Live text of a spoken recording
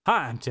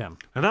Hi, I'm Tim.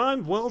 And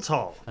I'm well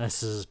tall.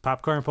 This is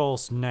Popcorn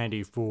Pulse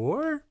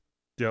 94.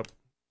 Yep.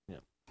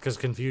 Because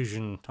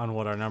confusion on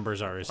what our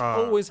numbers are is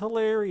always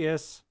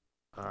hilarious.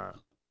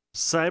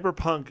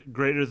 Cyberpunk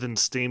greater than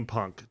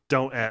steampunk.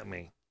 Don't at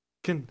me.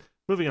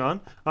 Moving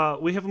on.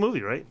 We have a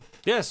movie, right?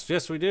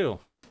 Yes, we do.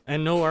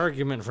 And no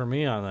argument for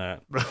me on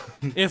that.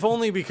 If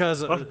only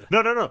because...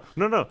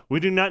 No.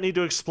 We do not need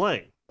to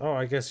explain. Oh,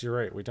 I guess you're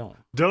right. We don't.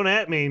 Don't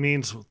at me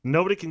means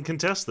nobody can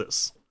contest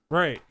this.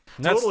 Right.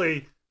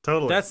 Totally.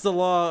 That's the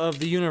law of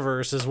the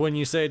universe, is when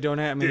you say don't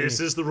at me. This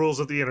is the rules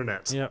of the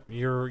internet. Yep.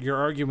 Your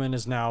argument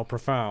is now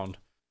profound.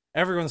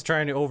 Everyone's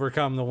trying to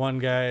overcome the one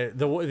guy,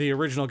 the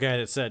original guy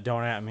that said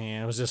don't at me.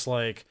 And it was just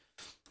like,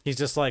 he's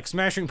just like,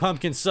 Smashing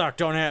Pumpkins suck,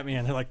 don't at me.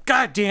 And they're like,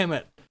 God damn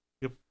it.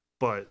 Yep,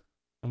 but...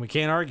 And we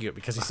can't argue it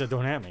because he said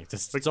don't at me.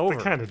 It's over.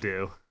 They kind of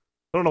do.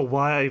 I don't know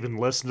why I even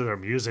listen to their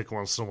music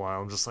once in a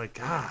while. I'm just like,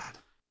 God...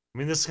 I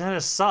mean, this kind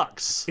of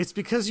sucks. It's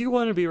because you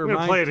want to be reminded.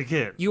 I'm gonna play it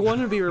again. You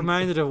want to be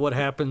reminded of what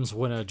happens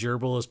when a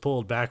gerbil is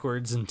pulled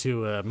backwards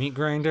into a meat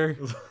grinder.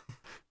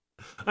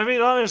 I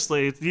mean,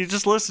 honestly, you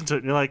just listen to it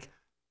and you're like,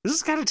 this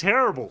is kind of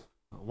terrible.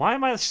 Why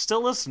am I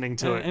still listening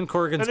to it? And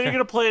Corgan's and then you're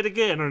gonna play it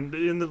again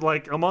in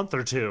like a month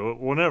or two,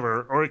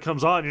 whenever, or it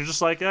comes on. You're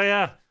just like, oh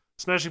yeah,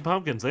 Smashing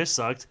Pumpkins, they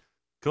sucked.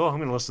 Cool, I'm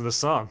gonna listen to this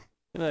song.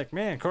 You're like,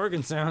 man,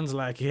 Corgan sounds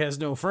like he has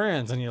no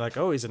friends, and you're like,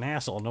 oh, he's an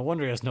asshole. No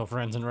wonder he has no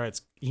friends and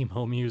writes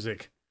emo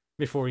music.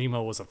 Before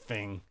emo was a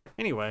thing.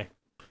 Anyway.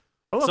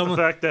 I love the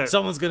fact that...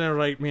 Someone's going to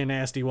write me a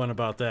nasty one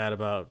about that.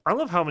 I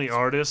love how many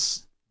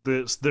artists,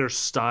 their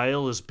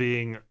style is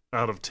being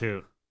out of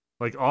tune.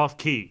 Like,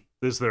 off-key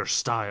is their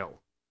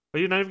style. Are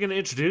you not even going to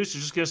introduce?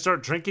 You're just going to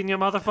start drinking, you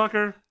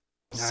motherfucker?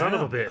 Son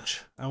of a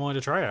bitch. I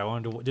wanted to try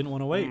it. Didn't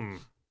want to wait.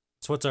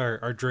 So what's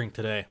our drink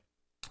today?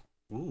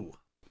 Ooh.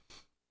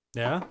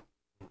 Yeah?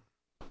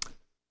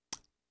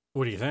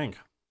 What do you think?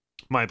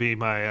 Might be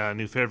my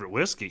new favorite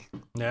whiskey.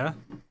 Yeah?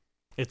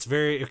 It's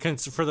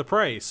for the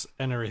price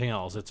and everything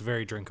else, it's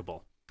very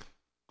drinkable.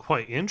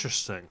 Quite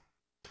interesting.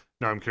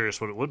 Now I'm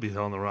curious what it would be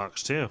on the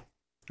rocks, too.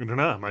 I don't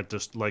know. I might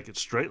just like it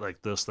straight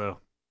like this, though.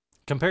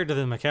 Compared to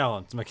the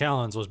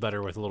Macallan's was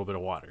better with a little bit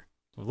of water.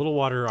 A little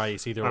water or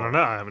ice, either way. I don't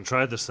know. I haven't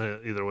tried this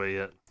either way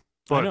yet.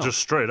 But just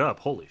straight up,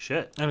 holy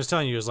shit. I'm just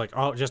telling you, it's like,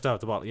 just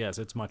out the bottle. Yes,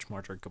 it's much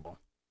more drinkable.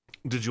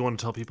 Did you want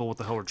to tell people what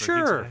the hell we're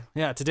drinking today?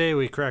 Yeah, today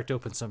we cracked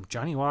open some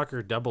Johnny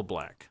Walker Double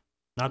Black.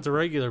 Not the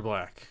regular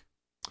black.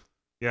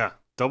 Yeah.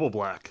 Double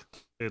black.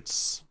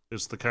 It's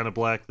the kind of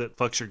black that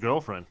fucks your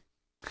girlfriend.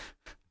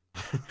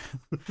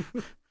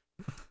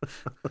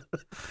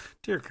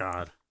 Dear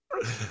God.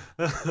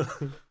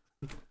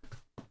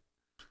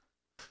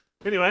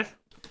 Anyway,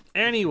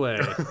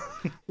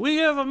 we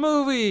have a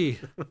movie.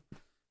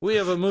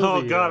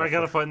 Oh God, I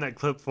gotta find that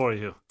clip for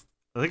you.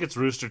 I think it's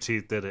Rooster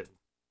Teeth did it.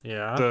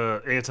 Yeah.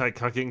 The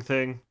anti-cucking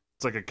thing.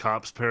 It's like a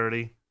cops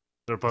parody.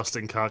 They're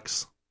busting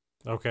cucks.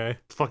 Okay.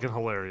 It's fucking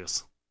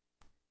hilarious.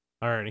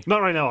 Alrighty.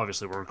 Not right now,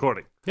 obviously. We're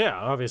recording. Yeah,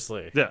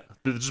 obviously. Yeah.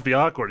 It'd just be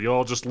awkward. You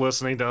all just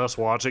listening to us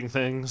watching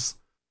things.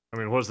 I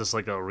mean, what is this,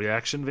 like a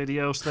reaction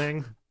videos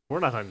thing? We're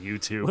not on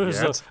YouTube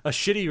yet. A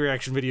shitty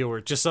reaction video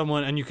where just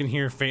someone, and you can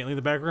hear faintly in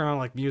the background,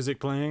 like music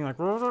playing, like,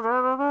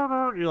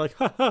 you're like,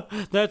 ha,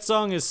 that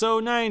song is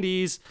so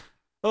 90s.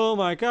 Oh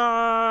my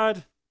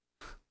God.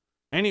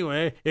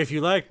 Anyway, if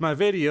you liked my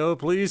video,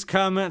 please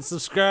comment,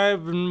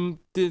 subscribe, and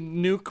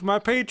nuke my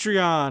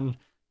Patreon.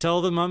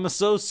 Tell them I'm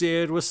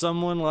associated with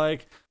someone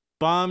like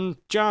Bomb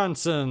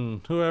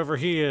Johnson, whoever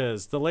he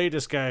is, the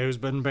latest guy who's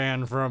been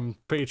banned from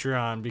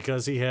Patreon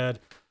because he had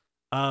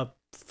a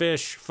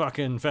fish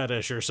fucking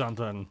fetish or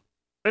something.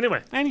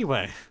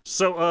 Anyway.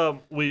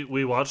 So,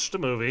 we watched a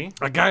movie.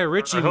 A Guy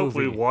Ritchie movie. I hope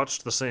we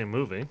watched the same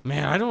movie.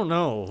 Man, I don't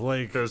know.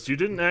 Because you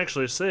didn't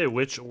actually say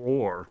which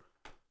or,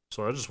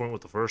 so I just went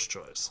with the first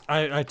choice.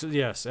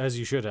 Yes, as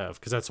you should have,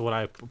 because that's what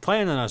I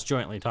planned on us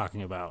jointly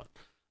talking about.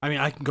 I mean,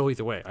 I can go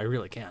either way. I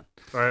really can.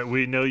 All right,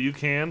 we know you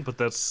can,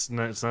 but it's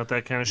not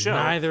that kind of show.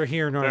 Neither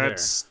here nor there.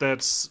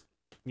 That's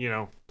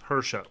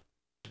her show.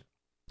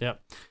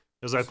 Yep.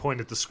 As I point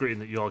at the screen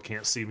that you all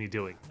can't see me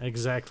doing.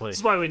 Exactly. This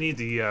is why we need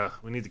the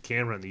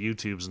camera and the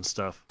YouTubes and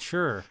stuff.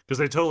 Sure. Because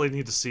they totally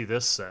need to see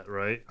this set,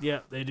 right?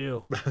 Yeah, they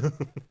do. Do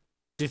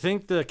you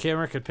think the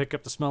camera could pick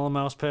up the smell of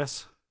mouse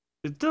piss?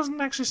 It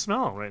doesn't actually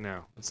smell right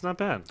now. It's not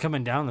bad.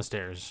 Coming down the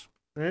stairs.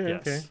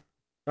 Yes.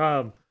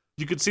 Okay.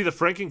 You could see the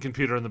franking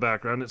computer in the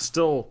background.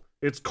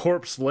 Its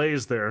corpse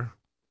lays there.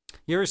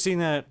 You ever seen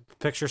that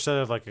picture set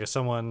of like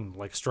someone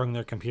like strung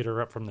their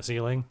computer up from the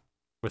ceiling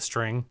with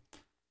string?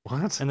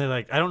 What? And they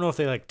I don't know if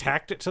they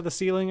tacked it to the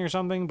ceiling or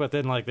something, but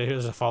then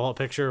there's a follow-up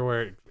picture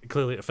where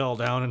it fell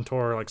down and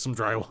tore like some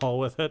drywall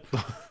with it.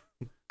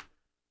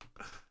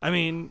 I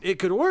mean, it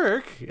could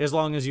work as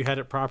long as you had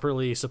it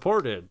properly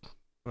supported.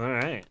 All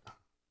right.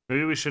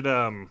 Maybe we should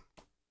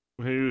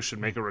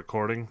make a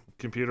recording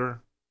computer.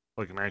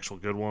 Like an actual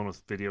good one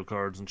with video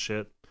cards and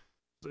shit.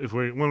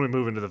 When we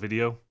move into the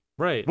video.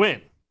 Right.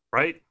 Win.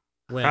 Right?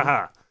 Win.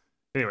 Haha.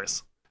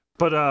 Anyways.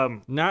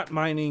 But not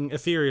mining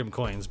Ethereum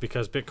coins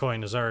because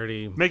Bitcoin is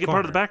already make it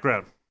part of the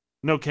background.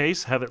 No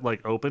case, have it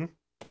open.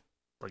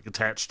 like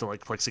attached to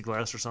like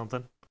plexiglass or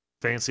something.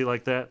 Fancy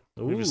like that.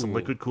 Maybe some Ooh.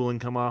 liquid cooling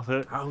come off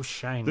it. Oh,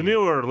 shiny. The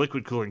newer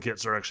liquid cooling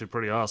kits are actually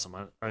pretty awesome.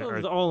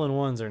 The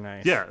all-in-ones are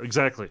nice. Yeah,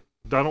 exactly.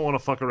 I don't want to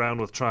fuck around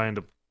with trying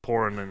to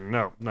pour in. And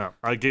no.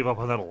 I gave up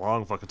on that a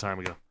long fucking time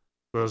ago.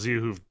 Those of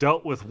you who've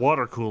dealt with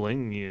water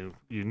cooling, you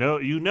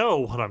know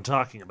what I'm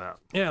talking about.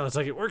 Yeah, it's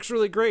like it works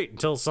really great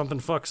until something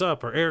fucks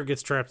up or air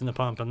gets trapped in the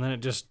pump, and then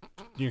it just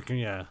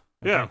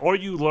Yeah, or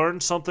you learn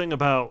something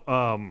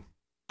about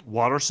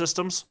water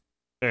systems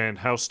and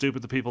how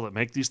stupid the people that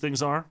make these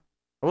things are.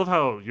 I love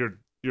how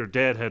your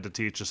dad had to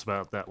teach us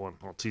about that one.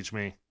 Well, teach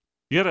me.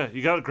 You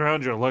gotta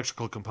ground your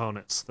electrical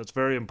components. That's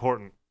very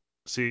important.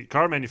 See,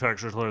 car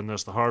manufacturers learn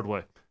this the hard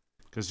way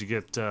because you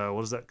get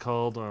what is that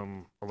called?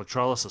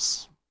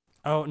 Electrolysis.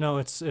 Oh no,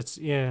 it's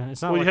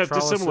not. Well, you have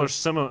electrolysis.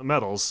 dissimilar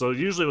metals. So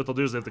usually what they'll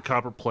do is they have the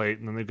copper plate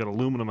and then they've got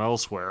aluminum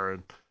elsewhere,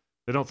 and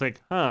they don't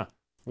think,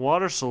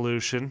 water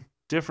solution,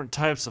 different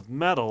types of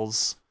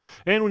metals.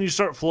 And when you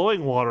start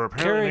flowing water,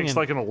 apparently it makes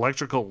like an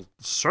electrical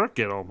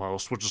circuit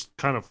almost, which is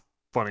kind of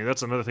funny.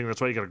 That's another thing.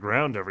 That's why you got to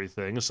ground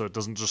everything so it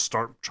doesn't just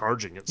start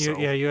charging itself.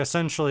 You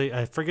essentially,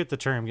 I forget the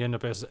term, you end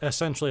up as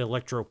essentially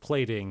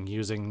electroplating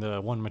using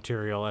the one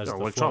material as the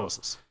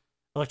electrolysis.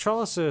 Flow.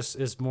 Electrolysis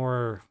is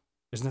more,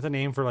 isn't that the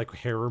name for like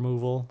hair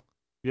removal?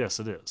 Yes,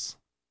 it is.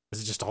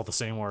 Is it just all the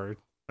same word?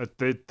 I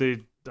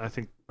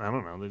think, I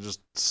don't know, they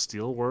just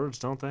steal words,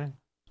 don't they?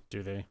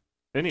 Do they?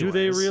 Anyways, Do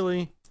they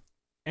really?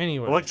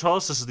 Anyway.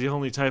 Electrolysis is the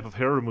only type of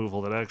hair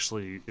removal that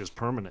actually is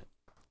permanent.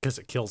 Because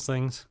it kills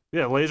things?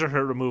 Yeah, laser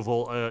hair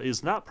removal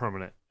is not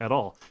permanent at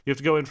all. You have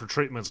to go in for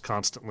treatments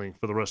constantly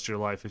for the rest of your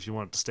life if you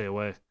want it to stay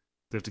away.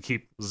 You have to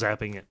keep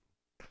zapping it.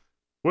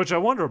 Which I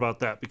wonder about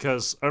that,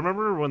 because I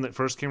remember when it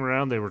first came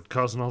around, they were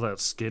causing all that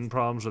skin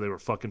problems where they were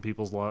fucking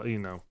people's,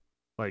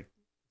 like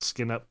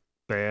skin up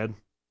bad.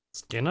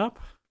 Skin up?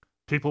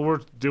 People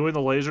were doing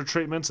the laser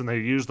treatments and they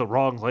used the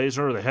wrong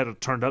laser, or they had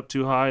it turned up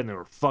too high and they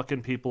were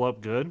fucking people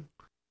up good.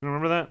 You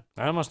remember that?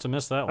 I must have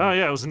missed that one. Oh,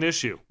 yeah, it was an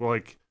issue.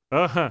 Like,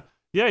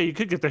 yeah, you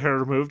could get the hair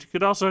removed. You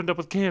could also end up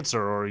with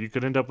cancer, or you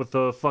could end up with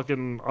a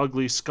fucking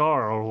ugly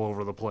scar all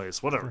over the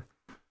place. Whatever.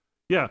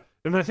 Yeah,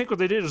 and I think what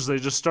they did is they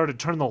just started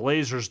turning the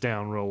lasers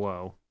down real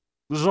low.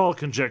 This is all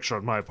conjecture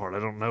on my part. I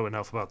don't know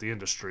enough about the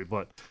industry,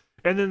 but...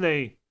 And then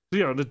they,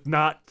 to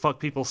not fuck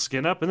people's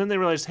skin up, and then they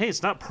realized, hey,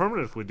 it's not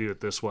permanent if we do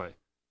it this way.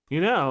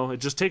 It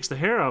just takes the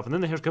hair off, and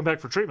then they have to come back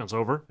for treatments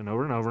over and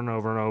over and over and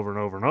over and over and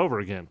over and over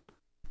again.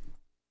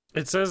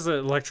 It says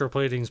that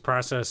electroplating's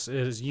process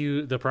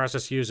the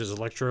process used is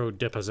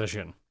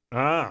electrodeposition.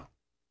 Ah.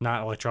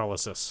 Not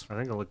electrolysis. I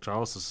think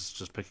electrolysis is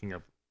just picking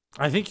up.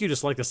 I think you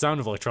just like the sound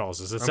of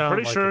electrolysis. I'm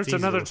pretty sure it's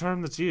another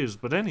term that's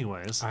used, but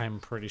anyways. I'm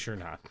pretty sure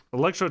not.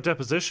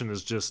 Electrodeposition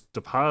is just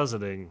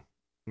depositing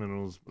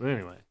minerals.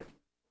 Anyway.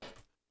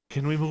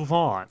 Can we move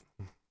on?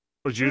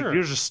 But Sure.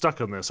 You're just stuck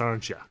on this,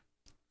 aren't you?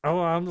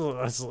 Oh,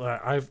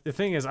 the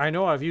thing is, I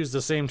know I've used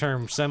the same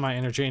term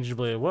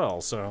semi-interchangeably as well,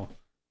 so...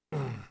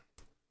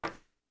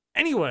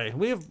 Anyway,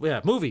 we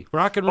have movie,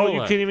 Rocknrolla. Oh, you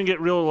can't even get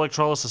real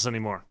electrolysis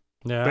anymore.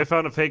 Yeah. They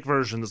found a fake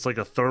version that's like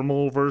a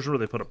thermal version where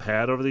they put a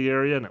pad over the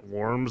area and it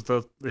warms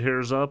the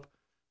hairs up.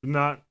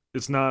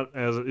 It's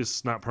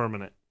not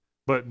permanent,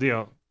 but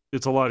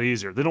it's a lot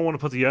easier. They don't want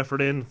to put the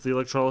effort in the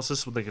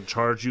electrolysis when they can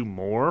charge you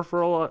more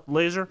for a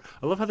laser.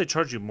 I love how they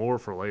charge you more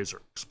for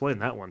laser. Explain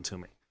that one to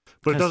me.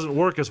 But it doesn't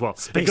work as well.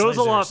 It goes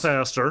a lot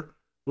faster,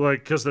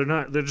 because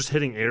they're just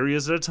hitting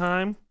areas at a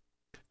time.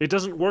 It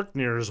doesn't work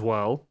near as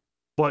well,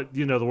 but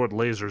the word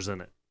laser's in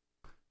it.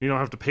 You don't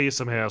have to pay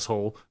some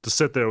asshole to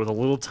sit there with a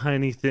little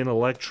tiny thin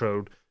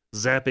electrode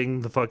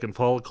zapping the fucking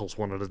follicles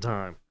one at a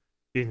time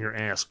in your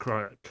ass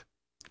crack.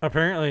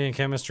 Apparently, in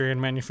chemistry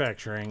and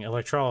manufacturing,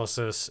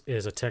 electrolysis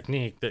is a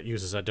technique that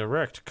uses a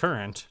direct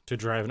current to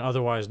drive an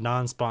otherwise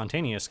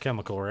non-spontaneous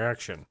chemical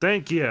reaction.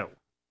 Thank you.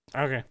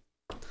 Okay.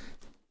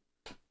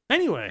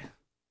 Anyway,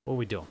 what are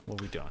we doing?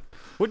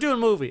 We're doing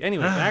movie.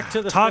 Anyway, back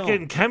to the Talking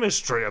film.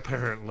 chemistry,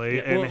 apparently,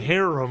 and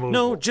hair removal.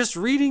 No, just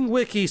reading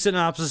wiki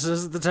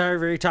synopsises at the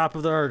very top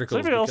of the article.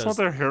 Does anybody else want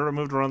their hair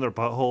removed around their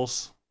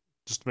buttholes?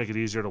 Just to make it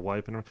easier to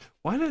wipe.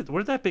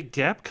 Where'd that big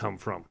gap come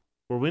from?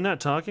 Were we not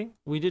talking?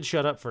 We did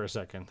shut up for a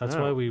second. That's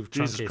why we truncate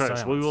Jesus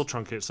Christ, silence. we will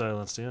truncate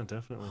silence, yeah,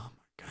 definitely. Oh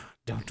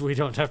my God. We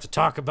don't have to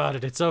talk about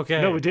it. It's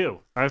okay. No, we do.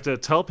 I have to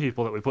tell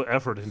people that we put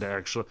effort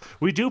into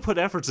we do put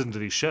efforts into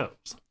these shows.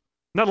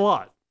 Not a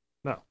lot.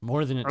 No.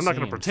 More than I'm not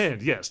going to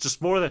pretend. Yes,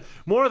 just more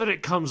than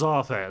it comes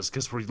off as,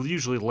 because we're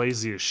usually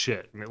lazy as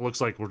shit, and it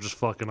looks like we're just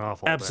fucking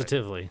off all day.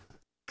 Absolutely.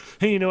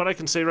 Hey, you know what I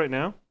can say right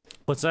now?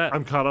 What's that?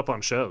 I'm caught up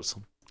on shows.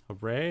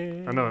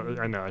 Hooray. I know.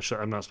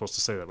 I'm not supposed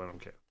to say that, but I don't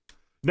care.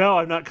 No,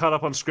 I'm not caught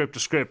up on script to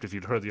script, if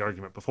you'd heard the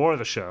argument before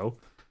the show.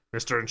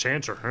 Mr.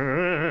 Enchanter,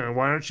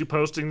 why aren't you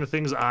posting the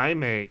things I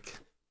make?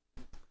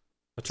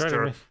 I try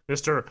to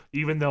Mr.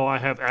 Even though I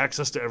have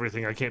access to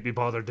everything, I can't be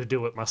bothered to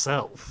do it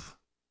myself.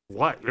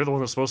 What? You're the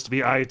one that's supposed to be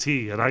IT,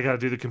 and I gotta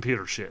do the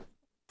computer shit.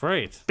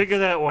 Right. Figure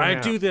that one out. I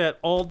do that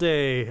all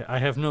day. I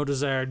have no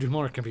desire to do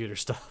more computer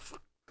stuff.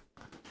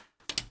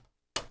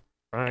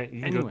 Alright,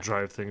 you go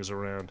drive things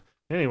around.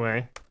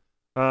 Anyway,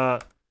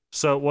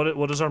 So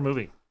what is our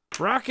movie?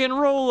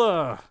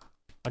 Rocknrolla,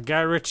 a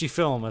Guy Ritchie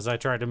film, as I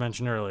tried to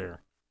mention earlier.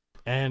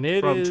 And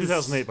it From is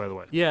 2008, by the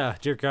way. Yeah,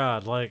 dear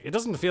God. Like, it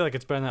doesn't feel like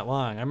it's been that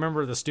long. I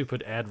remember the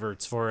stupid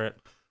adverts for it.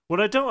 What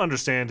I don't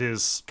understand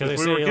is if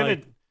Because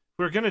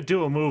we're gonna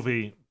do a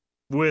movie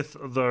with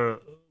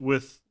our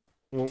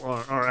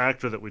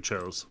actor that we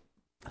chose,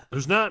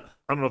 who's not.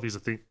 I don't know if he's a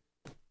thing.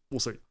 We'll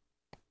see.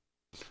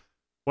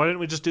 Why didn't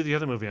we just do the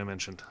other movie I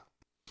mentioned?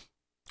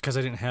 because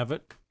I didn't have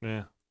it.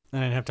 Yeah, I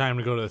didn't have time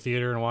to go to the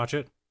theater and watch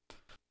it.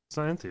 it's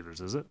not in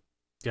theaters, is it?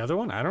 The other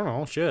one? I don't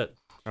know. Shit.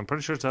 I'm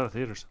pretty sure it's out of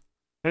theaters.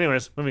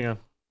 Anyways, moving on.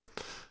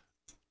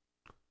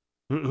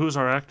 Who's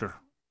our actor?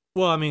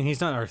 Well, I mean,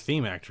 he's not our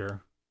theme actor.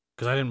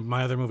 Because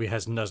my other movie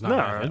does not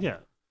have it. Yeah.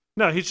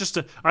 No, he's just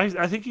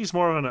I think he's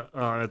more of an,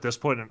 at this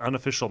point, an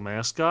unofficial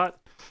mascot.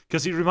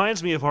 Because he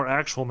reminds me of our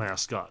actual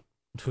mascot.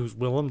 Who's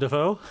Willem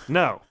Dafoe?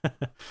 No.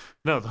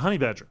 No, the honey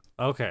badger.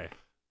 Okay.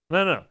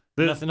 No.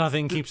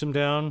 Nothing keeps him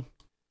down?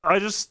 I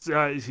just,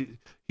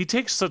 he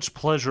takes such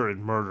pleasure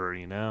in murder,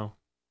 you know?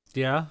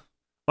 Yeah?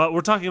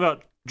 We're talking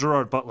about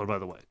Gerard Butler, by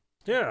the way.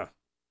 Yeah.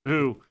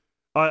 Who,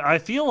 I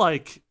feel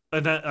like,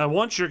 and I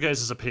want your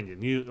guys'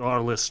 opinion, you,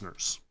 our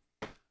listeners.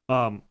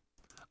 I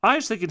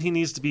was thinking he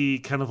needs to be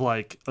kind of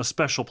like a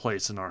special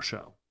place in our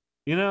show.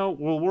 You know,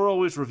 we'll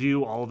always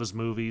review all of his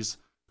movies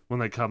when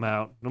they come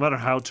out, no matter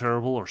how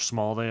terrible or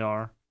small they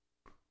are.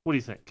 What do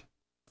you think?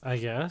 I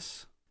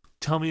guess.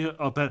 Tell me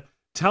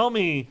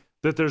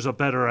that there's a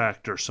better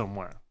actor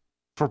somewhere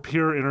for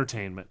pure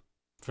entertainment.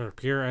 For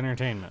pure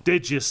entertainment.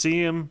 Did you see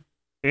him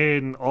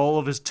in all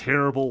of his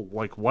terrible,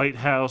 like, White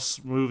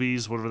House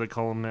movies, whatever they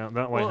call them now?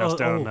 Not White House,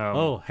 down now.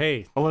 Oh,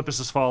 hey. Olympus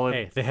Has Fallen.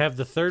 Hey, they have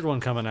the third one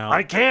coming out.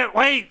 I can't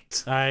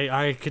wait!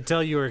 I could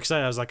tell you were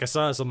excited. I was like, I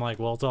saw this. I'm like,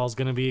 Waltall's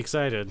going to be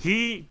excited.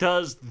 He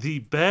does the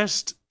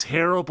best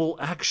terrible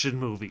action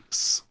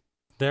movies.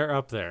 They're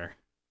up there.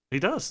 He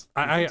does.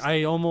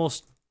 I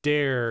almost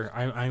dare.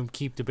 I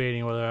keep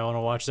debating whether I want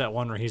to watch that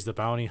one where he's the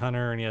bounty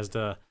hunter and he has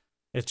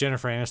it's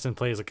Jennifer Aniston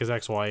plays like his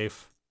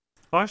ex-wife.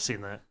 Oh, I've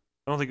seen that.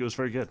 I don't think it was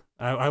very good.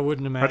 I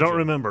wouldn't imagine. I don't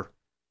remember.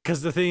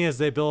 Because the thing is,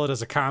 they bill it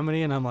as a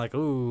comedy, and I'm like,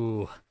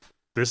 ooh.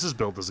 This is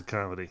billed as a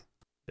comedy.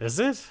 Is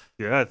it?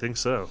 Yeah, I think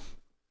so.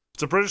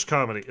 It's a British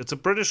comedy. It's a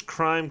British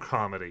crime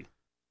comedy.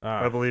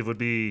 I believe would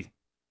be,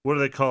 what do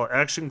they call it?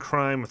 Action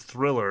crime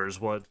thriller is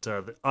what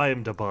the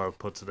IMDb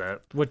puts it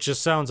at. Which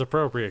just sounds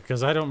appropriate,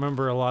 because I don't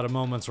remember a lot of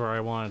moments where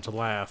I wanted to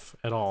laugh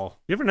at all.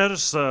 You ever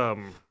notice,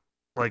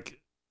 like,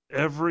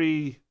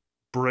 every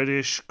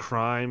British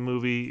crime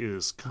movie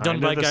is kind done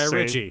of by the Guy same.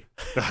 Ritchie.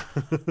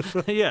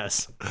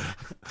 Yes.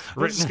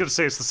 We're just gonna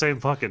say it's the same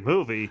fucking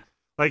movie.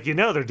 Like, you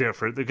know, they're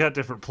different. They've got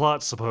different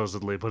plots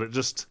supposedly, but it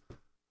just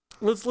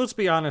let's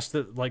be honest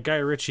that like Guy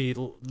Ritchie,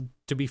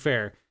 to be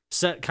fair,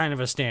 set kind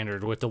of a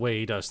standard with the way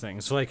he does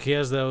things. So like he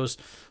has those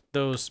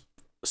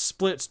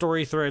split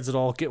story threads that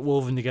all get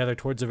woven together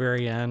towards the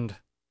very end.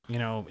 You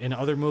know, in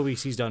other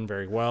movies he's done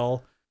very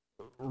well.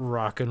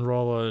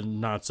 Rocknrolla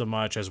not so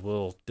much, as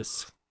we'll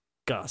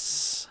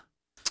discuss.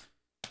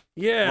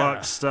 Yeah.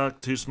 Lock, Stock,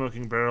 Two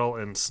Smoking Barrel,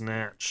 and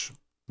Snatch.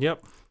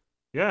 Yep.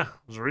 Yeah,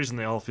 there's a reason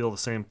they all feel the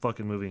same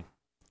fucking movie.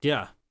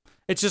 Yeah.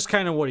 It's just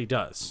kind of what he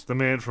does. The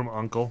Man from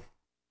U.N.C.L.E.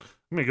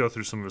 Let me go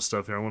through some of his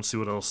stuff here. I want to see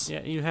what else.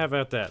 Yeah, you have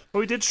at that.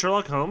 Oh, he did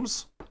Sherlock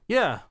Holmes?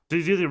 Yeah.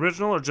 Did he do the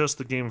original or just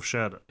the Game of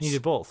Shadows? He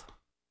did both.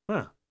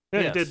 Huh.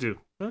 Yeah, Yes. He did do.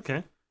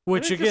 Okay.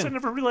 Which I guess I again,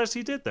 never realized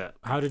he did that.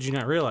 how did you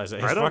not realize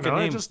that? I don't know.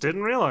 I just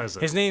didn't realize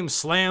it. His name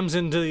slams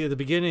into the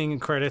beginning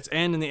credits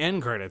and in the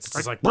end credits. It's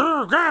just like,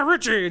 Guy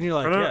Ritchie! And you're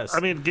like, yes. I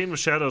mean, Game of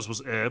Shadows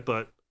was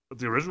but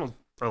the original,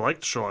 I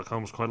liked Sherlock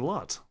Holmes quite a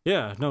lot.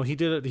 Yeah, no, he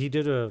did it. He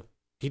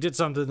did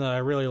something that I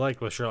really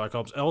liked with Sherlock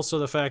Holmes. Also,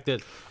 the fact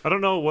that I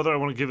don't know whether I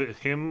want to give it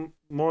him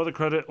more of the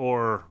credit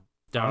or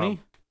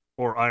Downey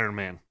or Iron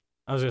Man.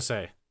 I was gonna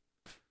say,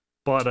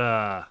 but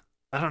I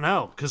don't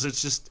know, because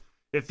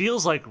it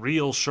feels like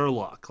real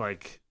Sherlock,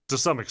 like to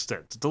some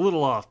extent. It's a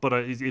little off, but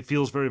it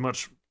feels very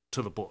much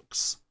to the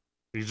books.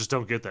 You just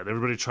don't get that.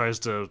 Everybody tries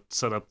to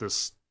set up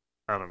this,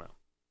 I don't know.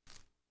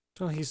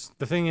 So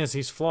the thing is,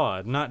 he's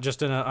flawed, not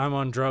just in a I'm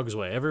on drugs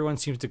way. Everyone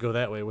seems to go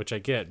that way, which I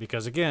get,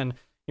 because again,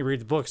 you read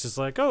the books, it's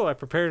like, oh, I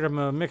prepared him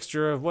a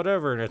mixture of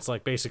whatever, and it's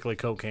like basically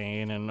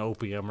cocaine and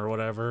opium or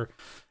whatever,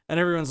 and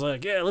everyone's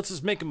like, yeah, let's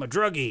just make him a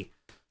druggie.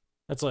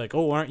 That's like,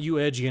 oh, aren't you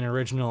edgy and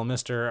original,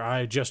 mister?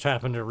 I just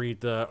happened to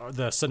read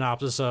the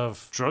synopsis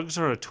of... Drugs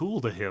are a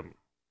tool to him.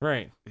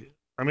 Right.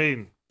 I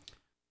mean,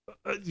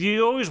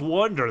 you always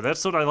wonder.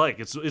 That's what I like.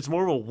 It's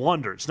more of a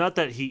wonder. It's not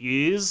that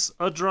he is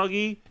a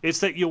druggie. It's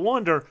that you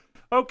wonder,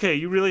 okay,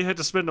 you really had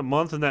to spend a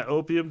month in that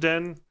opium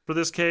den for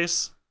this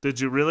case? Did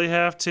you really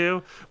have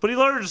to? But he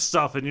learned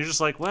stuff, and you're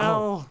just like,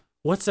 well... Oh,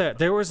 what's that?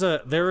 There was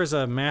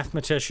a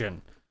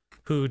mathematician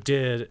who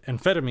did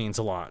amphetamines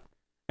a lot.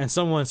 And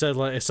someone said,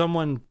 like, if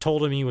someone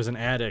told him he was an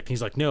addict,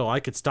 he's like, no, I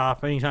could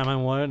stop anytime I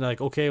wanted.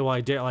 Like, okay, well,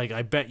 I did. Like,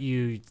 I bet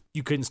you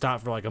couldn't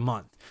stop for like a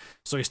month.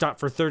 So he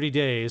stopped for 30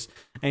 days,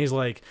 and he's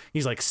like,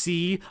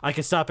 see, I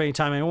can stop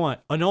anytime I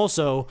want. And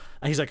also,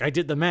 he's like, I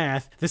did the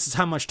math. This is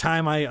how much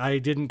time I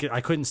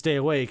couldn't stay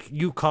awake.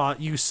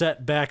 You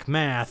set back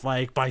math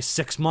like by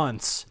 6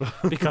 months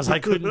because I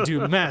couldn't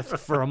do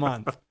meth for a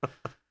month.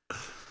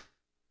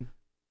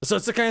 So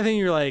it's the kind of thing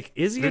you're like,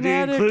 is he an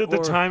addict? Did he include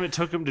the time it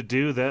took him to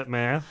do that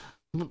math?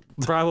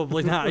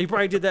 Probably not. He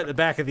probably did that in the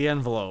back of the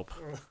envelope.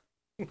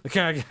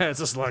 It's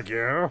just like,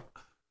 yeah.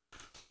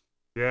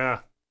 Yeah.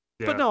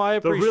 But no, I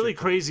appreciate the really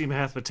crazy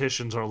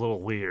mathematicians are a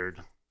little weird.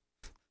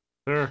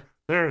 They're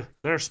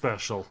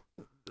special.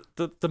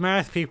 The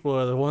math people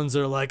are the ones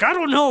that are like, I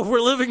don't know if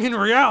we're living in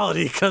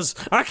reality because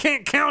I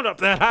can't count up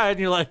that high. And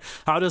you're like,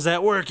 how does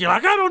that work? You're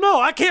like, I don't know.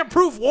 I can't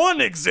prove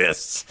one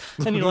exists.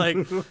 And you're like,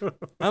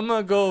 I'm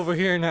going to go over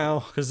here now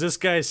because this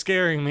guy's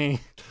scaring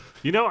me.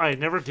 You know, I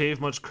never gave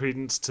much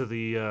credence to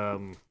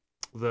the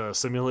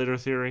simulator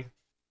theory.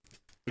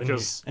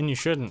 Because and you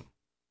shouldn't.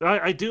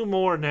 I do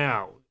more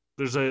now.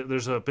 There's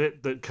a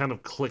bit that kind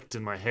of clicked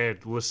in my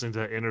head listening to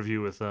that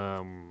interview with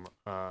Elon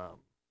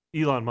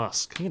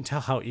Musk. You can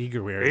tell how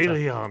eager we are.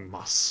 Elon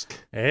Musk.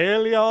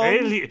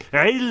 Elian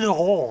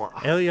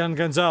Elon.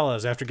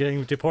 Gonzalez, after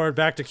getting deported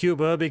back to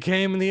Cuba,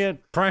 became the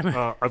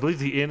primary. I believe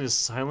the N is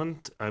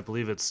silent. I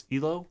believe it's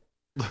Elo.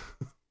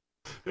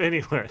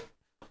 Anyway.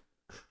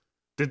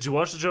 Did you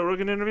watch the Joe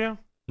Rogan interview?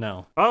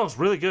 No. Oh, it was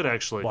really good,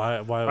 actually. Why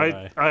would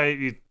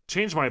I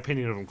changed my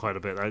opinion of him quite a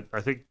bit.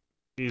 I think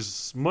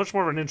he's much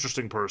more of an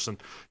interesting person.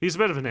 He's a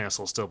bit of an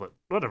asshole still, but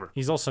whatever.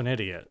 He's also an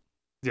idiot.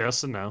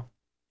 Yes and no.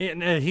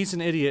 He's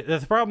an idiot.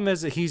 The problem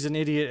is that he's an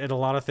idiot at a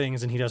lot of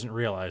things, and he doesn't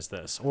realize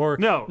this. Or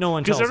no one tells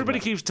him. Because everybody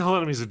keeps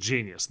telling him he's a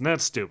genius, and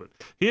that's stupid.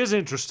 He is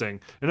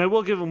interesting, and I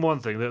will give him one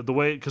thing: the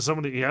way, because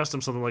he asked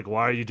him something like,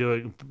 "Why are you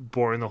doing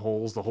boring the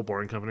holes, the whole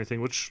boring company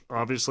thing?" Which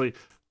obviously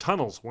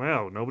tunnels.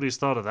 Wow, nobody's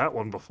thought of that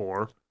one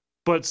before.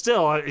 But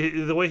still,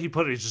 the way he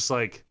put it, he's just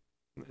like,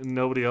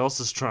 nobody else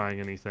is trying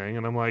anything.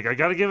 And I'm like, I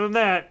gotta give him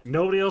that.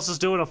 Nobody else is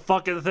doing a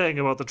fucking thing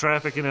about the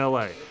traffic in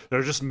LA.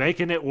 They're just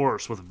making it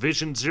worse with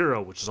Vision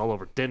Zero, which is all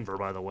over Denver,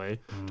 by the way.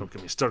 Don't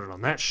get me started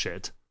on that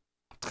shit.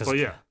 But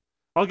yeah,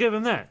 I'll give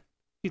him that.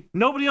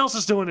 Nobody else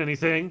is doing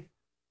anything.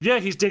 Yeah,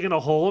 he's digging a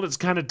hole and it's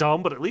kind of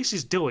dumb, but at least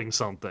he's doing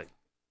something.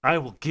 I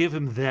will give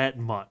him that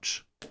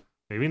much.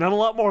 Maybe not a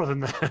lot more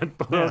than that,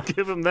 but I'll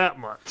give him that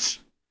much.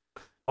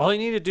 All you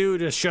need to do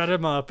to shut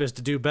him up is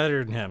to do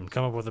better than him.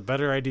 Come up with a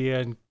better idea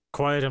and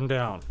quiet him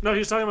down. No, he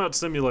was talking about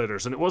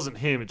simulators, and it wasn't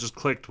him. It just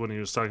clicked when he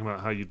was talking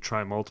about how you'd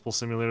try multiple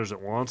simulators at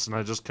once, and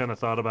I just kind of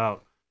thought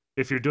about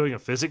if you're doing a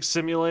physics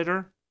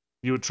simulator,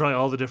 you would try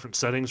all the different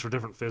settings for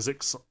different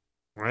physics,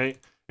 right?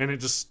 And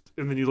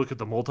then you look at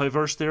the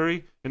multiverse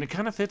theory, and it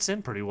kind of fits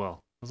in pretty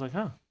well. I was like,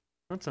 huh,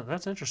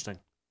 that's interesting.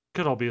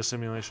 Could all be a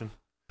simulation.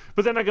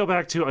 But then I go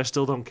back to, I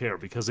still don't care,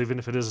 because even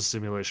if it is a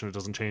simulation, it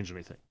doesn't change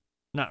anything.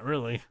 Not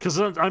really. Because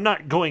I'm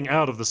not going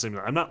out of the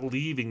simulation. I'm not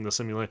leaving the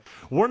simulation.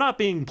 We're not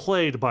being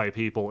played by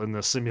people in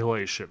the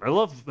simulation. I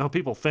love how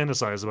people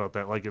fantasize about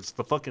that, like it's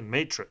the fucking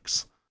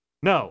Matrix.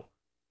 No,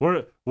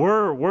 we're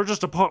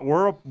just a part.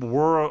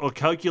 We're a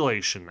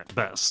calculation at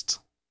best.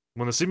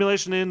 When the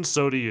simulation ends,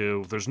 so do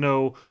you. There's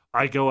no,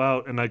 I go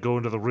out and I go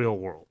into the real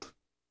world.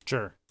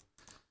 Sure.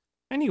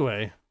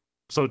 Anyway.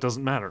 So it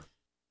doesn't matter.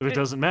 If it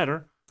doesn't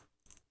matter,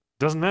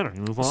 it doesn't matter.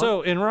 You move on.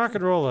 So in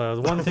Rocknrolla,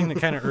 the one thing that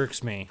kind of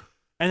irks me,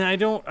 and I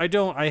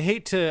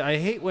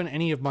hate when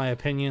any of my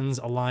opinions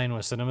align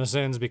with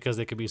CinemaSins because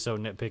they could be so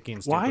nitpicky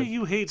and stupid. Why do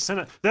you hate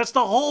cinema? That's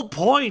the whole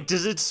point,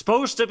 is it's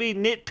supposed to be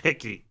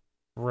nitpicky.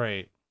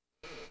 Right.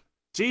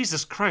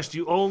 Jesus Christ,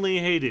 you only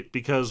hate it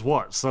because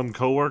what? Some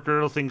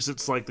coworker thinks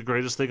it's like the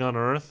greatest thing on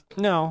earth?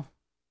 No,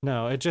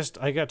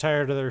 I got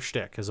tired of their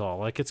shtick is all.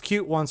 Like, it's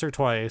cute once or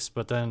twice,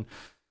 but then,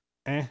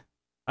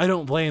 I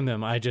don't blame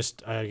them.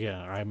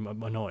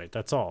 I'm annoyed.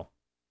 That's all.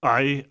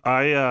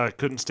 I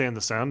couldn't stand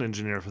the sound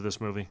engineer for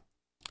this movie.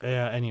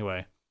 Yeah,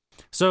 anyway.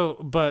 So,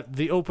 but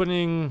the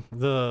opening,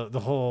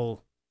 the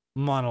whole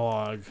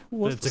monologue,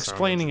 it's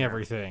explaining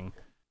everything.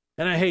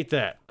 And I hate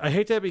that. I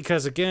hate that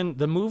because, again,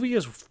 the movie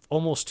is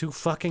almost 2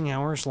 fucking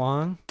hours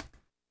long.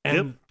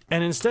 And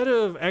instead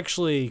of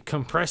actually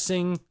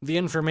compressing the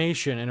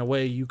information in a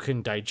way you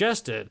can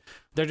digest it,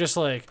 they're just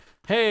like,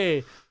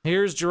 hey,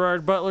 here's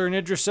Gerard Butler and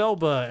Idris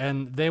Elba,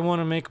 and they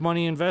want to make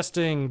money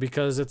investing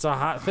because it's a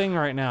hot thing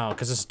right now.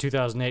 Because this is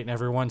 2008, and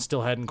everyone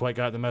still hadn't quite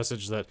got the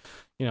message that,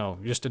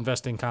 just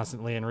investing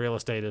constantly in real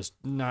estate is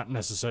not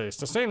necessarily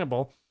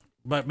sustainable.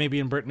 But maybe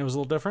in Britain it was a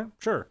little different.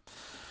 Sure.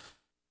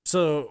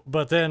 So,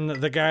 but then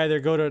the guy they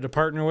go to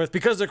partner with,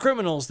 because they're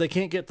criminals, they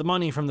can't get the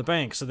money from the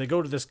bank. So they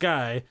go to this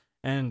guy,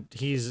 and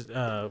he's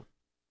head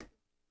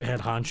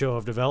honcho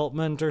of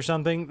development or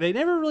something. They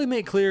never really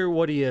make clear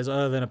what he is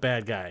other than a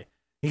bad guy.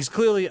 He's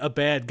clearly a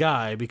bad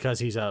guy because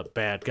he's a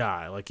bad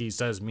guy. Like, he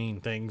says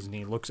mean things, and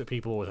he looks at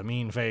people with a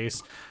mean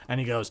face, and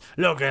he goes,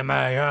 look at me,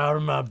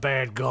 I'm a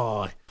bad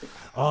guy.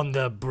 I'm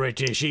the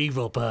British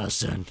evil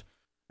person.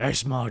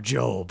 That's my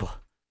job.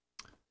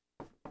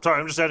 Sorry,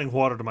 I'm just adding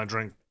water to my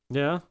drink.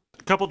 Yeah,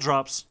 A couple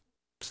drops.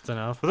 just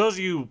enough. For those of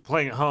you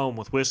playing at home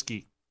with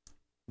whiskey,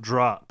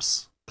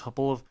 drops.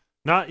 Couple of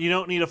you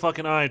don't need a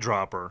fucking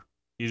eyedropper.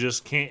 You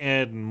just can't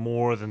add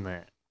more than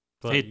that.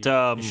 But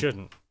you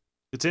shouldn't.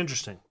 It's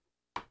interesting.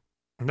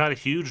 Not a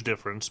huge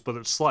difference, but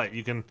it's slight.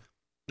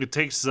 It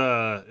takes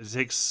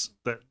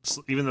that,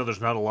 even though there's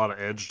not a lot of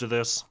edge to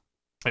this,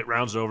 it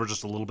rounds it over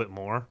just a little bit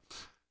more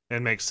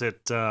and makes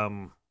it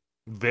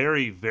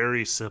very,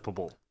 very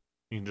sippable.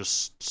 You can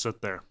just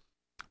sit there.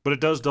 But it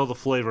does dull the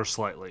flavor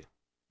slightly.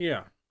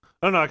 Yeah.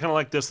 I don't know, I kind of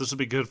like this. This would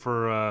be good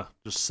for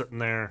just sitting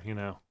there,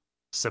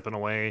 sipping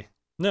away.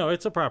 No,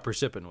 it's a proper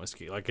sipping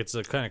whiskey. Like, it's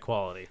a kind of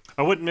quality.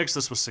 I wouldn't mix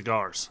this with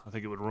cigars. I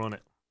think it would ruin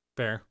it.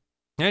 Fair.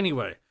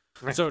 Anyway,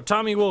 so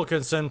Tommy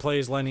Wilkinson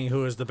plays Lenny,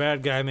 who is the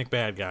bad guy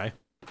McBad guy.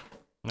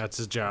 That's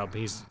his job.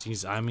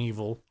 He's I'm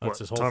evil. That's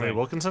his whole Tommy thing.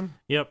 Wilkinson?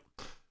 Yep.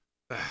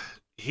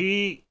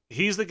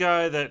 He's the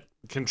guy that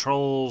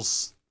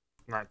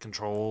not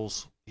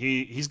controls.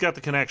 He's got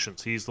the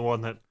connections. He's the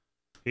one that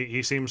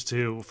he seems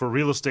to, for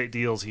real estate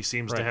deals, he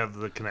seems to have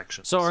the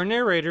connections. So our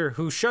narrator,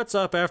 who shuts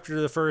up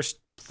after the first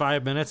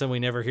 5 minutes and we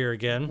never hear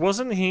again.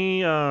 Wasn't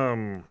he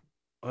oh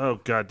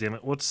god damn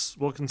it. What's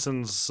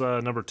Wilkinson's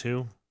number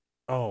 2?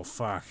 Oh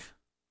fuck.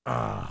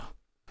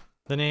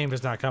 The name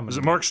is not coming. Is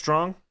it Mark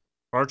Strong?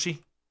 Archie?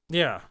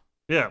 Yeah.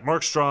 Yeah,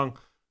 Mark Strong,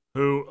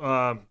 who,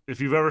 if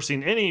you've ever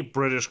seen any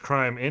British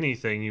crime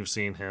anything, you've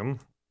seen him.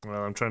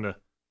 Well, I'm trying to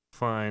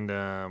find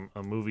a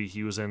movie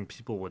he was in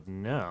people would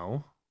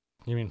know.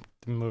 You mean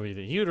the movie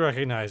that you'd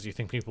recognize you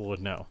think people would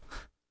know?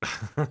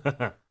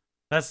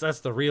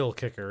 That's the real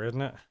kicker,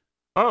 isn't it?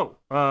 Oh,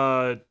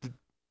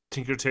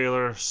 Tinker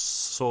Tailor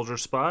Soldier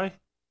Spy?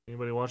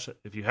 Anybody watch it?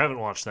 If you haven't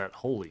watched that,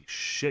 holy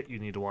shit, you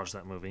need to watch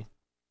that movie.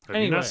 Have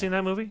you not seen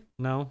that movie?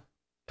 No.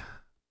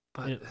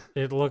 But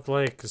it looked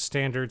like a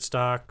standard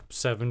stock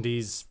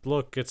 70s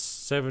look. It's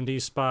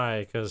 70s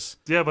spy because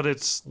yeah, but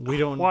it's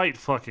quite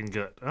fucking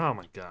good. Oh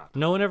my god.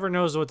 No one ever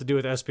knows what to do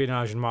with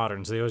espionage in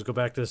modern, so they always go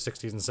back to the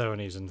 60s and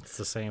 70s, and it's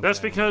the same. That's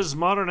thing. because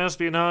modern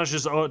espionage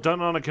is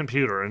done on a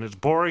computer, and it's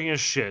boring as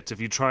shit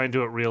if you try and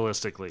do it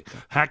realistically.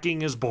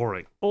 Hacking is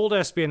boring. Old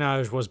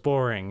espionage was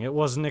boring. It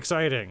wasn't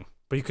exciting,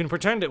 but you can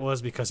pretend it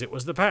was because it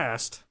was the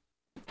past.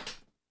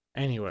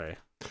 Anyway,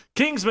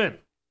 Kingsman.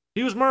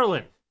 He was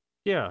Merlin.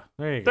 Yeah,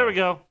 there you go. There we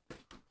go.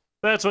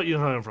 That's what you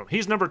know him from.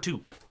 He's number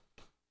 2.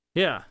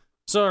 Yeah.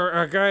 So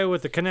our guy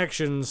with the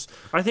connections.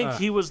 I think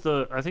he was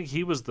the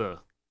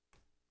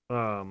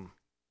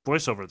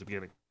voiceover at the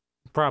beginning.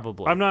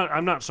 Probably. I'm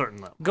not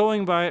certain though.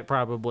 Going by it,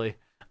 probably.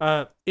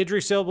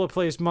 Idris Elba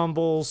plays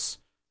Mumbles.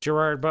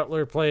 Gerard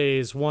Butler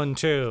plays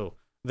 1-2.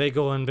 They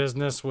go in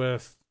business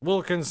with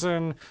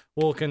Wilkinson.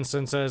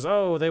 Wilkinson says,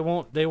 "Oh, they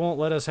won't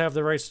let us have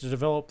the rights to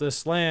develop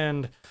this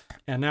land,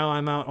 and now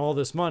I'm out all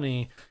this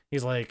money."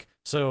 He's like,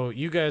 "So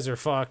you guys are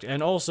fucked,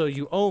 and also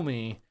you owe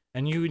me,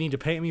 and you need to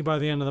pay me by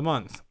the end of the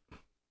month."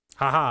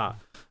 Haha.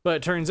 But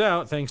it turns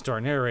out, thanks to our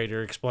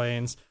narrator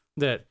explains,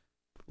 that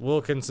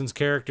Wilkinson's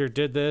character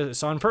did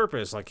this on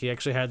purpose. Like, he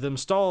actually had them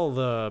stall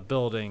the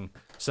building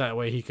so that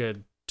way he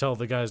could tell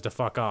the guys to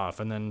fuck off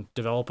and then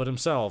develop it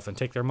himself and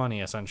take their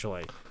money,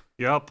 essentially.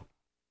 Yup.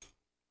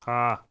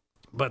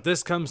 But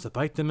this comes to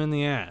bite them in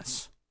the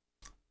ass.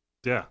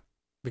 Yeah.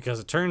 Because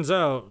it turns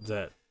out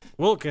that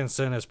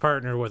Wilkinson is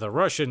partnered with a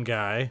Russian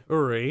guy,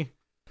 Uri,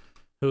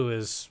 who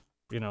is,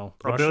 a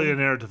Russian,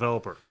 billionaire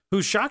developer.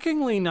 who's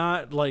shockingly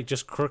not, like,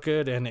 just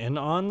crooked and in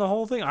on the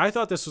whole thing. I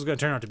thought this was going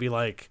to turn out to be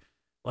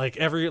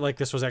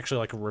this was actually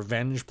like a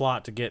revenge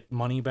plot to get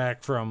money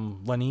back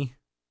from Lenny.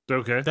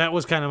 Okay. That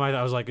was kind of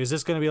I was like, is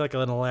this going to be like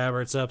an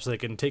elaborate setup so they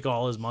can take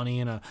all his money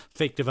in a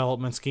fake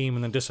development scheme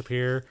and then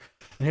disappear?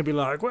 And he'd be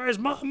like, "Where's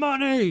my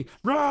money?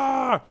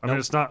 Rah!" I mean,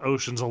 it's not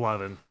Ocean's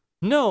 11.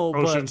 No,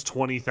 Ocean's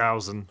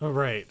 20,000.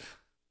 Right.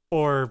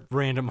 Or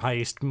random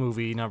heist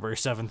movie number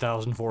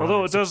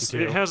 7,462.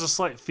 Although it has a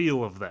slight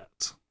feel of that.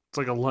 It's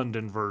like a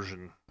London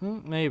version.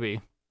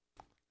 Maybe.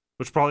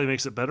 Which probably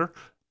makes it better.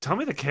 Tell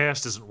me the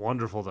cast isn't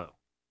wonderful, though.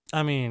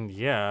 I mean,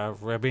 yeah.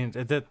 I mean,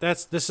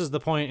 this is the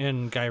point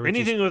in Guy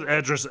Ritchie's... Anything with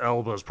Idris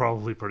Elba is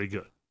probably pretty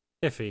good.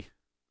 Iffy.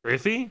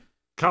 Iffy?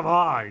 Come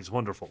on, he's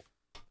wonderful.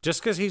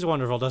 Just because he's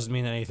wonderful doesn't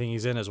mean anything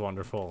he's in is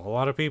wonderful. A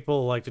lot of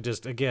people like to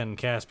just, again,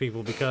 cast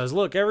people because,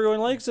 look, everyone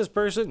likes this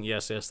person.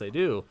 Yes, they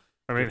do.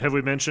 I mean, have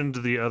we mentioned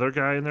the other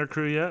guy in their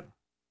crew yet?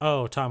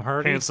 Oh, Tom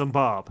Hardy? Handsome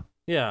Bob.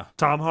 Yeah.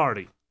 Tom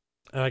Hardy.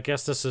 I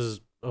guess this is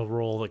a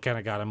role that kind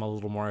of got him a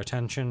little more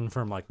attention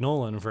from, like,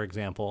 Nolan, for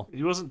example.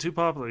 He wasn't too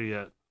popular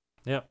yet.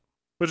 Yep.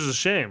 Which is a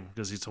shame,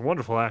 because he's a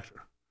wonderful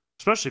actor.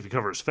 Especially if you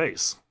cover his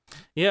face.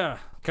 Yeah,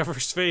 cover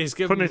his face.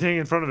 Put anything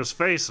in front of his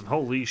face, and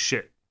holy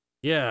shit.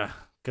 Yeah,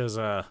 because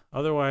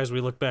otherwise we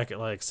look back at,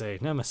 like, say,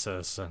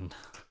 Nemesis and...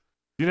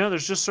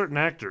 there's just certain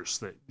actors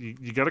that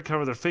you got to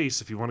cover their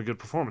face if you want a good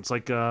performance.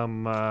 Like,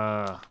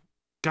 God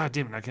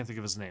damn it, I can't think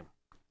of his name.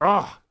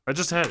 Oh, I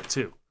just had it,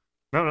 too.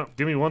 No,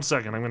 give me 1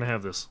 second. I'm going to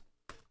have this.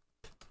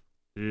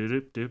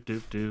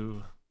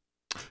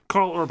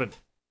 Carl Urban.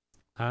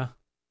 Huh?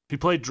 He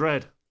played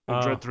Dredd in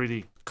Dredd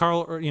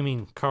 3D. You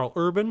mean Carl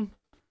Urban?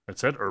 I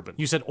said urban.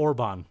 You said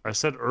Orban. I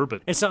said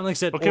urban. It sounded like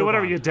said Okay,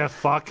 whatever, Orban. you deaf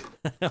fuck.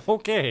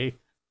 Okay.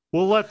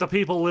 We'll let the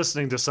people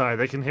listening decide.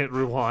 They can hit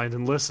rewind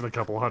and listen a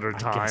couple hundred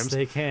times. Guess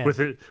they can.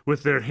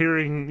 With their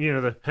hearing,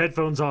 the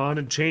headphones on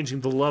and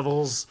changing the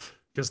levels,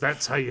 because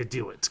that's how you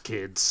do it,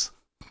 kids.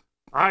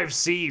 I've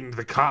seen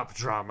the cop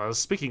dramas.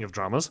 Speaking of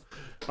dramas,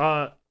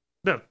 no,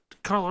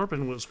 Carl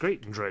Urban was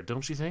great in Dredd,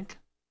 don't you think?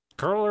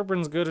 Carl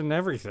Urban's good in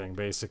everything,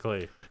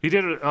 basically. He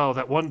did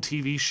that one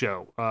TV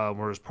show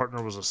where his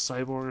partner was a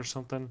cyborg or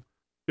something.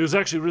 It was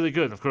actually really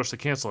good. Of course, they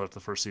canceled it after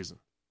the first season.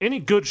 Any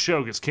good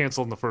show gets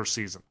canceled in the first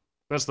season.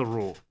 That's the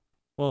rule.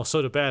 Well,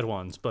 so do bad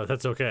ones, but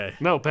that's okay.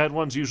 No, bad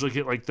ones usually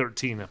get like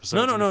 13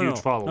 episodes. No, huge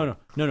following.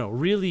 No.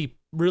 Really,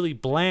 really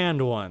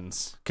bland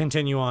ones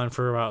continue on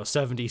for about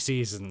 70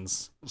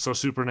 seasons. So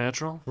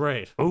Supernatural?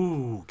 Right.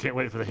 Ooh, can't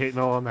wait for the hate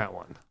mail on that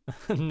one.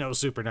 No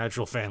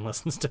Supernatural fan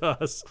listens to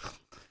us.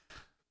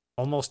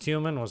 Almost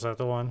Human, was that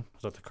the one?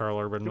 Was that the Carl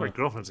Urban My one?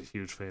 girlfriend's a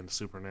huge fan of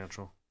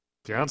Supernatural.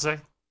 Fiance?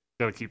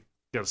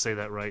 Gotta say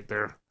that right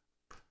there.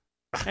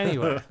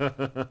 Anyway.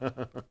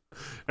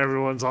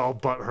 Everyone's all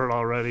butthurt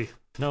already.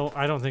 No,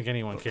 I don't think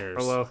anyone cares.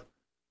 Hello.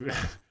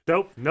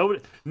 Nope,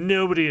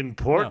 nobody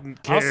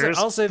important cares.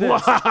 I'll say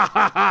this.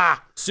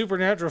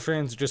 Supernatural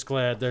fans are just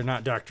glad they're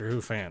not Doctor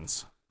Who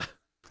fans.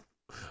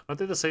 Aren't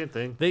they the same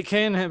thing? They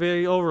can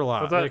be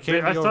overlap.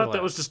 I thought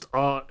that was just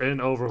an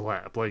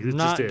overlap. Like it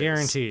not just is.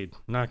 guaranteed.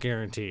 Not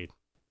guaranteed.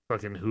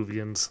 Fucking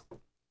Whovians.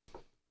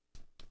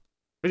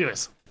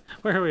 Anyways,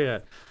 Where are we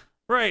at?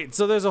 Right,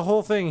 so there's a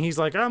whole thing. He's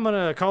like, I'm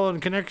gonna call in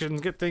connections,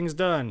 get things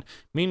done.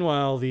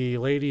 Meanwhile, the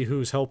lady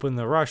who's helping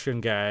the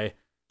Russian guy,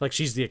 like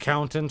she's the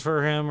accountant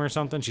for him or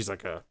something. She's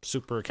like a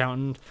super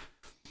accountant.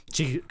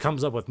 She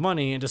comes up with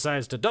money and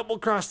decides to double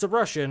cross the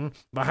Russian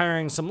by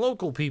hiring some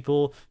local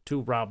people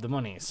to rob the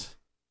monies.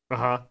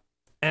 uh-huh.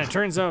 And it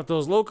turns out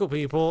those local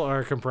people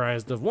are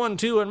comprised of 1,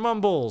 2, and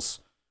Mumbles,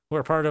 who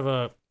are part of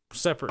a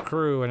separate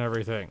crew and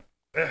everything.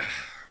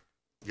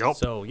 Yup.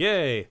 So,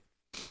 yay.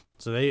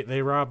 So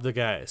they rob the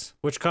guys,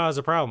 which caused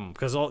a problem,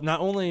 because not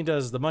only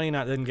does the money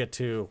not then get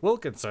to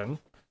Wilkinson,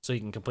 so he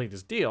can complete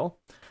his deal,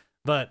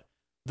 but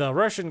the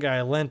Russian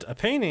guy lent a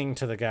painting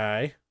to the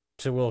guy,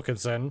 to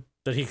Wilkinson,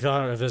 that he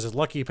thought of as his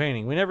lucky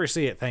painting. We never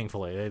see it,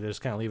 thankfully. They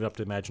just kind of leave it up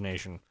to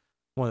imagination.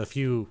 One of the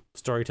few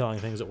storytelling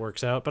things that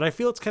works out, but I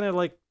feel it's kind of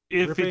like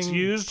If it's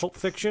used, Pulp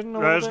Fiction.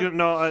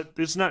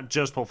 It's not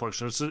just Pulp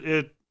Fiction. I don't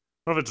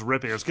know if it's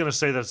ripping. I was gonna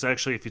say that's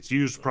actually, if it's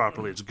used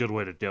properly, it's a good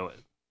way to do it.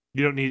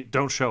 You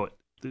don't show it.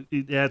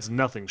 It adds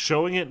nothing.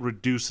 Showing it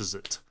reduces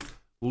it.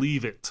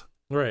 Leave it.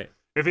 Right.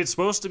 If it's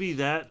supposed to be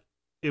that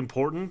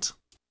important,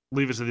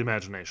 leave it to the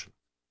imagination.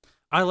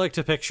 I like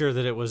to picture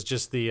that it was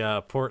just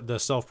the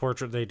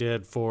self-portrait they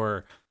did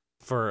for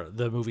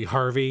the movie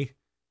Harvey,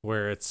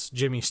 where it's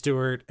Jimmy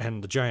Stewart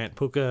and the giant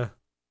puka.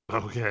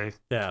 Okay.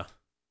 Yeah.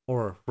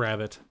 Or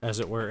rabbit, as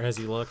it were, as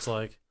he looks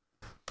like.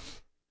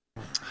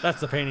 That's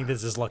the painting.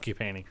 This is lucky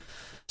painting.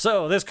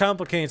 So this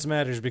complicates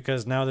matters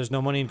because now there's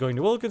no money going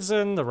to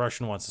Wilkinson. The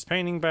Russian wants his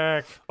painting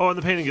back. Oh, and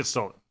the painting gets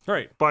stolen.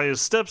 Right. By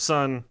his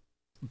stepson,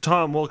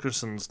 Tom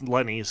Wilkinson's,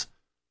 Lenny's,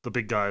 the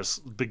big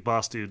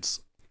boss dude's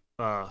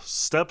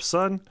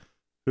stepson,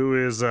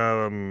 who is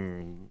a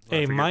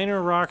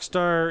minor rock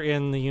star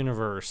in the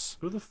universe.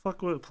 Who the fuck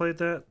played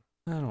that?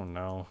 I don't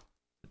know.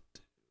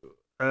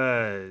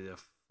 I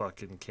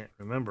fucking can't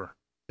remember.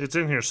 It's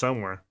in here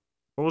somewhere.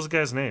 What was the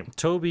guy's name?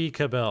 Toby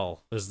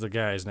Cabell is the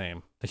guy's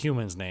name. The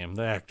human's name,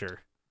 the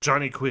actor.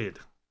 Johnny Quid.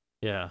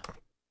 Yeah.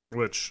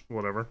 Which,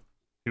 whatever.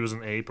 He was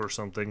an ape or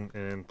something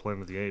in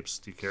Planet of the Apes.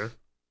 Do you care?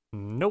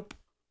 Nope.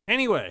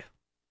 Anyway.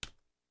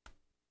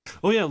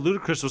 Oh yeah,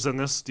 Ludacris was in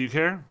this. Do you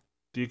care?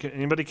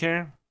 Anybody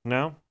care?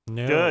 No?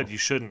 No. Good, you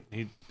shouldn't.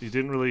 He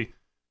didn't really...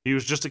 He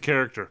was just a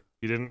character.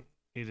 He didn't...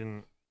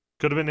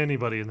 Could have been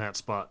anybody in that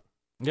spot.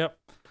 Yep.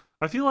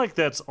 I feel like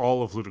that's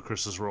all of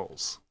Ludacris's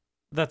roles.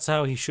 That's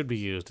how he should be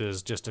used,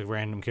 as just a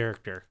random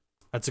character.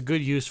 That's a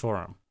good use for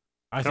him.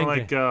 I think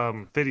like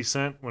 50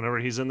 Cent, whenever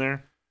he's in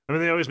there. I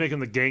mean, they always make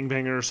him the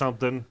gangbanger or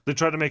something. They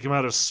try to make him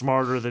out as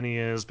smarter than he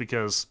is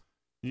because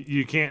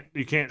you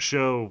can't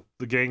show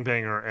the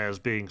gangbanger as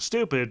being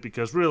stupid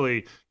because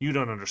really you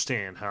don't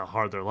understand how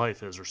hard their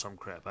life is or some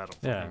crap. I don't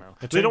fucking know.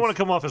 They don't want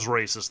to come off as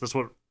racist.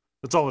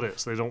 That's all it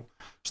is. They don't.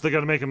 So they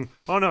got to make him.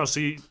 Oh no,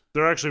 see,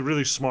 they're actually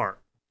really smart.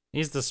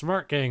 He's the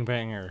smart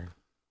gangbanger.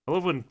 I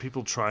love when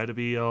people try to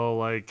be all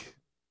like,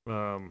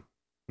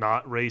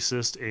 not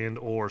racist and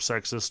or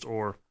sexist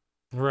or.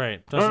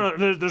 Right. No,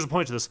 there's a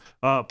point to this.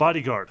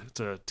 Bodyguard. It's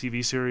a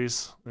TV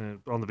series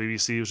on the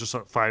BBC. It was just a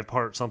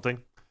 5-part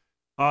something.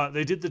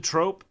 They did the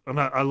trope, and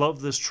I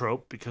love this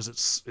trope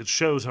because it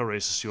shows how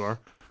racist you are.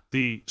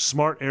 The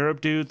smart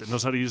Arab dude that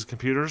knows how to use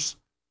computers.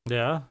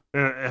 Yeah.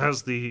 It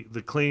has the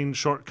clean,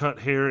 shortcut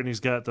hair, and he's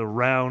got the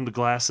round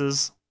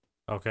glasses.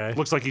 Okay.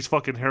 Looks like he's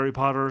fucking Harry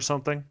Potter or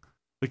something.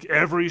 Like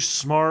every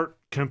smart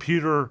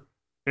computer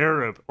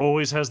Arab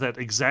always has that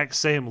exact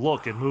same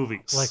look in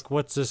movies. Like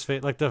what's his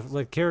face? Like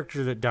the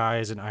character that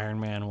dies in Iron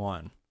Man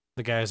 1.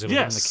 The guys that live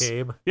in the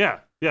cave. Yeah.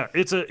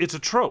 It's a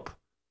trope.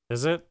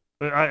 Is it?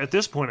 At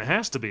this point, it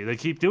has to be. They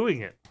keep doing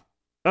it.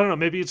 I don't know.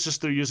 Maybe it's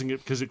just they're using it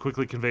because it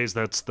quickly conveys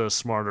that's the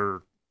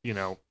smarter,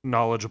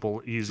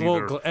 knowledgeable, easy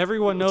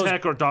Everyone knows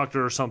tech or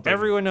doctor or something.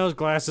 Everyone knows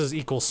glasses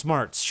equals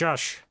smarts.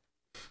 Shush.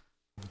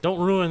 Don't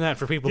ruin that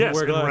for people who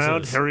wear and glasses.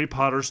 round Harry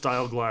Potter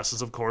style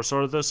glasses, of course,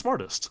 are the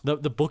smartest. The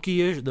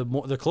bookier,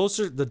 the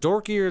closer, the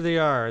dorkier they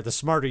are, the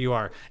smarter you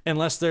are.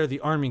 Unless they're the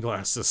army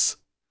glasses.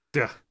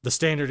 Yeah. The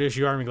standard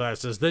issue army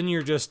glasses. Then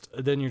you're just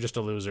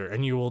a loser,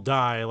 and you will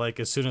die like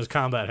as soon as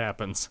combat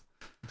happens.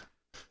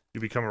 You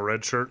become a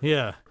red shirt?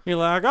 Yeah. You're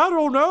like, I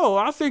don't know.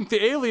 I think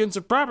the aliens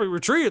have probably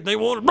retreated. They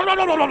won't.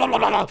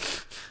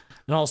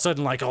 And all of a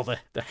sudden, like, all the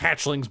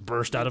hatchlings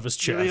burst out of his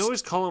chest. Yeah, they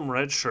always call them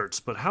red shirts,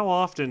 but how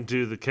often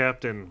does the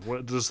captain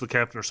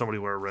or somebody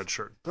wear a red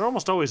shirt? They're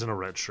almost always in a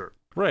red shirt.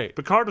 Right.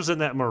 Picard was in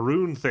that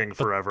maroon thing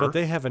forever. But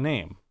they have a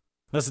name.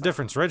 That's the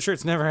difference. Red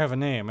shirts never have a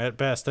name. At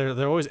best,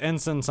 they're always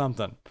ensign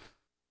something.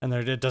 And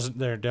they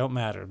don't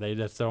matter.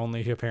 That's their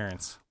only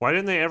appearance. Why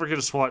didn't they ever get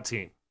a SWAT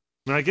team?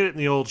 I mean, I get it in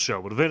the old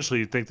show, but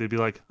eventually you'd think they'd be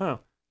like,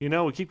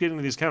 we keep getting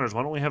to these counters.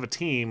 Why don't we have a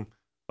team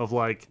of,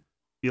 like,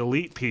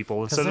 elite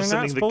people instead of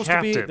sending the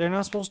captain? They're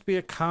not supposed to be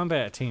a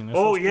combat team.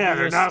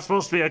 They're not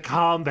supposed to be a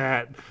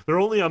combat. They're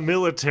only a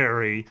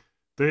military.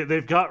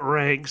 They've got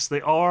ranks.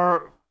 They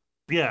are,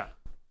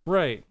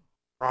 right.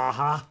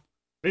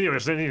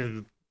 Anyways,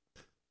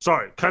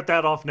 sorry, cut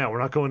that off now. We're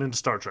not going into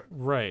Star Trek.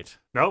 Right.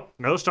 Nope,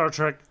 no Star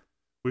Trek.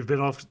 We've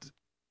been off.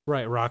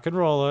 Right,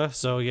 Rocknrolla.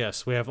 So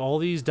yes, we have all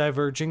these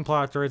diverging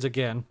plot threads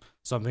again.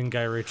 Something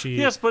Guy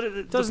Ritchie but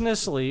it doesn't his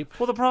sleep.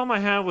 Well, the problem I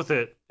have with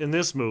it in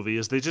this movie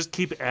is they just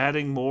keep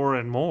adding more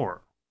and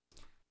more.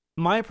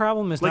 My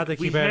problem is not they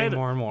keep adding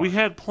more and more. We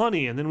had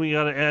plenty, and then we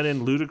got to add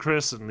in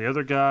Ludacris and the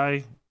other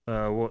guy,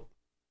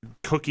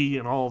 Cookie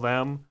and all of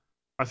them.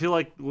 I feel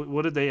like,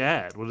 what did they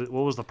add? What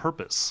was the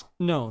purpose?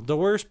 No, the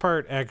worst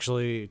part,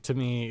 actually, to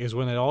me, is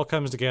when it all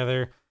comes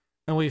together,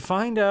 and we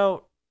find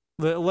out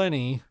that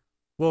Lenny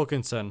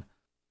Wilkinson,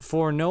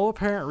 for no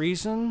apparent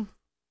reason,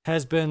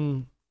 has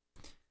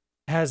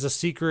a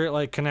secret,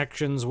 like,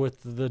 connections with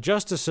the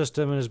justice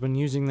system and has been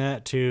using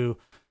that to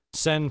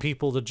send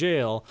people to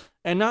jail.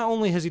 And not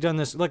only has he done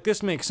this, like,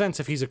 this makes sense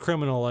if he's a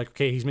criminal, like,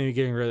 okay, he's maybe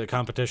getting rid of the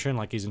competition,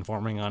 like he's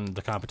informing on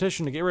the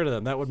competition to get rid of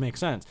them. That would make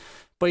sense.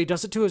 But he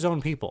does it to his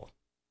own people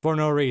for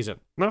no reason.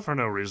 Not for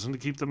no reason, to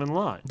keep them in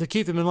line. To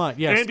keep them in line,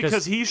 yes. And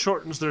because he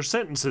shortens their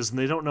sentences and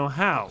they don't know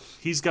how.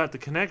 He's got the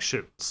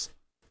connections.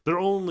 They're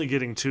only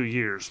getting 2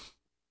 years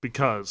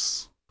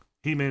because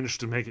he managed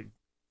to make it,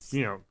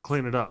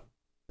 clean it up.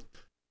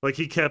 Like,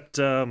 he kept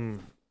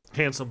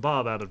Handsome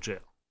Bob out of jail,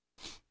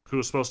 who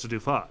was supposed to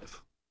do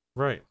 5.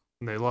 Right.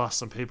 And they lost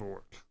some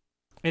paperwork.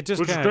 Which is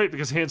great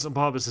because Handsome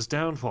Bob is his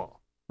downfall.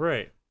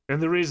 Right.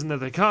 And the reason that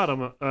they caught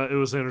him, it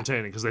was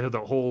entertaining because they had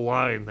that whole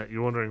line that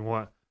you're wondering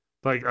what.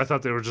 Like, I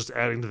thought they were just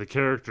adding to the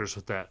characters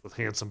with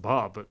Handsome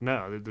Bob, but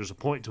no, there's a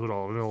point to it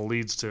all, and it all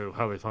leads to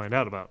how they find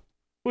out about it.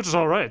 Which is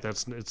all right.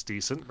 It's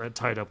decent. That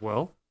tied up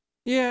well.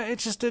 Yeah, it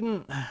just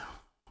didn't. I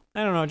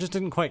don't know. It just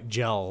didn't quite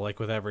gel like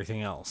with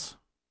everything else.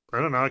 I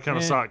don't know. I kind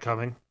of saw it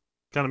coming.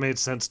 Kind of made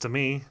sense to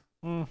me.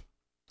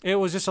 It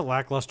was just a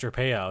lackluster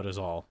payout, is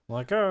all.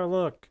 Like, oh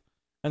look,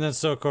 and then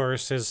so of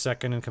course his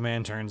second in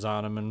command turns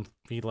on him, and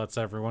he lets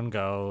everyone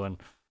go, and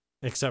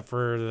except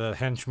for the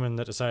henchmen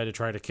that decided to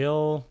try to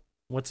kill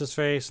what's his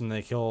face, and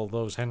they kill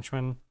those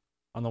henchmen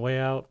on the way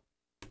out.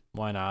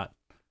 Why not?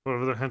 What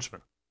are their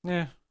henchmen?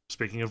 Yeah.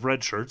 Speaking of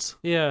red shirts.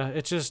 Yeah,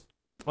 it's just,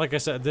 like I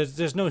said,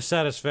 there's no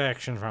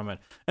satisfaction from it.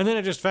 And then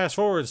it just fast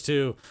forwards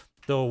to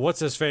the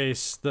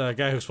what's-his-face, the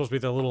guy who's supposed to be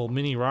the little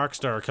mini rock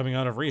star coming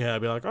out of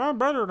rehab, be like, I'm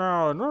better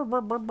now.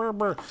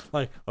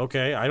 Like,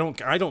 okay, I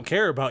don't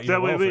care about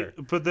your welfare.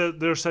 But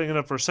they're setting it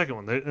up for a second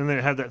one. And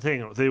they had that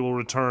thing, they will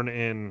return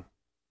in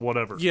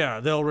whatever.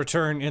 Yeah, they'll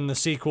return in the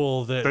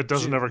sequel that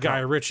doesn't ever Guy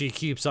Ritchie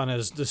keeps on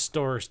his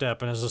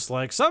doorstep and is just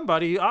like,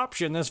 somebody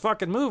option this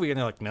fucking movie. And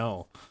they're like,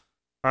 no.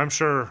 I'm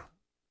sure...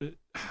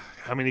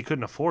 I mean, he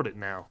couldn't afford it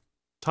now.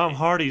 Tom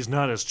Hardy's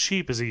not as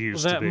cheap as he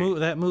used to be.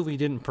 That movie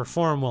didn't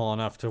perform well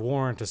enough to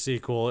warrant a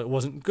sequel. It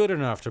wasn't good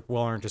enough to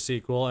warrant a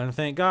sequel, and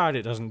thank God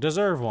it doesn't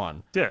deserve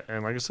one. Yeah,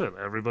 and like I said,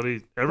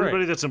 everybody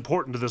that's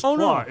important to this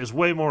plot is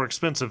way more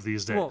expensive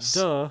these days. Well,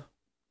 duh.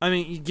 I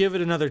mean, you give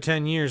it another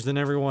 10 years, then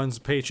everyone's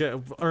paycheck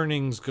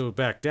earnings go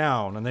back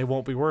down, and they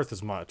won't be worth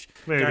as much.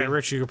 Maybe. Guy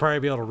Ritchie could probably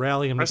be able to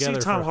rally them together. I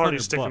see Tom Hardy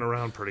sticking $100.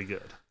 Around pretty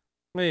good.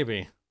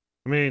 Maybe.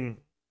 I mean,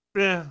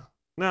 yeah.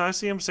 No, I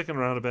see him sticking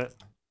around a bit.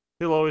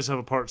 He'll always have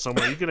a part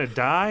somewhere. You gonna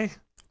die?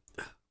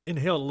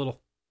 Inhale a little.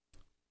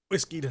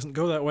 Whiskey doesn't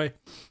go that way.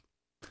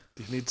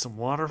 Do you need some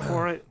water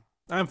for it?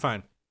 I'm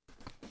fine.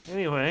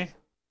 Anyway,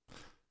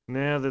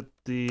 now that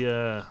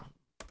the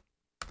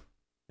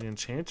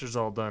enchanter's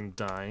all done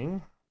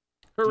dying.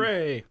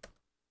 Hooray!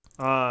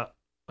 Do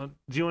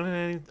you want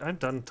any? I'm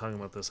done talking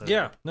about this.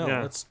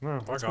 Let's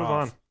move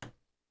on.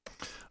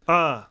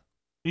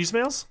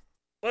 Emails?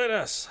 Let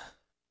us.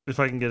 If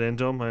I can get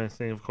into them, I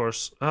think, of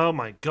course. Oh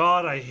my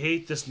god, I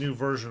hate this new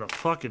version of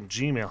fucking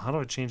Gmail. How do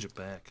I change it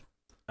back?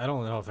 I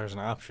don't know if there's an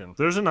option.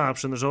 There's an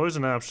option. There's always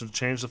an option to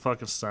change the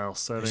fucking style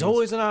settings. There's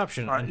always an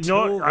option.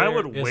 I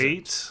would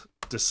wait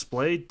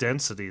Display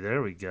density.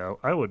 There we go.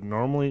 I would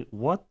normally...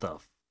 What the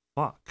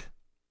fuck?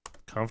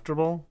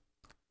 Comfortable?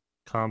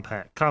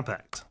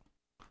 Compact.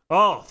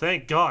 Oh,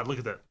 thank God. Look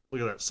at that.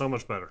 Look at that. So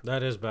much better.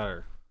 That is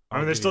better. I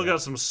mean, they still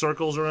got some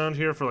circles around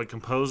here for like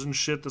composing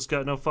shit that's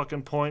got no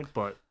fucking point,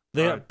 but...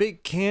 They got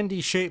big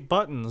candy-shaped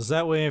buttons.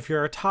 That way, if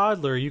you're a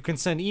toddler, you can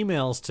send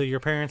emails to your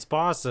parents'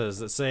 bosses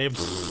that say...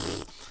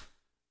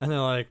 And they're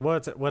like,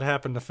 what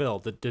happened to Phil?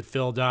 Did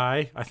Phil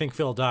die? I think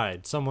Phil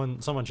died.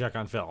 Someone check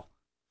on Phil.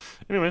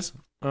 Anyways,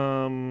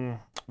 where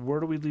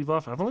do we leave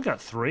off? I've only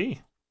got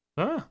 3.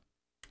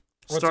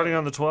 Starting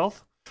on the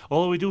 12th.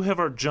 Although we do have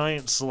our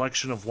giant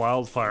selection of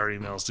wildfire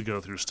emails to go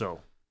through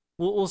still.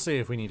 We'll see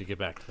if we need to get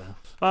back to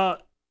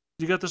that.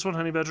 You got this one,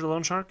 Honey Badger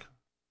Loan Shark?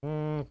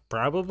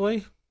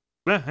 Probably.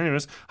 Yeah,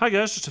 anyways. Hi,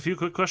 guys. Just a few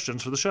quick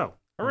questions for the show.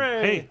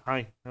 Hooray! Hey,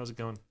 hi. How's it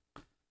going?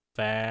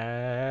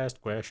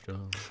 Fast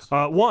questions.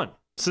 1.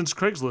 Since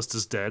Craigslist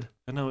is dead,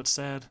 I know it's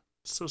sad.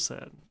 It's so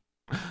sad.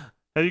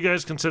 Have you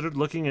guys considered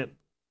looking at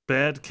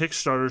bad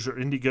Kickstarters or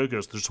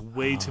Indiegogos? There's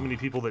way too many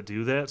people that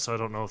do that, so I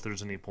don't know if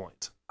there's any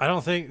point. I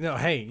don't think... No,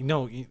 hey,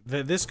 no,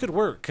 this could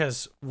work,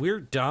 because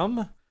we're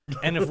dumb,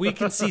 and if we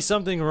can see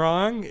something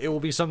wrong, it will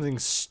be something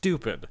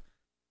stupid.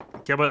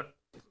 Yeah, but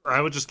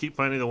I would just keep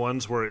finding the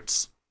ones where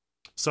it's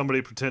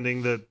somebody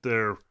pretending that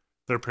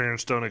their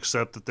parents don't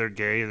accept that they're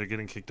gay, they're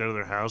getting kicked out of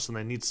their house, and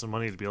they need some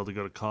money to be able to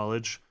go to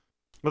college.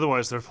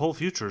 Otherwise, their whole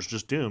future is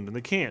just doomed, and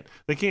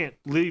they can't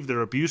leave their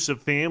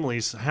abusive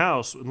family's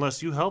house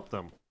unless you help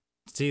them.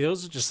 See,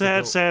 those are just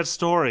sad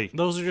story.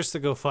 Those are just the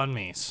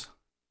GoFundMes.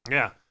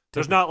 Yeah,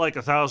 there's not like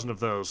 1,000 of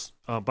those.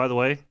 By the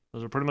way,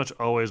 those are pretty much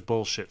always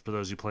bullshit for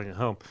those of you playing at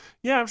home.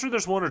 Yeah, I'm sure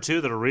there's 1 or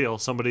 2 that are real.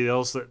 Somebody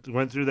else that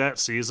went through that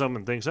sees them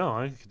and thinks, oh,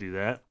 I could do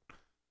that.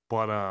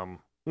 But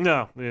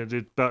no, it's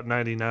about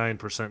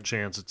 99%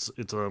 chance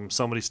it's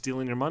somebody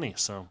stealing your money.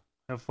 So.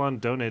 Have fun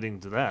donating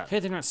to that. Hey,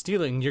 they're not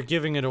stealing. You're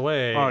giving it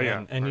away. Oh,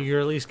 yeah. And right.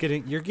 You're at least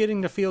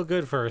getting to feel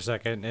good for a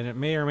second, and it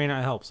may or may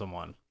not help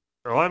someone.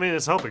 Well, I mean,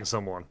 it's helping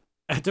someone.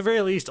 At the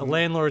very least, a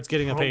landlord's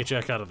getting a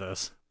paycheck out of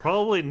this.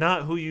 Probably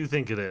not who you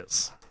think it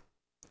is.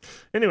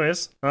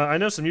 Anyways, I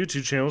know some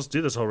YouTube channels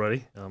do this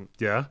already.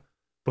 Yeah.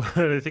 But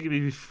I think it'd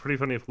be pretty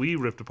funny if we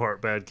ripped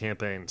apart bad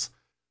campaigns.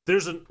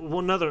 There's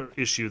one other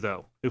issue,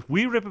 though. If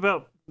we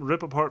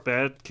rip apart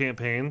bad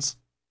campaigns,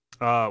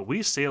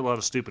 we say a lot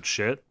of stupid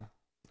shit.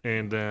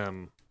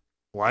 And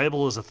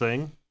libel is a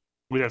thing.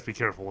 We'd have to be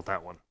careful with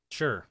that one.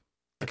 Sure.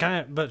 But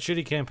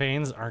shitty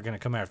campaigns aren't going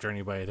to come after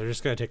anybody. They're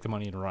just going to take the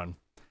money and run.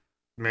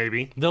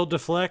 Maybe. They'll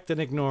deflect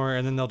and ignore,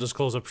 and then they'll just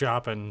close up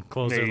shop and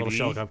close their little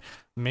shell company.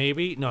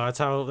 Maybe. No, that's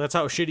how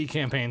shitty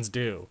campaigns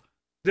do.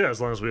 Yeah,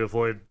 as long as we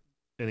avoid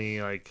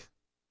any like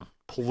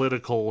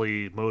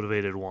politically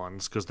motivated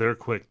ones, because they're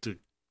quick to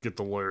get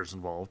the lawyers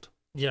involved.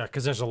 Yeah,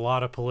 because there's a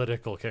lot of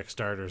political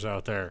Kickstarters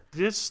out there.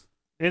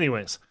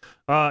 Anyways,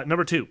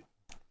 number 2.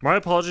 My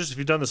apologies if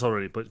you've done this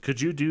already, but could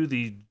you do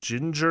the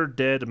Ginger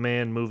Dead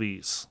Man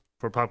movies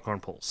for Popcorn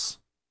Pulse?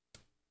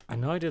 I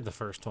know I did the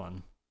first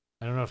one.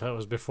 I don't know if that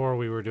was before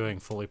we were doing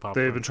fully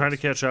Popcorn They've been trying to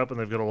catch up, and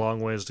they've got a long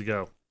ways to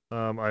go.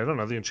 I don't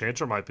know. The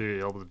Enchanter might be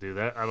able to do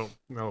that. I don't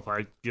know if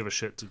I give a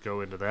shit to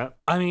go into that.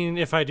 I mean,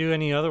 if I do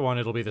any other one,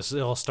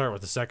 it'll start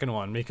with the second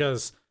one,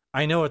 because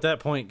I know at that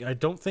point, I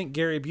don't think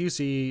Gary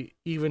Busey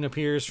even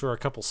appears for a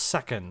couple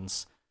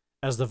seconds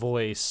as the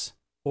voice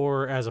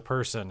or as a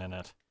person in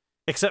it.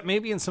 Except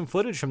maybe in some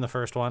footage from the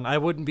first one. I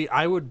would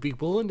be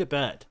willing to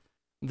bet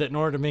that in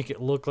order to make it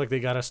look like they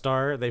got a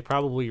star, they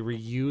probably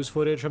reuse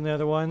footage from the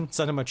other one,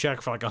 send him a check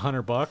for like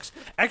 $100.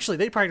 Actually,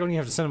 they probably don't even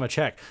have to send him a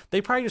check.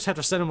 They probably just have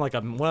to send him like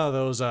one of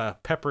those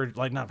not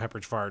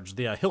Pepperidge Farms,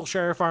 the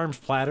Hillshire Farms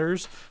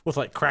platters with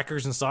like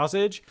crackers and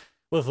sausage,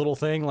 with a little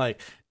thing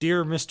like,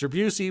 "Dear Mr.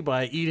 Busey,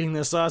 by eating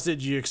this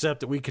sausage, you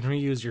accept that we can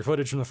reuse your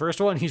footage from the first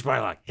one." He's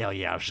probably like, "Hell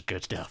yeah, this is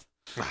good stuff."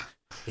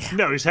 Yeah.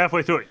 No, he's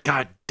halfway through it.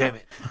 God damn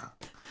it.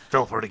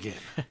 Fell for it again.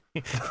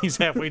 He's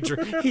halfway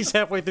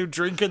through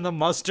drinking the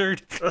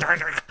mustard,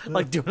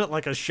 like doing it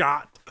like a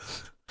shot.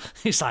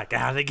 He's like,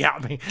 they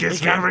got me.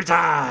 Gets me every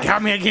time.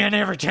 Got me again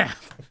every time.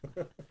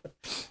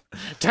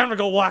 Time to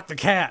go walk the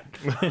cat.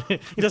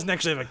 He doesn't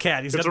actually have a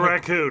cat. It's a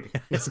raccoon.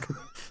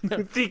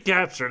 He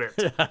captured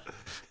it. Yeah.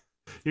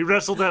 He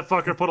wrestled that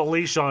fucker, put a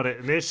leash on it,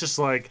 and it's just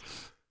like,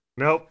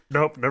 nope,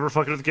 never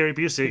fucking with Gary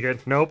Busey again.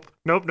 Nope.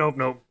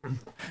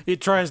 He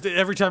tries to,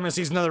 every time he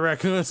sees another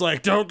raccoon, it's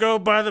like, don't go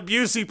by the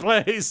Busey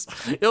place.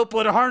 He'll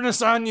put a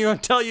harness on you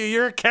and tell you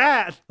you're a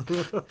cat.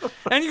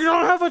 And you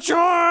don't have a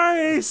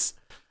choice.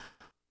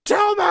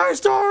 Tell my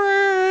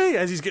story.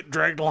 As he's getting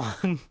dragged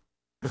along.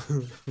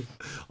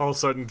 All of a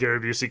sudden, Gary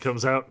Busey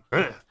comes out.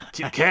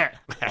 Cute cat.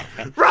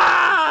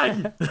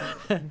 Run!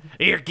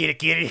 Here,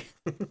 kitty.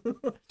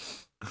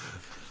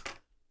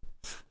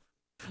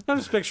 I'm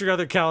just picturing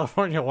other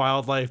California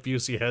wildlife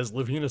Busey has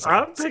living in his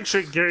house. I'm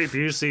picturing Gary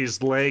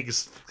Busey's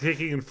legs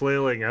kicking and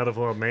flailing out of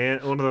one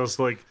of those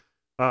like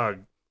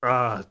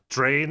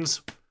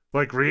drains,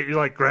 like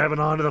grabbing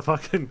onto the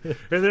fucking.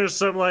 And there's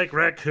some like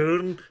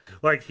raccoon,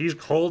 like he's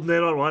holding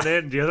it on one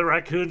end, and the other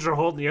raccoons are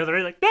holding the other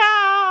end, like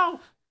no.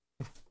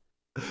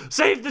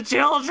 Save the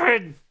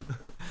children!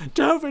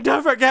 Don't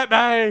forget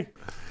me.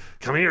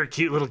 Come here,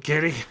 cute little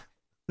kitty.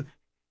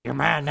 You're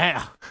mine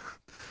now.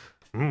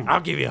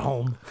 I'll give you a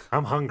home.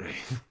 I'm hungry.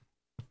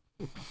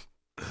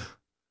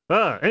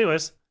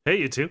 Anyways, hey,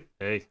 you two.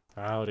 Hey.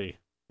 Howdy.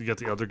 You got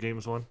the other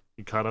games one?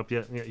 You caught up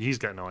yet? Yeah, he's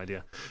got no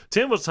idea.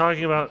 Tim was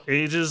talking about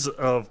ages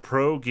of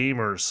pro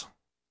gamers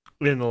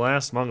in the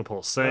last Manga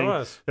Pulse, saying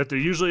that they're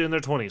usually in their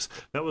 20s.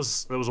 That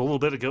was a little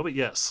bit ago, but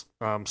yes.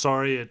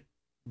 Sorry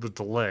the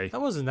delay.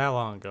 That wasn't that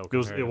long ago.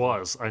 It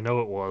was. I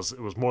know it was. It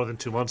was more than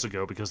 2 months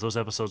ago because those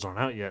episodes aren't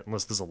out yet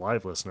unless there's a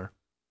live listener.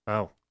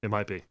 Oh, it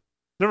might be.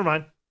 Never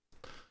mind.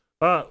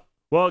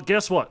 Well,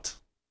 guess what?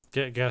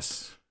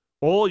 Guess.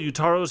 All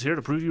Utaro's here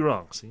to prove you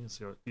wrong. See, it's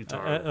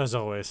Utaro. As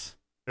always.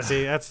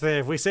 See,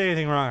 if we say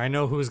anything wrong, I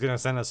know who's going to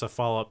send us a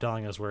follow-up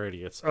telling us we're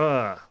idiots.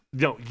 No,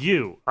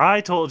 you.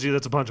 I told you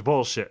that's a bunch of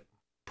bullshit.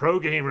 Pro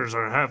gamers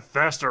have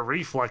faster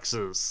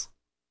reflexes.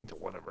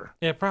 Whatever.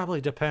 It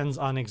probably depends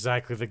on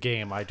exactly the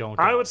game.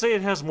 I would say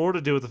it has more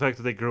to do with the fact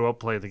that they grew up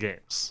playing the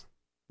games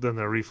than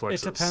their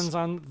reflexes. It depends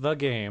on the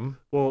game.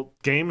 Well,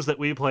 games that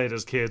we played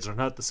as kids are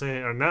not the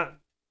same.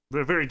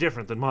 They're very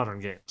different than modern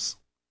games.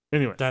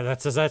 Anyway,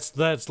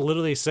 that's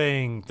literally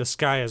saying the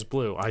sky is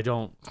blue.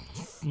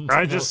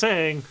 I'm just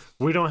saying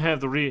we don't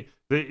have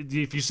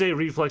if you say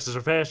reflexes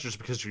are faster, it's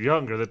because you're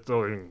younger.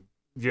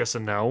 Yes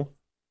and no.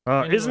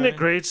 Anyway. Isn't it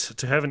great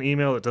to have an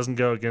email that doesn't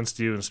go against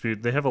you and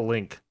dispute? They have a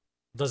link.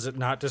 Does it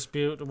not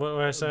dispute what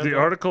I said? The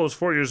article was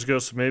 4 years ago,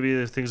 so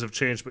maybe things have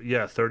changed. But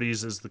yeah,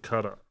 30s is the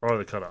cutoff.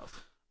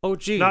 Oh,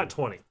 gee. Not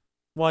 20.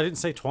 Well, I didn't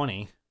say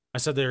 20. I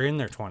said they're in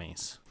their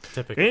 20s,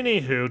 typically.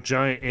 Anywho,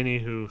 giant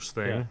anywho's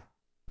thing. Yeah.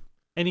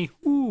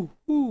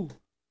 Anywho.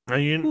 I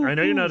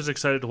know you're not as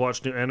excited to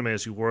watch new anime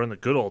as you were in the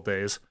good old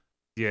days.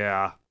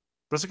 Yeah.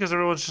 That's because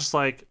everyone's just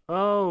like,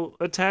 oh,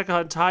 Attack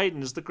on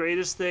Titan is the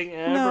greatest thing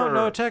ever.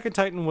 No, Attack on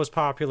Titan was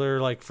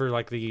popular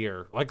for the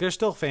year. Like there's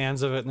still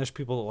fans of it and there's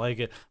people that like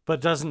it,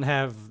 but it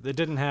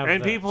didn't have.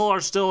 And people are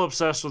still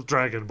obsessed with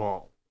Dragon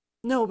Ball.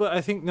 No, but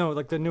I think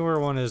like the newer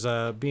one is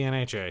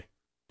BNHA.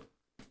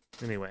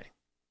 Anyway,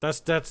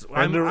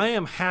 I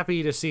am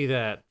happy to see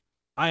that.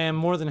 I am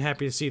more than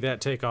happy to see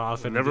that take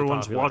off. And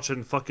everyone's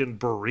watching fucking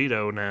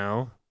Burrito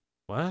now.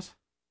 What?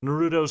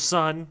 Naruto's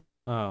son.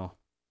 Oh,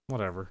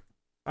 whatever.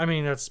 I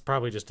mean, that's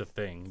probably just a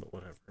thing, but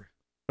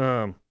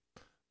whatever.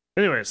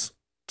 Anyways,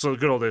 so the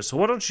good old days. So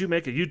why don't you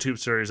make a YouTube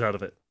series out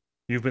of it?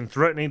 You've been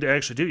threatening to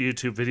actually do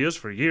YouTube videos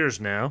for years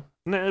now.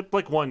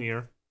 Like 1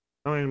 year.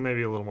 I mean,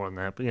 maybe a little more than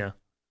that, but yeah.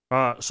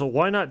 So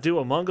why not do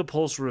a Manga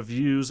Pulse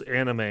Reviews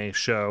anime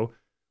show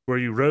where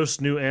you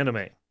roast new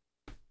anime?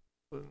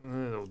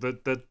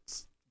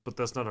 But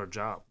that's not our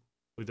job.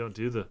 We don't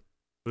do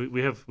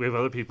we have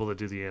other people that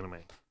do the anime.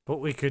 But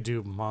we could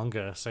do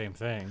manga, same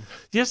thing.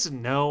 Yes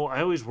and no.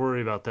 I always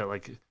worry about that.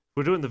 Like, if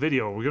we're doing the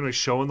video, we're going to be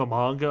showing the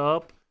manga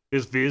up.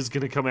 Is Viz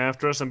going to come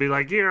after us and be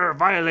like, you're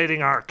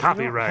violating our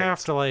copyright? We don't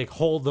have to,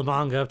 hold the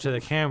manga up to the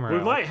camera.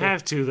 We might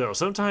have to, though.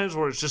 Sometimes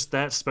where it's just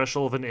that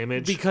special of an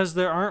image. Because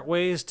there aren't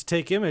ways to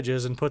take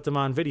images and put them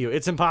on video.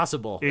 It's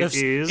impossible.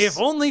 If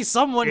only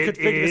someone could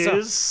figure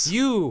this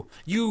out.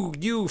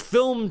 You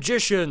film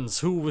magicians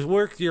who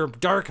work your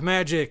dark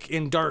magic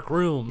in dark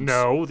rooms.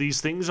 No, these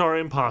things are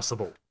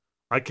impossible.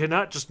 I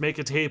cannot just make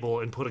a table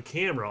and put a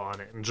camera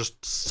on it and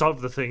just shove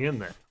the thing in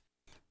there.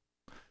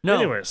 No,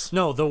 anyways.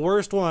 No, the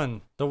worst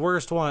one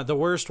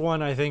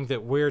I think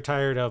that we're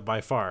tired of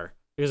by far,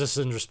 because this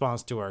is in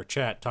response to our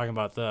chat talking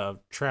about the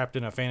trapped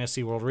in a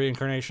fantasy world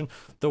reincarnation.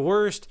 The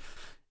worst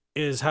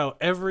is how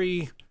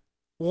every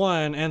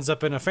one ends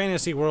up in a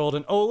fantasy world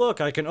and, oh,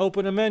 look, I can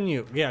open a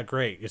menu. Yeah,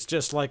 great. It's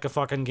just like a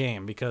fucking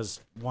game,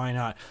 because why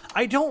not?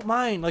 I don't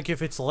mind,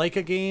 if it's like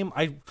a game.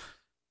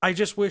 I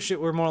just wish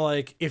it were more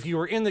like if you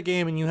were in the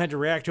game and you had to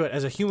react to it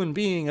as a human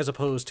being as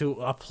opposed to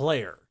a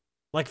player.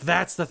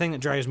 That's the thing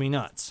that drives me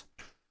nuts.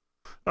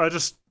 I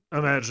just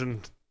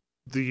imagine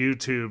the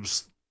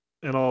YouTubes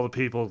and all the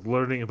people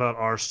learning about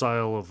our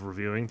style of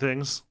reviewing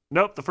things.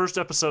 Nope, the first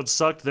episode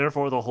sucked,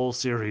 therefore the whole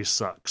series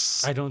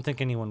sucks. I don't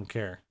think anyone would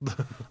care.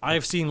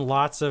 I've seen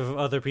lots of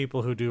other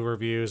people who do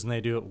reviews, and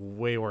they do it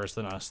way worse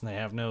than us, and they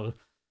have no...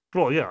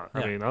 Well, yeah.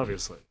 I mean,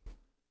 obviously.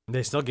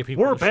 They still get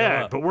people We're to show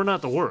bad, up. but we're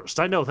not the worst.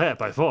 I know that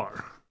by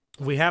far.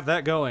 We have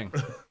that going.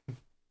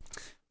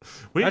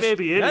 We may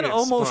be idiots, that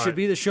almost should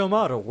be the show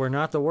motto. We're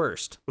not the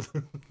worst.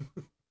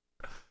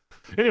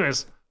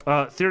 Anyways,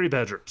 Theory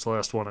Badger is the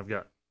last one I've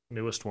got.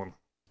 Newest one.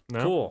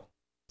 No? Cool.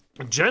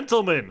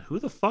 Gentlemen, who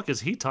the fuck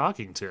is he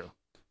talking to?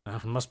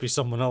 It must be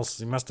someone else.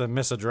 He must have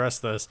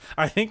misaddressed this.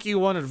 I think you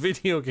wanted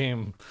video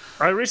game.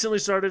 I recently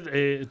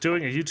started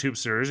doing a YouTube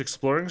series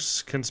exploring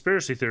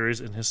conspiracy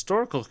theories and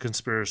historical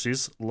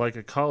conspiracies like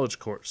a college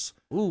course.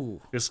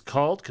 Ooh. It's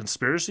called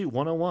Conspiracy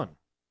 101.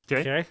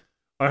 Okay.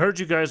 I heard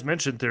you guys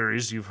mention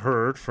theories you've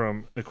heard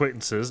from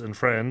acquaintances and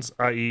friends,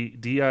 i.e.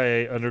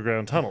 DIA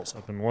underground tunnels.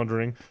 I've been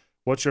wondering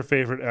what's your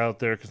favorite out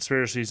there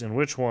conspiracies and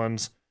which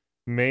ones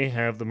may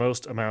have the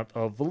most amount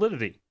of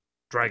validity.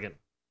 Dragon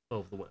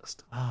of the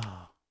West.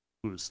 Oh.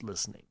 Who's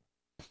listening?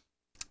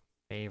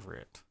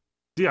 Favorite.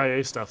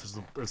 DIA stuff is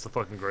the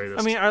fucking greatest.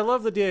 I mean, I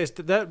love the DIA.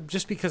 That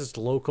just because it's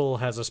local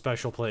has a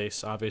special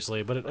place,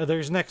 obviously, but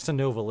there's next to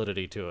no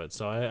validity to it,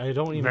 so I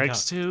don't even.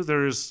 Next to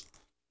there's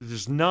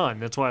none.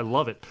 That's why I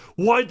love it.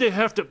 Why'd they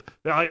have to?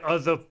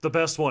 The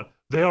best one.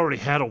 They already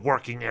had a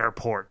working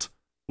airport.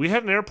 We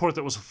had an airport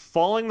that was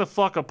falling the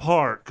fuck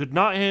apart, could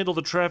not handle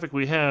the traffic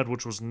we had,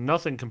 which was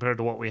nothing compared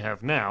to what we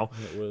have now.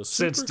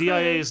 Since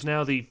DIA is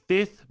now the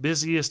 5th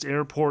busiest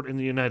airport in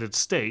the United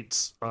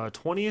States,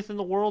 20th in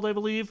the world, I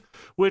believe,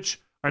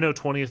 which I know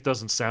 20th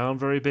doesn't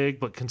sound very big,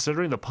 but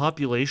considering the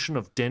population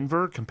of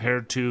Denver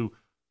compared to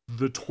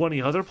the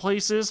 20 other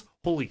places,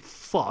 holy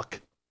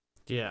fuck.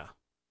 Yeah.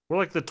 We're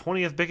like the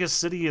 20th biggest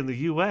city in the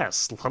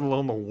U.S., let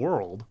alone the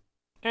world.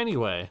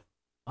 Anyway.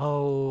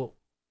 Oh.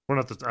 We're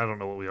not I don't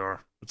know what we are.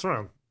 It's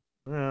around.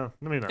 Yeah,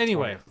 maybe not.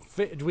 Anyway,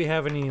 do we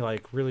have any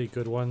like really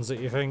good ones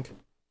that you think?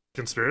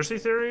 Conspiracy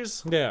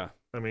theories? Yeah.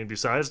 I mean,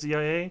 besides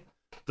DIA,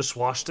 the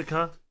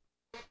swastika.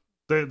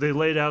 They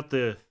laid out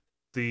the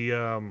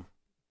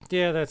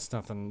Yeah, that's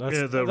nothing.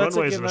 the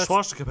runways in a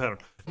swastika pattern.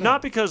 No.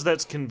 Not because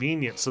that's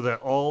convenient, so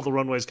that all the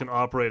runways can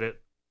operate at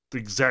the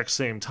exact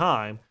same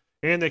time,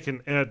 and they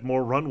can add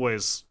more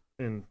runways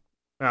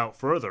out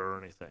further or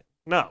anything.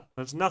 No,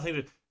 that's nothing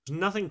to. There's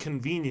nothing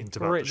convenient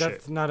about the shit.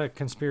 That's not a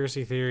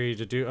conspiracy theory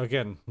to do.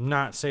 Again,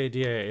 not say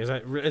DIA.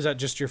 Is that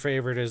just your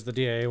favorite? Is the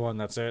DIA one?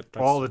 That's it?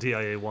 All the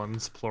DIA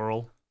ones,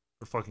 plural,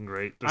 are fucking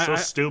great. They're so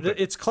stupid.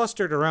 It's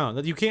clustered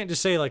around. You can't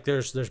just say like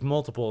there's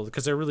multiple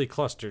because they're really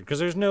clustered. Because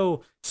there's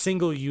no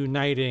single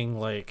uniting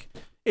like.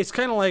 It's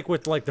kind of like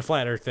with like the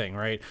flat Earth thing,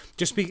 right?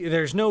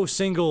 There's no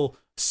single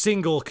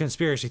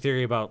conspiracy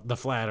theory about the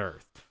flat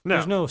Earth.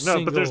 There's no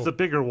single... but there's the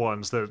bigger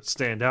ones that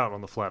stand out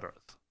on the flat Earth.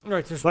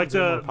 Right, there's like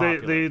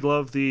they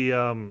love the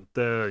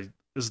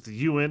is it the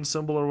UN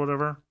symbol or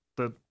whatever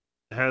that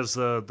has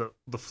the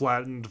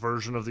flattened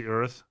version of the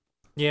Earth.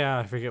 Yeah,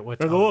 I forget what.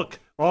 And look,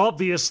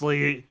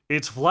 obviously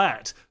it's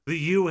flat. The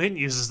UN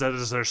uses that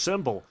as their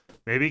symbol,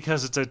 maybe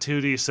because it's a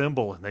 2D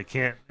symbol and they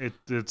can't.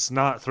 It's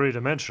not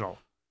 3-dimensional.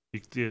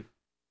 You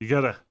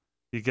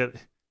get.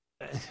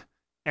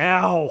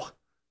 Ow.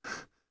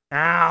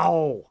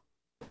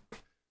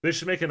 They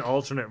should make an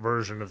alternate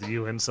version of the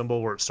UN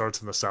symbol where it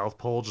starts in the South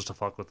Pole just to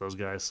fuck with those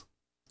guys.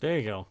 There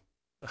you go.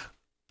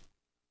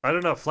 I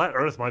don't know. Flat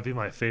Earth might be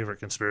my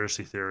favorite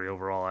conspiracy theory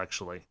overall,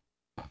 actually.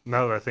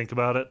 Now that I think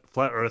about it,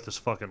 Flat Earth is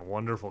fucking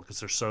wonderful because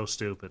they're so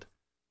stupid.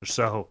 They're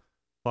so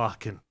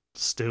fucking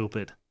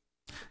stupid.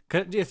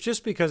 If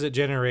just because it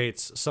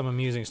generates some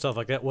amusing stuff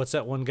like that, what's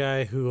that one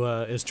guy who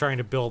is trying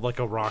to build like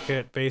a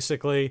rocket,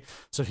 basically,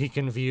 so he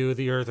can view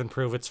the Earth and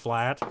prove it's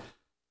flat?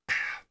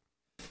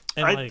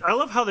 And I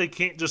love how they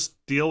can't just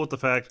deal with the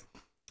fact,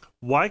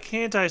 why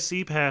can't I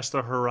see past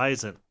the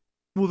horizon?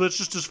 Well, that's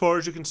just as far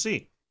as you can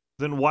see.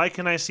 Then why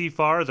can I see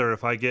farther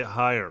if I get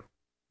higher?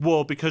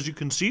 Well, because you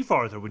can see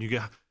farther when you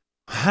get...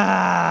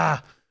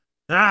 I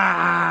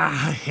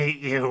hate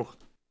you.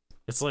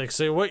 It's like,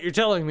 so what you're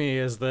telling me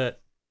is that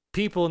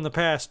people in the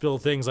past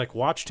built things like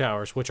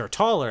watchtowers, which are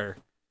taller,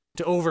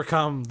 to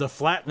overcome the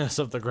flatness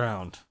of the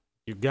ground.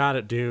 You got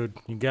it, dude.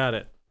 You got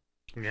it.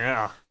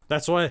 Yeah.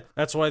 That's why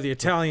the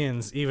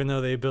Italians, even though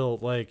they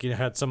built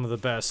had some of the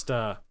best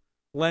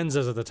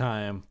lenses at the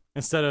time,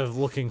 instead of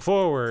looking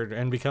forward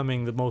and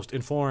becoming the most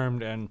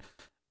informed and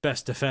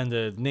best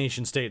defended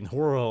nation state in the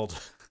world.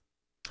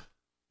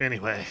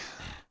 Anyway,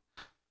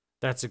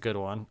 that's a good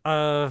one.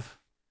 I've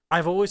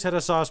always had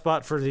a soft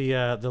spot for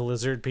the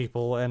lizard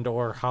people and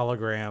or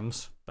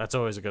holograms. That's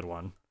always a good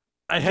one.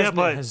 It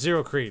has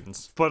zero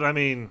credence. But I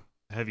mean,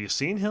 have you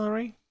seen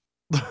Hillary?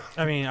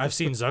 I mean, I've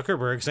seen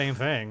Zuckerberg, same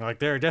thing. Like,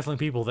 there are definitely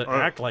people that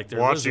act like they're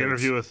watch lizards. the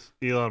interview with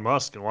Elon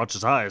Musk and watch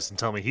his eyes and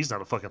tell me he's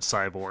not a fucking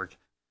cyborg.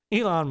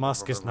 Elon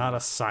Musk is not a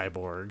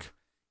cyborg.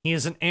 He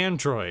is an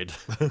android.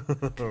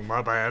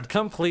 My bad.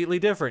 Completely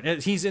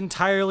different. He's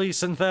entirely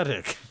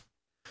synthetic.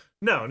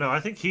 No, I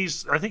think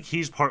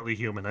he's partly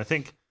human. I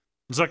think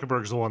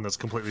Zuckerberg's the one that's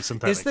completely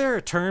synthetic. Is there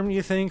a term,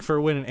 you think, for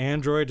when an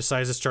android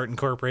decides to start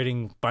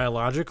incorporating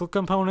biological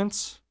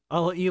components?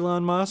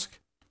 Elon Musk?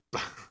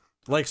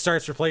 Like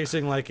starts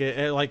replacing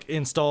it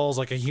installs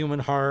like a human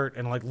heart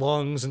and like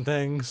lungs and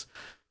things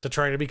to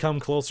try to become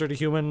closer to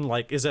human.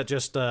 Like, is that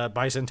just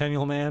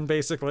Bicentennial Man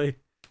basically?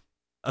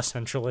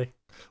 Essentially.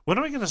 When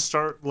are we gonna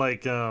start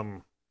like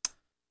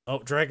Oh,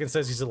 Dragon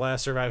says he's the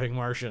last surviving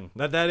Martian.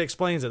 That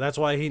explains it. That's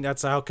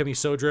how come he's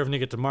so driven to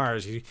get to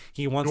Mars.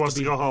 He wants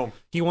to go home.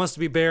 He wants to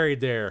be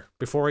buried there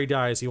before he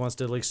dies. He wants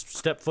to at least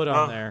step foot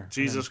on there.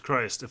 Jesus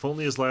Christ! If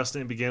only his last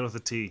name began with a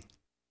T.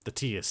 The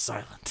T is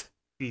silent.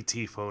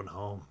 E.T. phone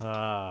home.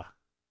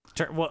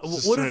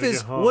 What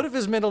if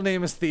his middle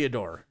name is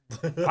Theodore?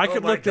 I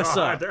could look this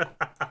up.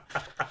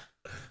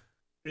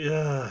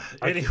 Yeah.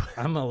 Anyway,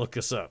 I'm gonna look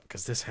this up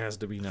because this has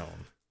to be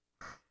known.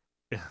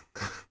 Yeah.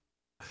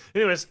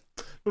 Anyways,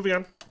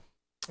 moving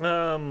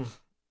on.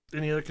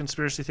 Any other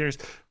conspiracy theories?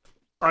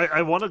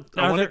 I want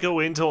to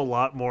go into a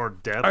lot more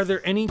depth. Are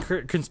there any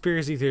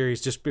conspiracy theories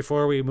just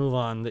before we move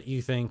on that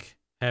you think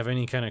have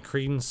any kind of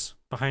credence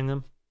behind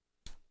them?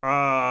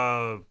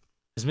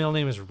 His middle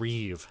name is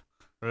Reeve.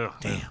 Ugh.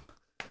 Damn.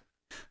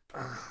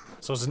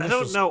 So his I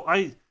initial don't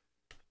know.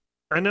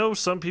 I know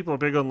some people are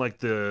big on like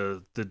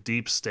the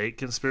deep state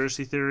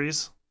conspiracy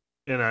theories,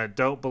 and I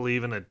don't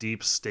believe in a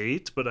deep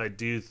state, but I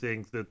do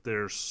think that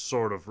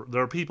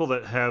there are people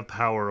that have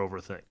power over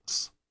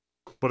things,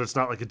 but it's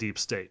not like a deep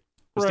state.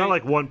 It's not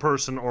like one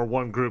person or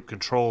one group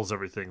controls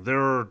everything. There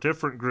are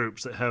different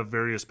groups that have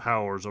various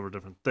powers over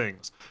different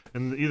things,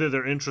 and either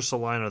their interests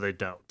align or they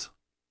don't.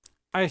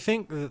 I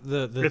think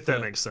If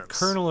that makes sense.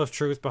 Kernel of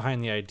truth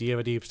behind the idea of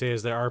a deep state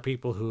is there are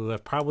people who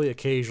have probably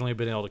occasionally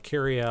been able to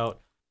carry out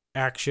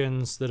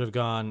actions that have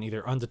gone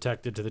either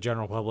undetected to the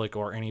general public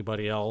or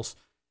anybody else.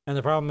 And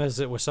the problem is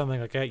that with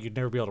something like that, you'd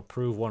never be able to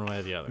prove one way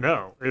or the other.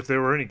 No, if they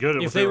were any good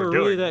at If what they were were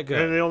doing. really that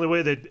good. And the only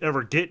way they'd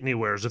ever get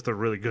anywhere is if they're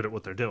really good at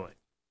what they're doing.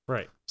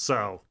 Right.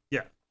 So,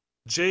 yeah.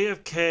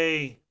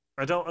 JFK,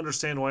 I don't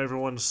understand why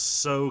everyone's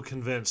so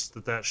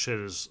convinced that shit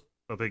is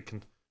a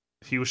big...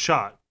 He was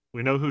shot.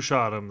 We know who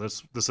shot him.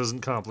 This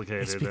isn't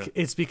complicated.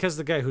 It's because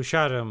the guy who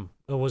shot him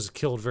was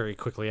killed very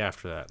quickly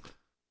after that.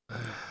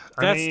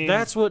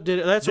 That's what did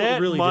it. That's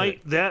what really did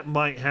it. That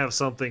might have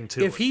something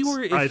to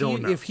it. I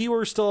don't know. If he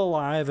were still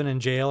alive and in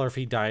jail, or if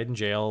he died in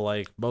jail,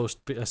 like most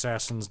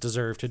assassins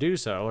deserve to do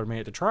so, or made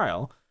it to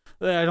trial,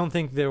 I don't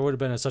think there would have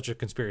been such a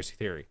conspiracy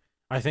theory.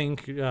 I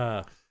think.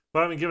 But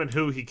I mean, given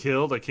who he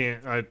killed,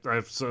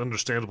 it's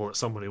understandable that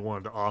somebody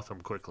wanted to off him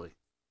quickly.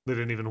 They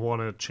didn't even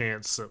want a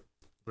chance.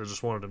 They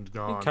just wanted him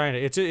gone. Kind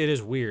of. It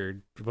is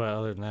weird, but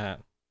other than that,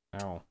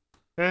 no.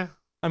 Yeah.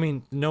 I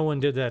mean, no one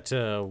did that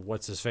to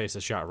what's his face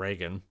that shot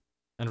Reagan.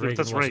 And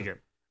Reagan.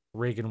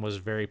 Reagan was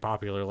very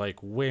popular, like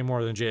way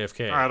more than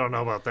JFK. I don't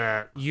know about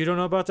that. You don't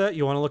know about that?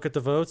 You want to look at the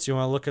votes? You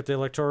want to look at the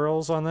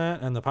electorals on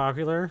that and the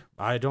popular?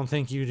 I don't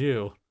think you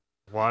do.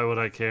 Why would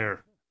I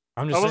care?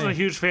 I wasn't a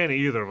huge fan of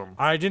either of them.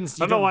 I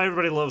don't know why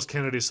everybody loves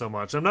Kennedy so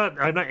much. I'm not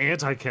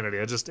anti-Kennedy.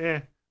 I just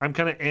I'm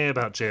kind of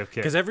about JFK.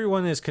 Because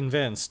everyone is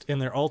convinced in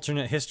their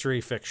alternate history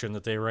fiction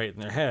that they write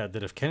in their head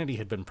that if Kennedy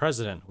had been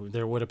president,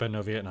 there would have been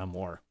no Vietnam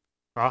War.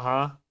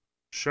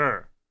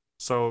 Sure.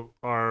 So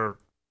our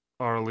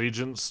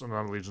allegiance,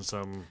 not allegiance,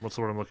 what's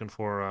the word I'm looking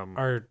for?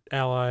 Our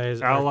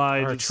allies,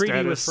 our treaty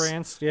status, with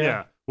France,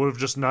 would have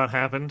just not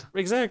happened.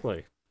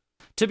 Exactly.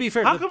 To be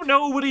fair, how come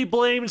nobody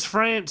blames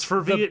France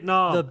for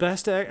Vietnam? The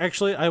best,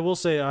 actually, I will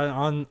say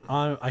on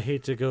I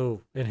hate to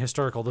go in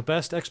historical. The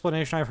best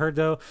explanation I've heard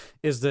though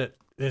is that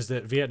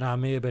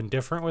Vietnam may have been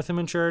different with him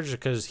in charge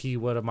because he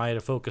might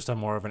have focused on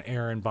more of an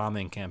air and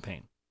bombing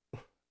campaign.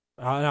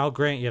 And I'll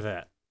grant you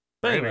that.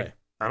 But anyway,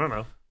 I don't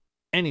know.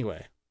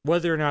 Anyway,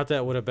 whether or not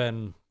that would have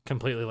been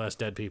completely less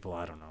dead people,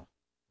 I don't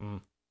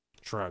know.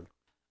 Shrug.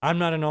 I'm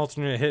not an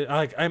alternate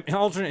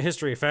alternate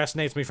history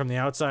fascinates me from the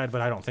outside, but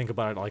I don't think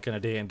about it like on a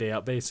day in day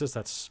out basis.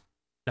 That's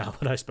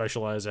not what I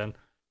specialize in.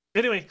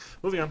 Anyway,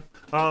 moving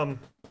on.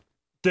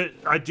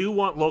 I do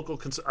want local.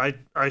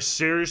 I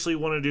seriously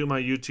want to do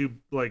my YouTube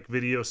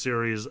video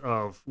series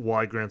of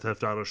why Grand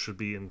Theft Auto should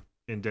be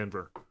in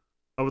Denver.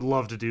 I would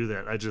love to do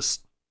that. I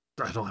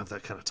don't have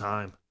that kind of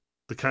time.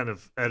 The kind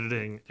of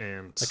editing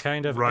and the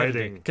kind of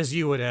writing. Because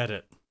you would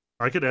edit.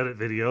 I could edit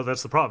video.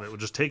 That's the problem. It would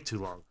just take too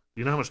long.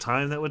 You know how much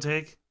time that would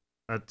take?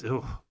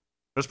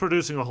 That's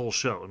producing a whole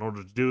show in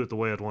order to do it the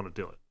way I'd want to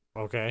do it.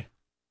 Okay.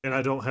 And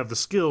I don't have the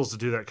skills to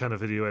do that kind of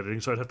video editing,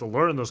 so I'd have to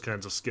learn those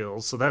kinds of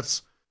skills. So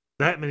that's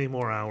that many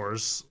more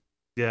hours.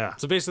 Yeah.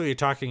 So basically, you're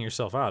talking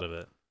yourself out of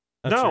it.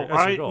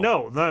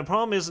 No. The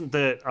problem isn't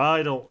that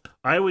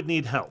I would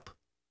need help.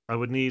 I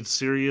would need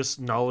serious,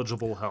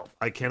 knowledgeable help.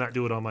 I cannot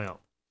do it on my own.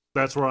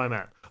 That's where I'm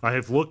at. I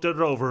have looked it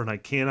over, and I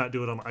cannot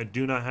do it I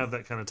do not have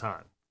that kind of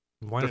time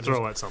to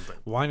throw at something.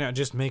 Why not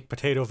just make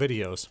potato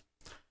videos?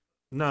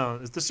 No,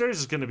 the series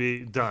is going to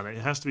be done. It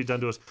has to be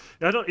done to us.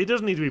 It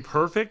doesn't need to be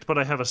perfect, but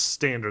I have a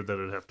standard that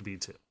it have to be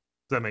to. Does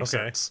that make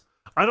sense?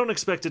 I don't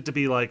expect it to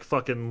be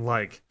fucking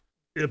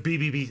a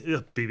BBC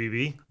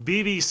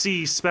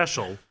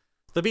special.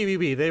 The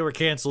BBB, they were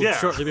canceled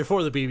shortly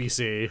before the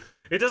BBC.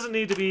 It doesn't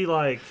need to be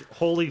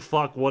holy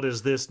fuck, what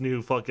is this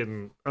new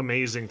fucking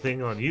amazing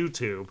thing on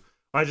YouTube?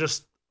 I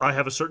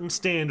have a certain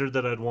standard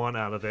that I'd want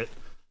out of it.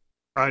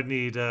 I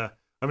need, I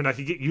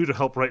could get you to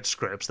help write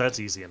scripts. That's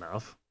easy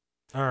enough.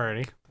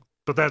 Alrighty.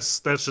 But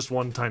that's just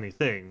one tiny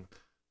thing.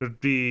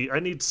 I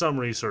need some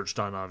research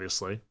done,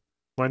 obviously.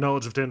 My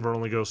knowledge of Denver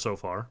only goes so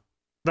far.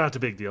 Not a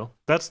big deal.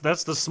 That's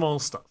the small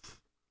stuff.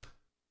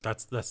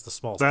 That's the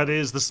small stuff. That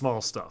is the small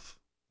stuff.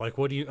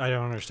 What do you... I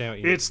don't understand what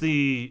you mean. It's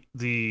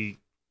the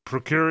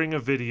procuring a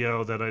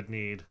video that I'd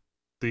need.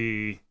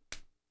 The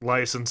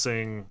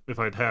licensing, if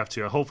I'd have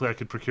to. Hopefully I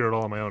could procure it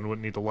all on my own and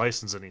wouldn't need to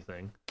license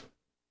anything.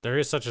 There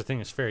is such a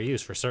thing as fair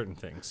use for certain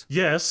things.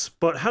 Yes,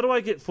 but how do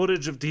I get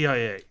footage of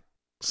DIA?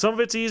 Some of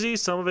it's easy,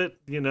 some of it,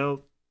 you're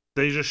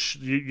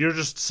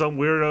just some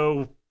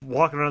weirdo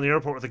walking around the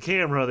airport with a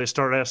camera, they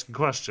start asking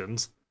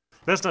questions.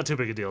 That's not too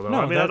big a deal, though.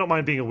 No, I don't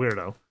mind being a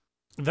weirdo.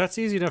 That's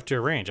easy enough to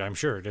arrange, I'm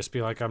sure. Just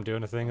be like, I'm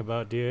doing a thing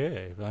about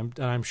DIA.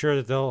 I'm sure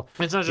that they'll...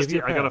 It's not just,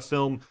 I gotta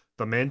film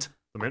the Mint.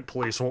 The Mint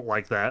police won't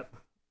like that.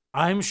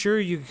 I'm sure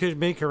you could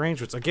make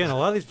arrangements. Again, a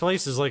lot of these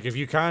places, if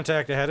you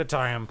contact ahead of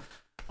time,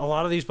 a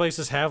lot of these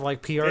places have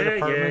like PR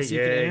departments you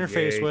can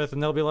interface with,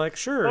 and they'll be like,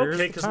 sure,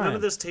 okay, because none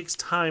of this takes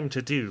time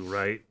to do,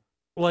 right?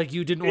 Like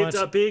you didn't want It's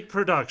a big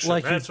production.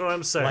 Like that's what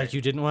I'm saying. Like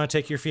you didn't want to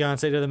take your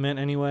fiance to the Mint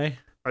anyway.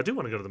 I do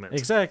want to go to the Mint.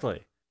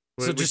 Exactly.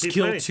 So just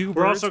kill two birds.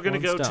 We're also going to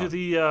go stone. to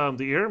the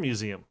Air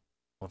Museum.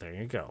 Well, there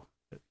you go.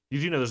 You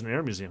do know there's an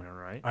Air Museum here,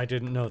 right? I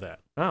didn't know that.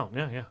 Oh,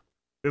 yeah.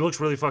 It looks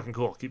really fucking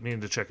cool. Keep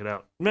meaning to check it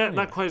out.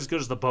 Not quite as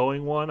good as the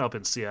Boeing one up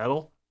in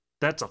Seattle.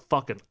 That's a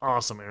fucking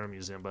awesome Air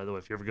Museum, by the way,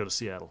 if you ever go to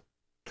Seattle.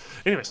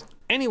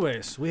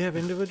 Anyways, we have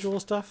individual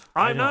stuff.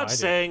 I'm not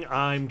saying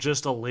I'm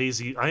just a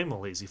lazy... I am a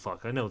lazy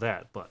fuck. I know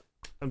that, but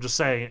I'm just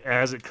saying,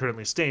 as it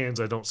currently stands,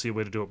 I don't see a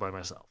way to do it by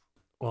myself.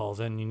 Well,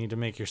 then you need to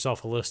make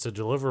yourself a list of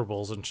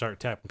deliverables and start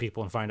tapping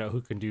people and find out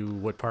who can do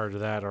what part of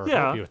that or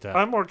help you with that.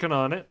 I'm working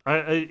on it.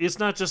 It's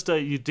not just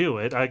you do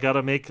it. I got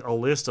to make a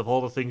list of all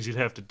the things you'd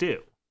have to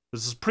do.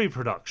 This is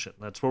pre-production.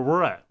 That's where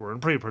we're at. We're in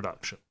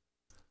pre-production.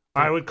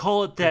 I would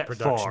call it that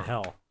pre-production far.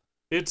 Hell.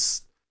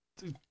 It's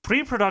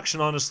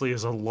pre-production. Honestly,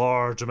 is a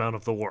large amount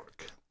of the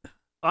work.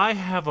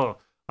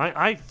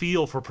 I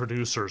feel for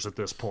producers at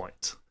this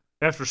point.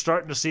 After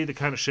starting to see the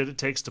kind of shit it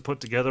takes to put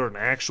together an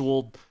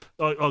actual,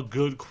 a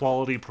good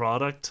quality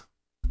product.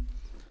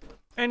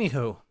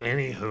 Anywho.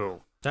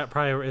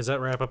 Is that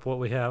wrap up what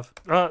we have?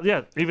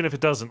 Yeah. Even if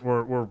it doesn't,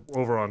 we're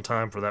over on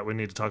time for that. We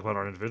need to talk about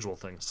our individual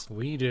things.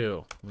 We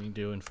do,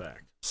 in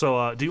fact.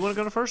 So, do you want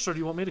to go first, or do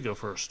you want me to go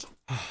first?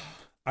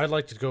 I'd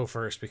like to go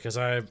first because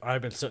I've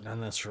been sitting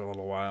on this for a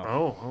little while.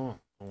 Oh,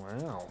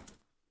 wow.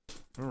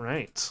 All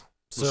right.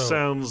 This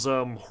sounds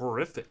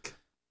horrific.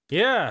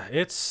 Yeah,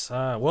 it's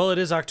it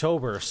is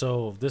October,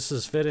 so this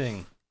is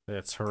fitting.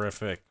 It's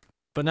horrific,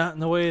 but not in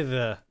the way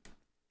the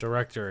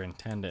director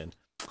intended.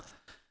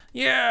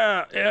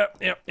 Yep.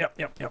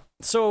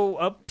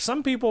 So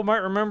some people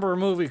might remember a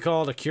movie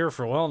called A Cure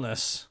for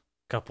Wellness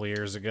a couple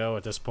years ago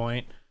at this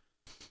point.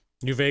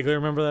 You vaguely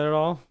remember that at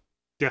all?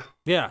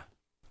 Yeah.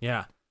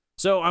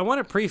 So I want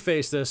to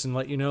preface this and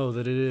let you know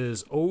that it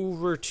is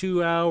over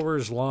 2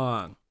 hours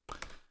long.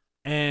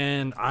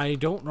 And I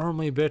don't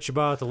normally bitch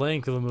about the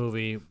length of a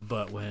movie,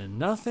 but when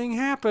nothing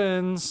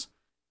happens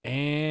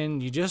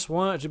and you just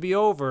want it to be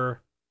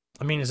over,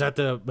 I mean, is that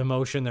the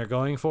emotion they're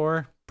going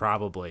for?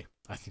 Probably.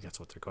 I think that's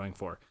what they're going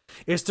for.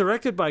 It's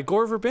directed by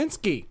Gore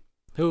Verbinski,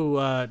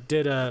 who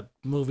did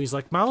movies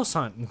like Mouse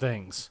Hunt and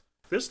things.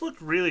 This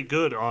looked really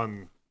good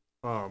on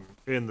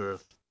in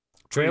the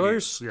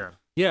trailers. Previews. Yeah.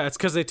 Yeah, it's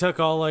because they took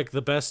all like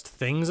the best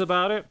things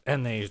about it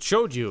and they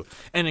showed you.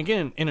 And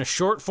again, in a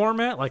short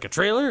format, like a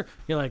trailer,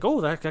 you're like, oh,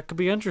 that could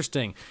be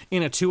interesting.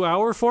 In a 2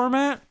 hour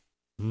format,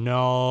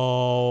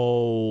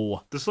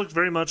 no. This looked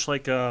very much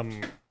like oh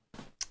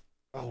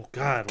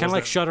god, kind of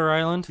like Shutter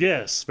Island.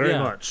 Yes, very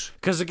much.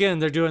 Because again,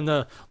 they're doing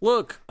the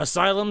look.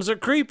 Asylums are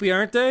creepy,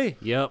 aren't they?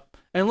 Yep.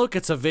 And look,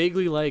 it's a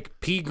vaguely like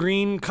pea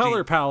green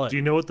color palette. Do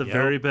you know what the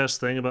very best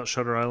thing about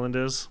Shutter Island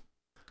is?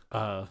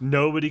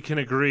 Nobody can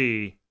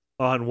agree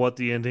on what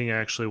the ending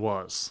actually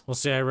was. Well,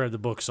 see, I read the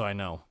book, so I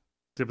know.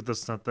 Yeah, but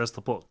that's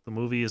the book. The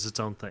movie is its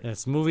own thing.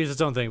 Movie is its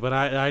own thing, but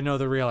I know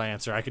the real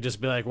answer. I could just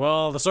be like,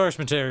 well, the source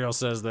material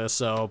says this,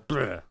 so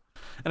bleh.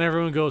 And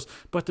everyone goes,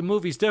 but the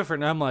movie's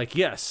different. And I'm like,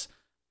 yes,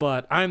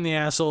 but I'm the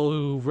asshole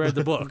who read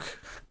the book,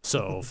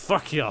 so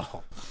fuck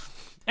y'all.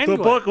 Anyway,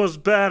 the book was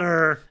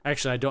better.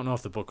 Actually, I don't know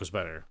if the book was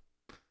better.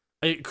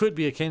 It could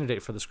be a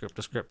candidate for the script,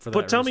 for that.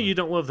 But tell reason. me you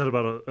don't love that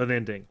about an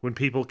ending, when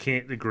people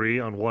can't agree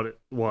on what it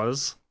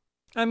was.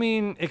 I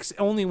mean,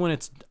 only when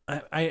it's...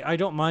 I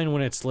don't mind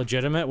when it's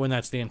legitimate, when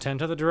that's the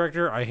intent of the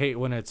director. I hate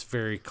when it's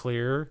very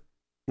clear.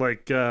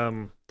 Like,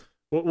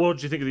 what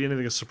did you think of the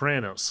ending of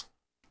Sopranos?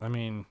 I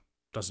mean,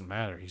 doesn't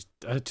matter. He's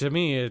to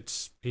me,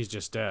 he's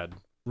just dead,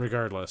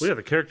 regardless. Well, yeah,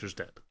 the character's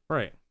dead.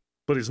 Right.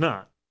 But he's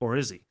not. Or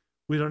is he?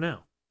 We don't know.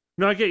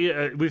 No, I get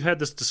you. We've had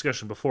this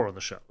discussion before on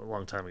the show, a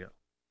long time ago.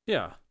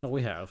 Yeah,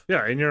 we have.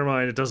 Yeah, in your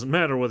mind, it doesn't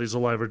matter whether he's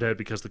alive or dead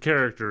because the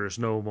character is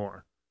no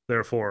more.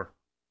 Therefore,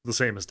 the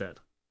same as dead.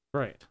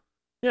 Right.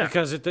 Yeah.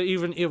 Because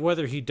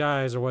whether he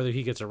dies or whether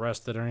he gets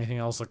arrested or anything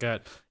else like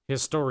that,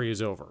 his story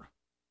is over.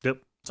 Yep.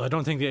 So I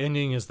don't think the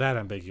ending is that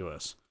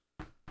ambiguous.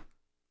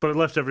 But it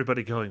left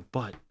everybody going,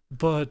 but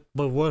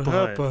what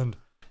happened?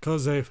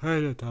 Because they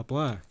faded to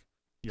black.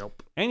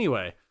 Yep.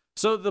 Anyway,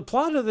 so the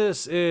plot of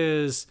this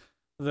is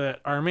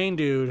that our main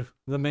dude,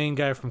 the main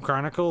guy from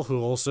Chronicle,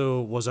 who also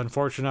was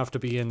unfortunate enough to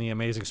be in the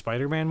Amazing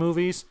Spider-Man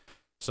movies,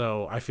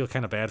 so I feel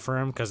kind of bad for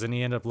him, because then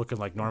he ended up looking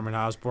like Norman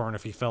Osborn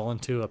if he fell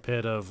into a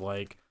pit of,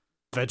 like,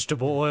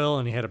 vegetable oil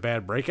and he had a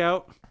bad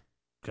breakout.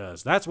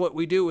 Because that's what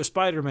we do with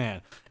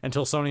Spider-Man.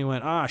 Until Sony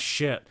went,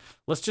 shit,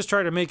 let's just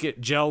try to make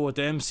it gel with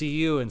the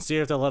MCU and see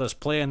if they'll let us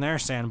play in their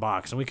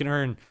sandbox and we can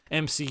earn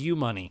MCU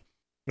money.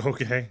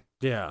 Okay.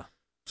 Yeah.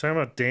 Talking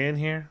about Dan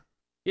here?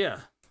 Yeah,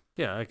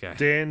 okay.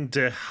 Dan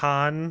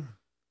DeHaan.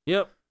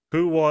 Yep.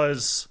 Who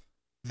was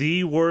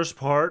the worst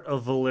part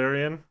of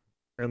Valerian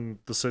and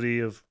the city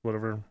of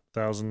whatever,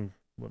 1,000...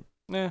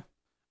 Yeah.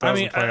 I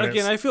mean, planets.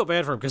 again, I feel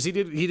bad for him because he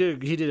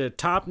did a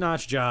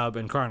top-notch job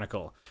in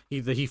Chronicle.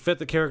 He fit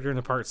the character in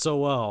the part so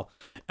well,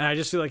 and I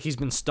just feel like he's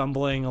been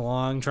stumbling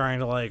along trying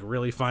to like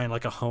really find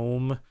like a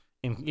home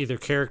in either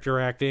character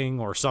acting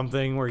or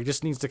something where he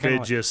just needs to kind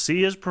of. Did you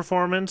see his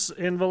performance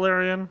in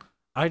Valerian?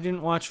 I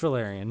didn't watch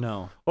Valerian,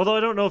 no. Although I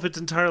don't know if it's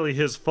entirely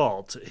his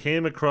fault.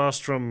 Him across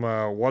from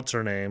what's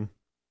her name?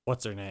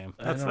 What's her name?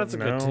 I That's a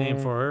don't good name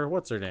know. for her.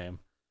 What's her name?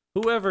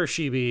 Whoever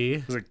she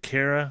be. Was it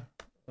Kara?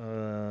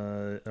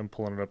 I'm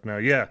pulling it up now.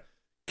 Yeah,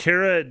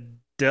 Kara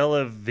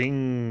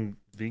Delevingne.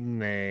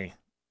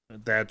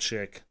 That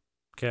chick.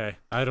 Okay,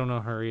 I don't know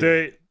her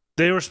either.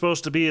 They were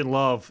supposed to be in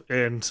love,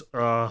 and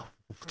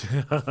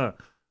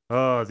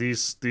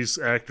these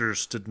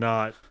actors did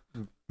not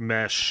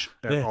mesh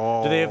at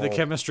all. Do they have the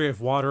chemistry of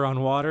water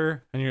on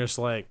water? And you're just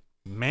like,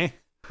 meh.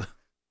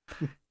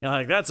 You're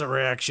like, that's a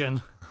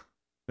reaction.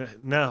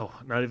 No,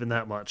 not even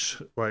that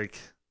much. Like,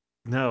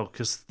 no,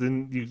 because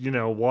then you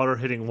know, water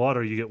hitting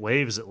water, you get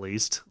waves at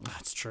least.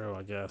 That's true,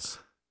 I guess.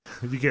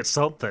 You get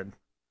something.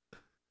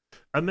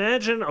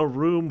 Imagine a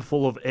room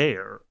full of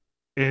air,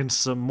 and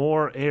some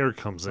more air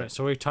comes in. Right,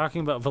 so we're talking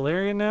about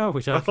Valerian now?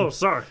 We talking? Oh,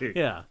 sorry.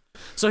 Yeah.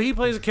 So he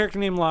plays a character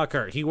named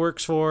Lockhart. He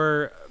works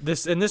for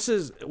this, and this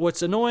is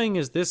what's annoying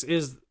is this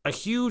is a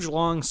huge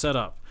long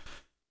setup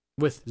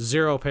with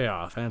zero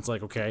payoff, and it's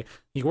like, okay,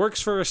 he works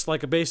for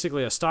like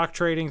basically a stock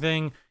trading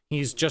thing.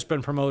 He's just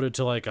been promoted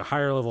to like a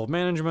higher level of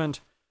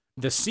management.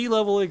 The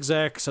C-level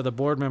execs, so the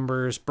board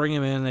members, bring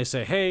him in. They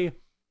say, hey,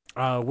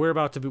 we're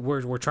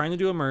trying to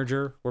do a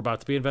merger. We're about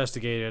to be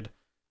investigated.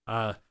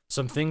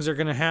 Some things are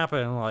going to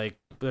happen. Like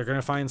they're going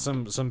to find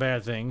some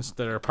bad things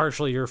that are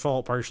partially your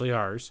fault, partially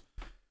ours.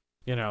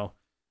 You know,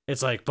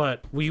 it's like,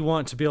 but we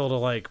want to be able to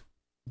like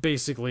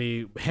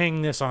basically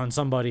hang this on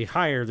somebody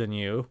higher than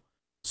you.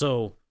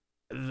 So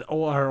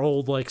our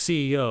old like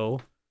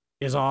CEO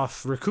is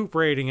off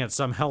recuperating at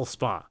some health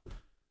spa.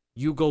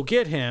 You go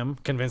get him,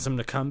 convince him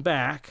to come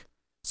back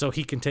so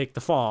he can take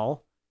the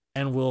fall.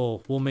 And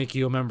we'll make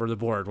you a member of the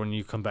board when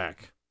you come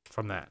back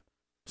from that.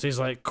 So he's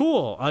like,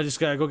 cool, I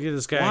just gotta go get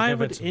this guy. Why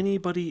would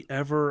anybody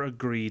ever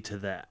agree to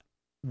that?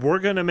 We're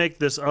gonna make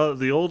this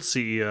the old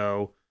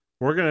CEO,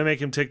 we're gonna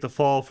make him take the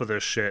fall for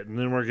this shit, and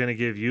then we're gonna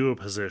give you a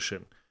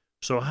position.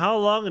 So how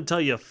long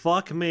until you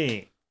fuck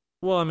me?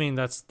 Well, I mean,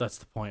 that's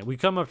the point. We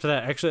come up to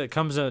that. Actually, that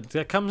comes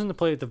into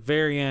play at the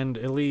very end,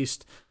 at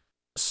least,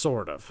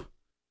 sort of.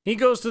 He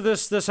goes to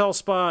this health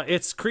spa.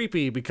 It's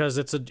creepy because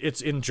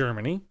it's in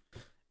Germany.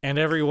 And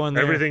everyone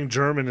there, everything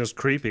German is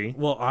creepy.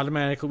 Well,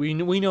 automatically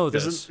we know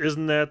this.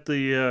 Isn't that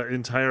the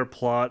entire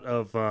plot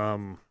of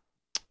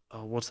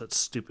what's that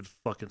stupid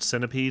fucking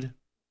Centipede?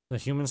 The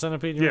Human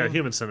Centipede? Yeah,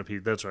 Human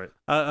Centipede. That's right.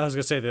 I was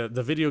gonna say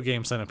the video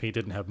game Centipede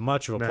didn't have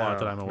much of a plot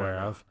that I'm aware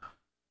of.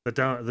 The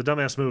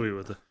dumbass movie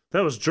with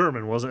that was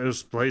German, wasn't it? It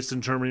was placed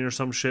in Germany or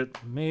some shit.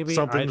 Maybe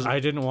I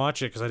didn't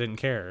watch it because I didn't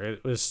care.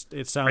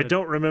 It sounded. I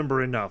don't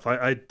remember enough.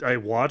 I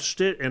watched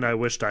it and I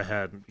wished I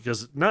hadn't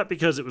not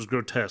because it was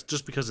grotesque,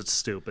 just because it's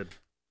stupid.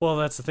 Well,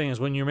 that's the thing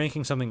is when you're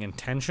making something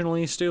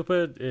intentionally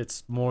stupid,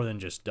 it's more than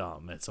just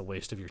dumb. It's a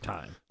waste of your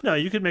time. No,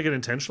 you could make it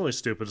intentionally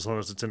stupid as long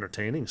as it's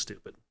entertaining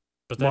stupid.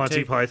 But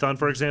Monty Python,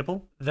 for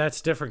example.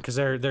 That's different because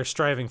they're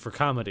striving for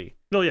comedy.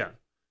 Oh yeah.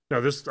 No,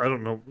 this I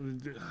don't know.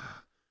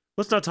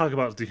 Let's not talk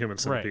about the Human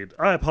Centipede.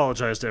 Right. I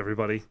apologize to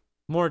everybody.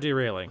 More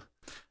derailing.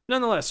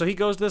 Nonetheless, so he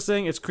goes to this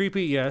thing. It's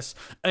creepy, yes.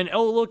 And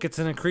oh, look, it's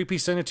in a creepy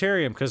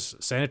sanitarium because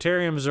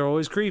sanitariums are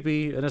always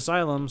creepy and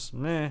asylums,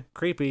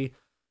 creepy.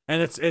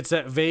 And it's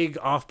that vague,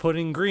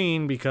 off-putting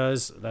green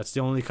because that's the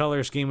only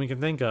color scheme we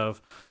can think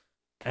of.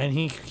 And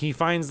he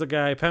finds the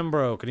guy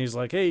Pembroke and he's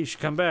like, hey, you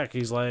should come back.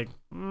 He's like,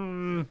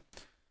 And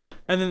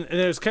then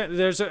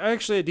there's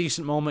actually a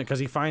decent moment because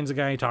he finds a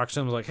guy. He talks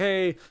to him. He's like,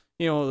 hey,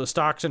 you know, the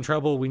stock's in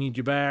trouble. We need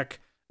you back.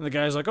 And the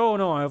guy's like, oh,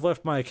 no, I've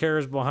left my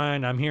cares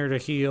behind. I'm here to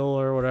heal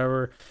or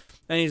whatever.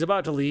 And he's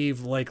about to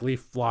leave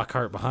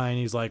Lockhart behind.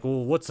 He's like,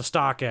 well, what's the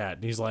stock at?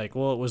 And he's like,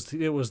 well,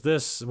 it was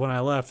this when I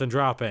left and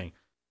dropping.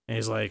 And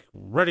he's like,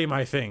 ready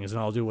my things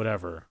and I'll do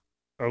whatever.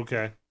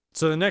 Okay.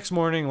 So the next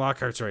morning,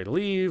 Lockhart's ready to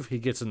leave. He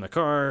gets in the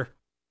car,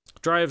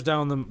 drives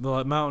down the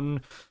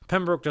mountain.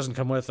 Pembroke doesn't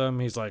come with him.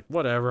 He's like,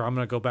 whatever, I'm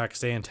going to go back,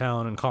 stay in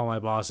town and call my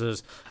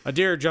bosses. A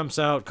deer jumps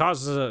out,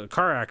 causes a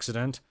car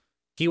accident.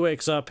 He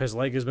wakes up, his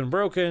leg has been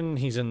broken.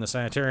 He's in the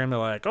sanitarium. They're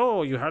like,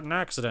 oh, you had an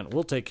accident.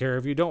 We'll take care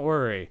of you. Don't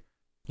worry.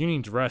 You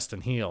need to rest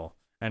and heal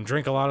and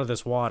drink a lot of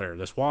this water.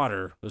 This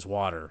water.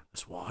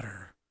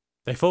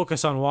 They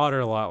focus on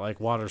water a lot, like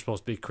water's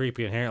supposed to be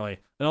creepy inherently.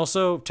 And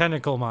also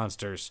tentacle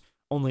monsters,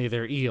 only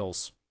they're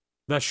eels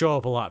that show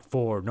up a lot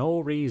for no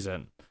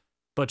reason,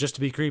 but just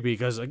to be creepy.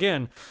 Because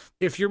again,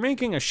 if you're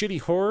making a shitty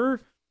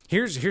horror,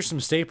 here's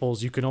some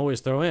staples you can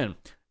always throw in.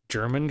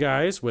 German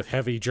guys with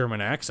heavy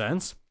German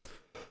accents.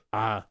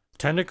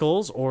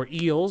 Tentacles or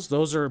eels,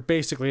 those are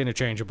basically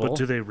interchangeable. But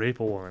do they rape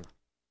a woman?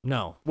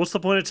 No. What's the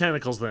point of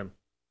tentacles then?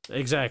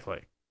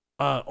 Exactly.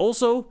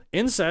 Also,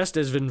 incest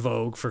is in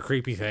vogue for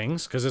creepy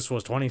things, because this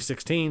was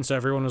 2016, so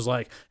everyone was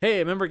like, hey,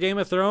 remember Game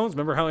of Thrones?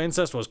 Remember how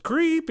incest was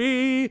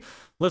creepy?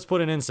 Let's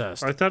put in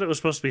incest. I thought it was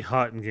supposed to be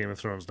hot in Game of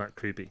Thrones, not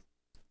creepy.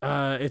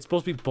 It's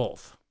supposed to be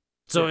both.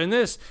 So in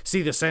this,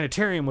 see, the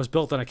sanitarium was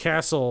built on a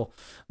castle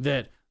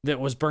that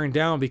was burned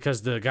down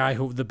because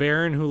the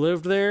baron who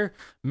lived there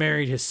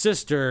married his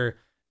sister,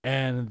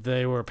 and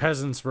they were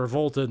peasants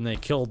revolted and they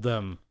killed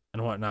them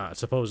and whatnot,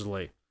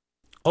 supposedly.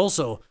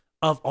 Also,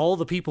 of all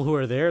the people who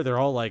are there, they're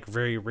all like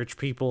very rich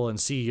people and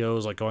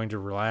CEOs, like going to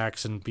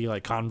relax and be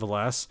like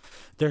convalesce.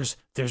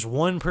 There's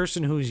one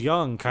person who's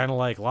young, kind of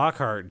like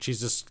Lockhart.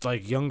 She's this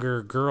like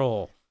younger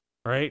girl,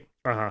 right?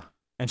 Uh-huh.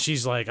 And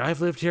she's like,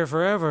 I've lived here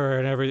forever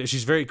and everything.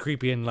 She's very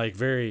creepy and like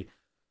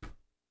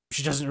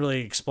she doesn't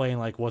really explain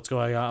like what's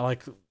going on.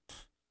 Like,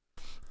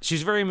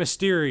 she's very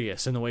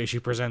mysterious in the way she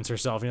presents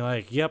herself. And you're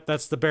like, yep,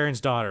 that's the Baron's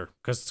daughter.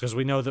 Because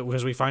we know that,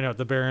 because we find out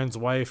the Baron's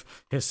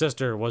wife, his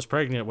sister, was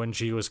pregnant when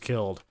she was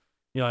killed.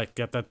 You're like,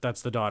 yep,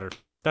 that's the daughter.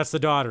 That's the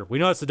daughter. We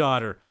know it's the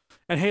daughter.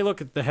 And hey,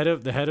 look at the head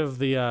of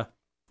the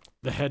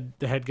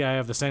head guy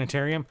of the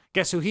sanitarium.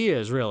 Guess who he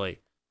is, really?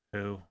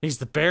 Who? He's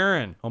the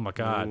Baron. Oh my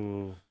God.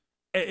 Ooh.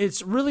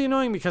 It's really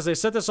annoying because they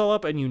set this all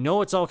up and you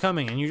know it's all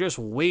coming and you're just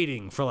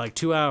waiting for like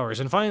 2 hours,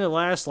 and finally the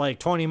last like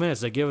 20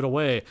 minutes they give it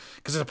away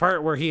because it's a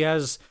part where he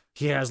has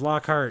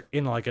Lockhart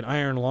in like an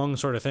iron lung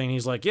sort of thing.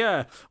 He's like,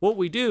 yeah, what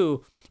we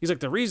do, he's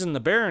like, the reason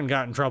the Baron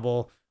got in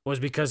trouble was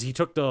because he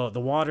took the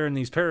water and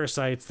these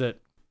parasites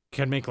that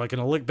can make like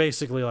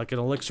basically like an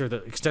elixir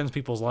that extends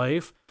people's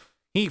life.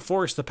 He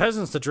forced the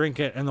peasants to drink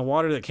it, and the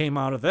water that came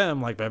out of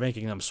them, like by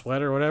making them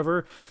sweat or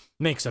whatever,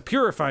 makes a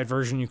purified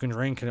version you can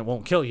drink and it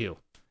won't kill you.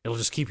 It'll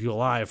just keep you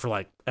alive for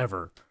like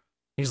ever.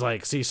 He's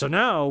like, see, so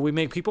now we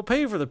make people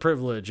pay for the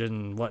privilege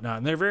and whatnot,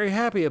 and they're very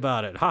happy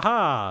about it. Ha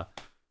ha.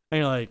 And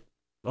you're like,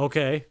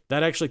 okay,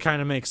 that actually kind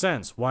of makes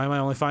sense. Why am I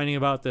only finding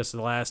about this in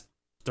the last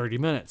 30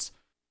 minutes?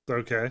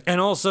 Okay.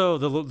 And also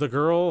the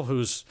girl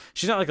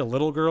she's not like a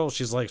little girl.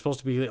 She's like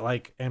supposed to be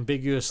like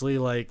ambiguously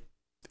like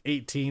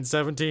 18,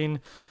 17,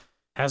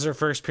 has her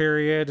first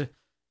period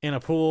in a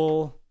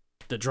pool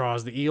that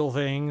draws the eel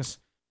things.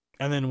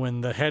 And then when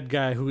the head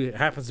guy, who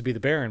happens to be the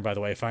Baron, by the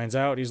way, finds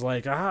out, he's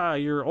like,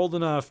 you're old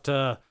enough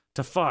to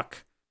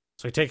fuck.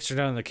 So he takes her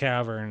down in the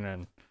cavern,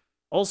 and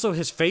also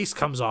his face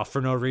comes off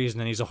for no reason,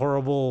 and he's a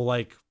horrible,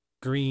 like,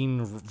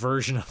 green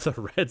version of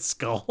the Red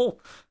Skull.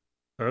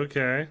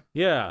 Okay.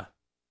 Yeah.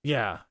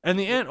 Yeah. And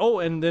the end,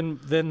 and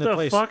then the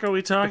place... The fuck are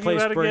we talking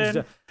about again?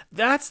 Down.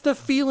 That's the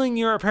feeling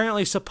you're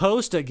apparently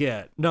supposed to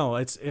get. No,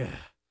 it's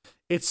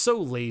so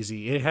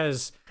lazy.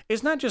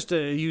 It's not just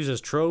it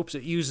uses tropes,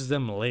 it uses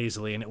them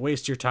lazily, and it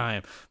wastes your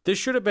time. This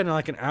should have been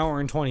like an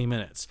hour and 20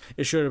 minutes.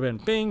 It should have been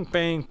bing,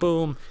 bang,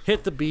 boom,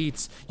 hit the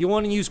beats. You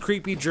want to use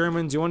creepy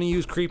Germans, you want to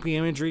use creepy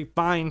imagery,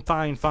 fine.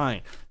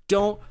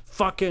 Don't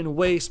fucking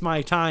waste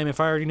my time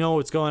if I already know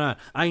what's going on.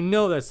 I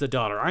know that's the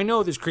daughter. I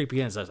know there's creepy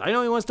incest. I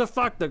know he wants to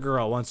fuck the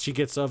girl once she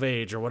gets of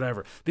age or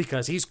whatever,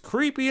 because he's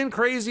creepy and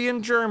crazy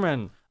and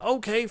German.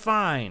 Okay,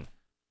 fine.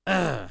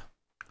 So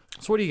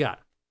what do you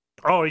got?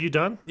 Oh, are you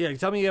done? Yeah,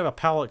 tell me you have a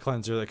palate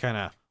cleanser that kind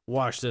of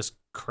washed this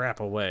crap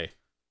away.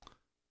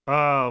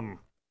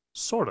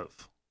 Sort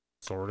of.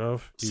 Sort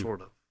of?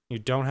 Sort of. You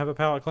don't have a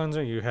palate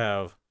cleanser? You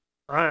have...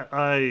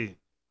 I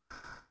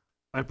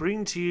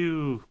bring to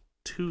you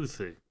two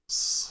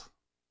things.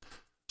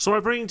 So I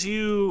bring to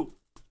you...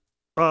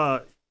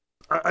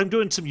 I'm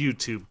doing some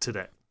YouTube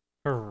today.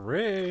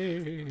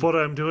 Hooray! But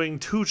I'm doing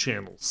 2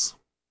 channels.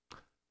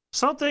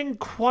 Something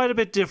quite a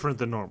bit different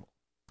than normal.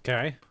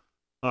 Okay.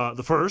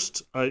 The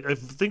first, I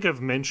think I've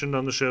mentioned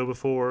on the show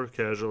before,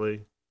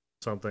 casually,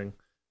 something,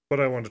 but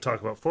I wanted to talk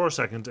about for a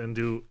second and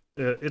do,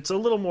 it's a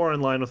little more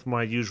in line with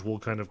my usual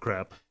kind of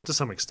crap, to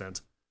some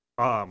extent.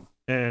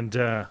 And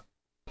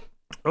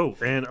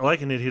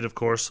like an idiot, of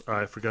course,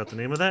 I forgot the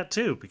name of that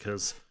too,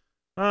 because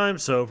I'm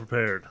so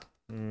prepared.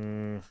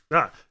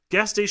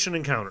 Gas station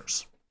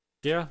encounters.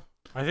 Yeah,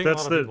 I think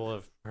That's a lot of people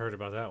have heard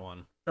about that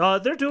one.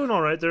 They're doing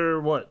all right.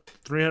 They're,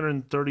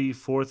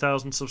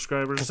 334,000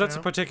 subscribers Because that's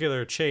now? a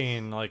particular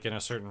chain, like, in a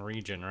certain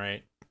region,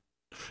 right?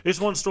 It's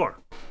one store.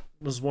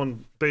 This is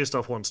one based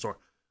off one store.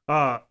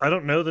 I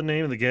don't know the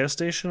name of the gas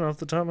station off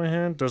the top of my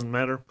head. Doesn't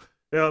matter.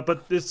 Yeah,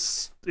 but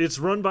it's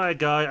run by a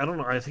guy. I don't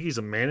know. I think he's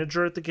a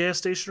manager at the gas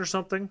station or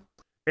something.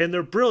 And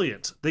they're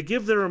brilliant. They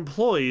give their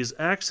employees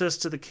access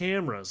to the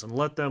cameras and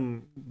let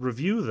them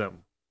review them,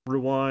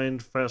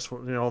 rewind, fast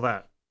forward, all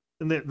that.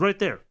 And right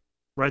there,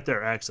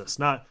 access.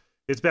 Not.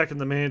 It's back in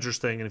the manager's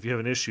thing, and if you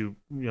have an issue,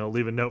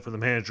 leave a note for the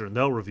manager, and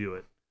they'll review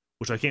it,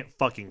 which I can't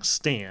fucking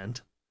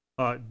stand.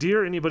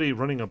 Dear anybody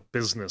running a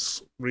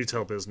business,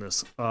 retail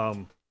business,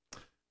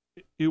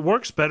 it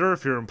works better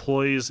if your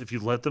employees, if you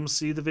let them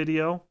see the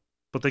video,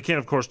 but they can't,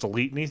 of course,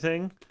 delete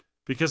anything,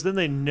 because then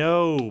they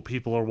know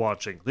people are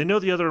watching. They know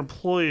the other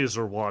employees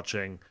are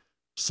watching,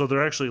 so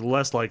they're actually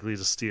less likely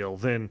to steal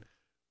than...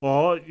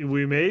 Well,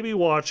 we may be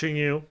watching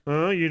you.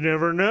 You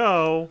never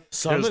know.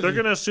 Because they're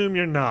going to assume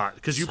you're not.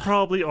 Because you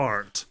probably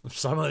aren't.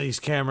 Some of these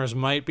cameras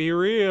might be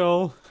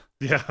real.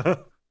 Yeah.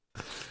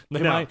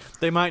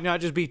 They might not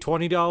just be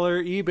 $20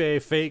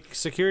 eBay fake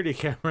security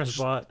cameras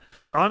bought.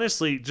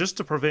 Honestly, just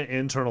to prevent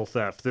internal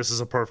theft, this is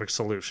a perfect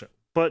solution.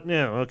 But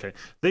no, okay.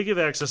 They give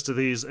access to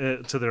these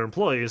to their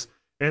employees,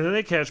 And then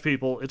they catch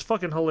people. It's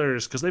fucking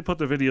hilarious because they put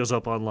their videos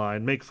up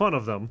online, make fun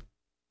of them,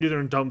 either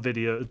in dumb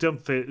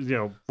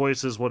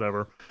voices,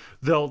 whatever.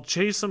 They'll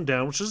chase them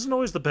down, which isn't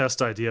always the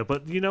best idea,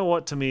 but you know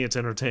what? To me, it's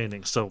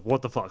entertaining. So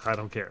what the fuck? I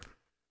don't care.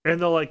 And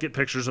they'll like get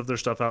pictures of their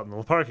stuff out in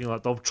the parking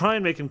lot. They'll try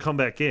and make them come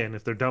back in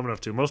if they're dumb enough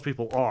to. Most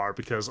people are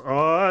because,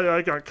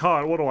 I got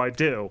caught. What do I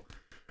do?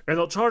 And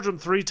they'll charge them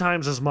 3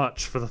 times as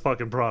much for the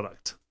fucking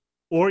product.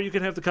 Or you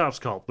can have the cops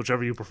called,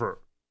 whichever you prefer.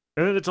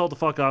 And then it's all to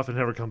fuck off and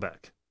never come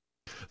back.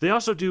 They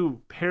also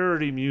do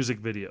parody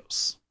music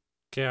videos.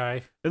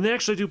 Okay. And they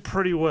actually do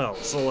pretty well.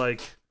 So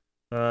like,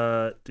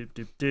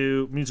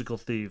 musical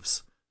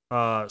thieves.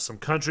 Some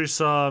country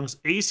songs.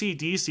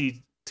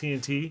 AC/DC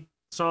TNT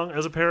song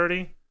as a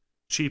parody.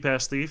 Cheap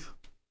ass thief.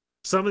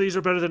 Some of these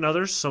are better than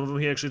others. Some of them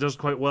he actually does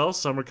quite well.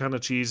 Some are kind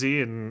of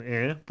cheesy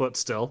and but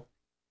still.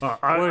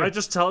 I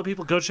just tell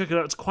people, go check it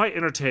out. It's quite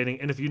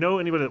entertaining. And if you know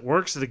anybody that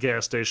works at a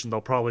gas station,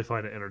 they'll probably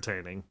find it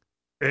entertaining.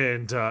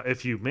 And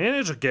if you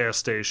manage a gas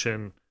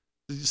station,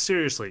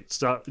 seriously,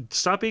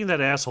 stop being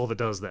that asshole that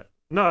does that.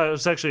 No,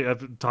 I've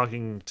been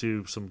talking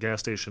to some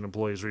gas station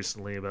employees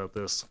recently about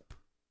this.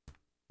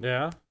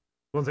 Yeah?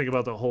 One thing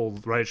about the whole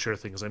rideshare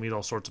thing is I meet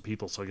all sorts of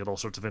people, so I get all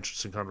sorts of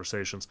interesting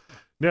conversations.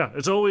 Yeah,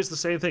 it's always the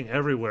same thing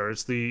everywhere.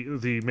 It's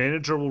the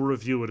manager will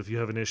review it if you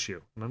have an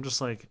issue. And I'm just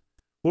like,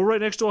 we're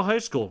right next to a high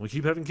school. We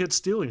keep having kids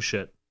stealing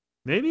shit.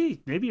 Maybe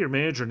your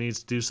manager needs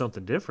to do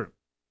something different.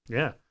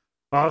 Yeah.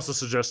 I also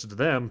suggested to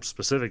them,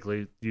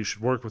 specifically, you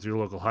should work with your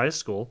local high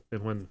school,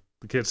 and when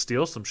the kids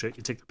steal some shit,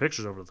 you take the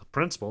pictures over to the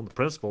principal, and the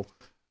principal,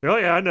 oh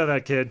yeah, I know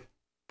that kid.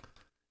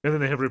 And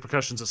then they have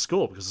repercussions at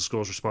school, because the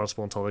school is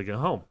responsible until they get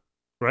home.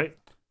 Right?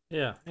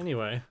 Yeah,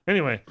 anyway,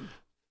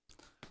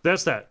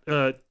 that's that.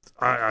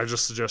 I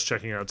just suggest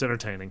checking it out. It's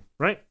entertaining,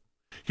 right?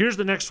 Here's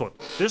the next one.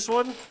 This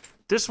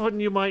one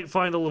you might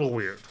find a little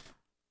weird,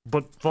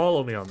 but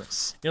follow me on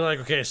this. You're like,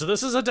 okay, so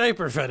this is a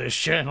diaper fetish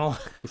channel.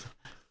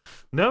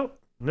 Nope.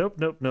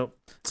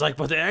 It's like,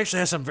 but they actually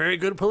have some very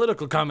good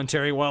political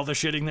commentary while they're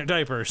shitting their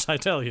diapers, I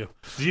tell you.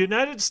 The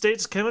United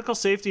States Chemical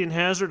Safety and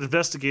Hazard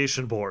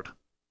Investigation Board.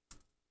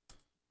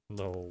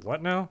 The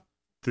what now?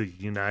 The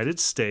United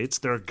States,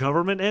 they're a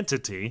government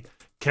entity,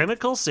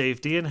 Chemical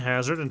Safety and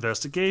Hazard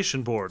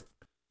Investigation Board,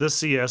 the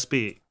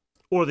CSB,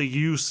 or the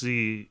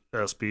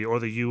UCSB, or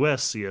the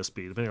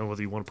USCSB, depending on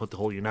whether you want to put the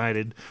whole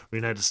United or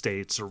United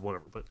States or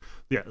whatever. But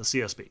yeah, the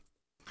CSB.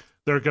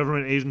 They're a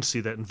government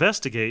agency that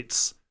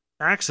investigates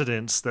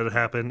accidents that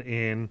happen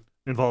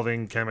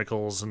involving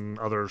chemicals and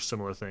other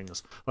similar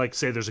things. Like,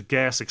 say there's a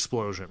gas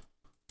explosion.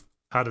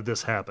 How did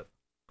this happen?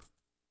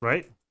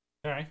 Right?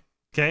 All right.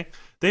 Okay.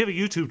 They have a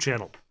YouTube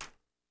channel.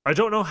 I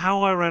don't know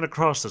how I ran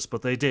across this,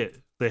 but they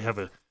did. They have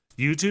a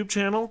YouTube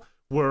channel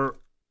where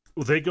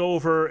they go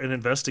over an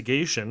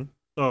investigation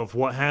of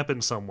what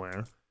happened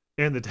somewhere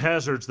and the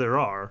hazards there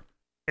are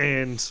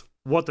and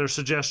what their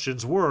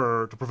suggestions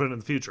were to prevent in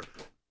the future.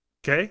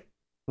 Okay?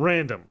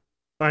 Random.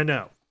 I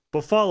know.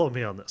 But follow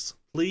me on this.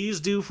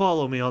 Please do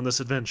follow me on this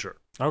adventure.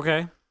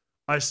 Okay.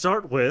 I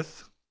start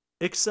with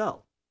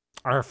Excel.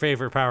 Our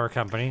favorite power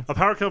company. A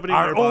power company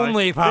Our nearby.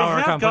 only power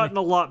They have company. gotten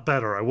a lot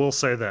better, I will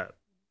say that.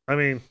 I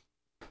mean,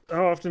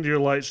 how often do your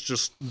lights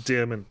just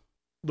dim and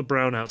the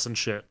brownouts and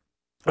shit?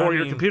 Or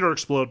your computer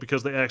explode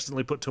because they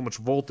accidentally put too much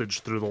voltage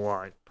through the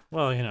line?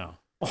 Well, you know,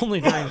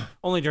 only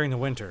during the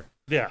winter.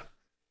 Yeah.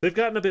 They've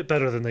gotten a bit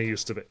better than they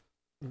used to be.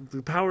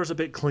 The power's a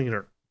bit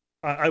cleaner.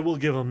 I will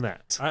give them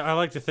that. I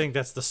like to think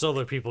that's the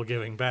solar people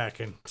giving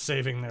back and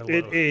saving their load.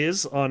 It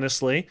is,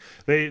 honestly.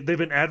 They've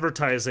been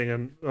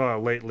advertising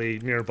lately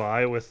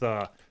nearby with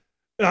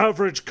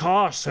average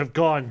costs have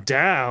gone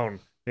down.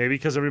 Maybe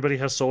because everybody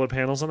has solar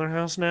panels on their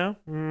house now?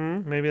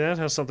 Maybe that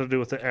has something to do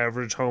with the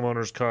average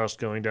homeowner's cost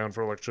going down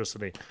for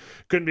electricity.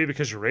 Couldn't be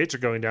because your rates are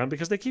going down,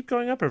 because they keep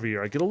going up every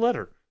year. I get a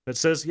letter that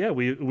says, yeah,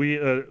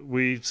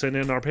 we sent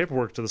in our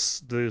paperwork to the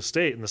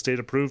state, and the state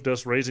approved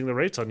us raising the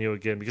rates on you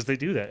again, because they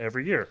do that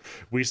every year.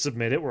 We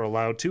submit it, we're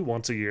allowed to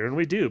once a year, and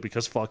we do,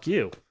 because fuck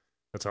you.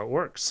 That's how it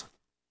works.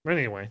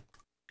 Anyway.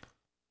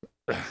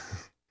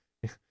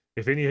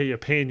 If any of you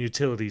paying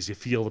utilities, you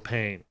feel the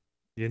pain.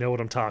 You know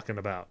what I'm talking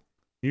about.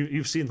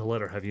 You've seen the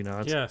letter, have you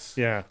not? Yes.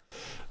 Yeah.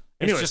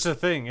 It's just a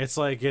thing. It's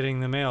like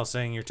getting the mail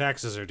saying your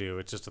taxes are due.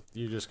 It's just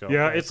you just go.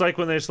 Yeah, okay. it's like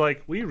when there's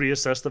like, we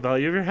reassess the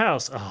value of your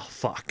house. Oh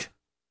fuck.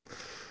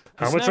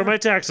 How much are my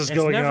taxes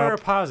going up? It's never a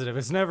positive.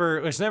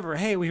 It's never.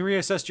 Hey, we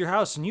reassessed your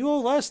house and you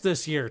owe less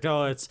this year.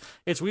 No, it's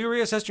we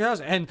reassessed your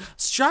house and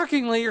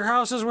shockingly your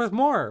house is worth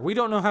more. We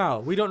don't know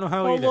how.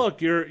 Oh either.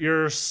 look, your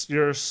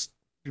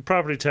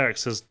property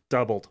tax has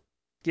doubled.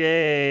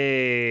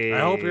 Yay! I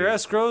hope your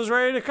escrow's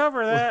ready to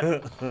cover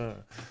that.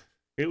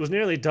 It was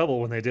nearly double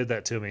when they did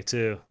that to me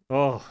too.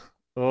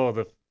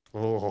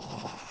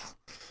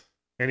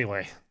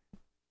 Anyway,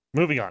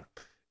 moving on.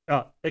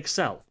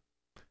 Excel.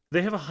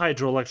 They have a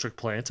hydroelectric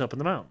plant up in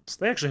the mountains.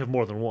 They actually have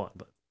more than one,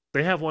 but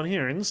they have one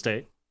here in the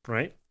state,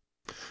 right?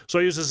 So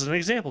I use this as an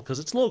example because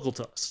it's local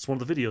to us. It's one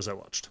of the videos I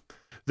watched.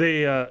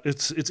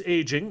 It's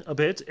aging a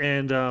bit,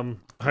 and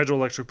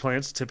hydroelectric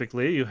plants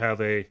typically you have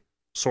a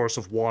source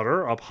of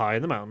water up high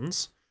in the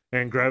mountains,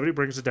 and gravity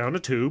brings it down a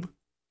tube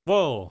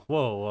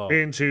Whoa.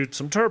 into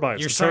some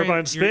turbines. Your Some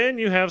turbines science- spin,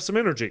 you have some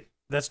energy.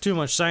 That's too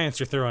much science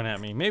you're throwing at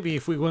me. Maybe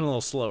if we went a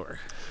little slower.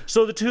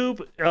 So the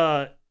tube,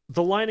 the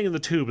lining of the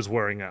tube is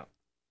wearing out,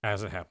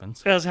 As it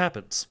happens. as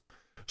happens.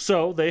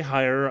 So they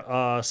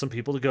hire some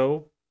people to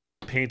go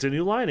paint a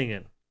new lining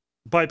in.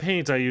 By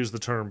paint, I use the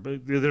term,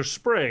 they're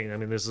spraying. I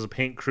mean, this is a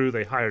paint crew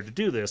they hired to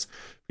do this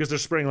because they're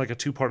spraying like a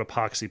 2-part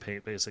epoxy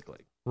paint, basically.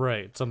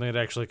 Right. Something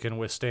that actually can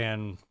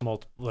withstand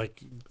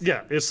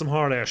Yeah, it's some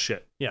hard ass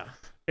shit. yeah.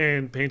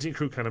 And painting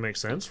crew kind of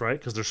makes sense, right?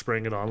 Because they're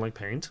spraying it on like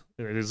paint,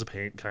 and it is a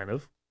paint, kind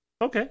of.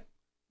 Okay.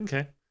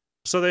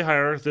 So they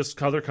hire this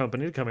other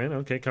company to come in.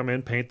 Okay, come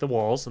in, paint the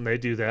walls, and they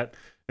do that.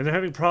 And they're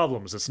having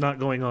problems. It's not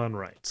going on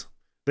right.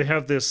 They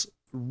have this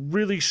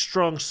really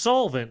strong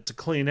solvent to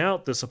clean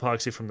out this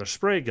epoxy from their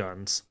spray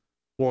guns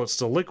while it's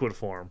still liquid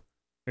form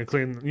and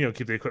clean,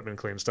 keep the equipment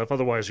clean and stuff.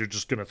 Otherwise, you're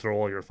just going to throw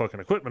all your fucking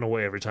equipment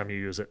away every time you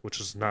use it, which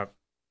is not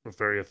a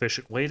very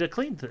efficient way to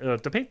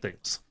to paint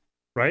things,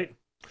 right?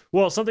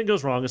 Well, something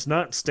goes wrong. It's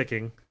not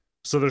sticking.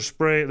 So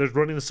they're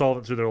running the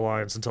solvent through their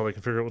lines until they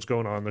can figure out what's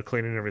going on. They're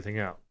cleaning everything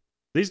out.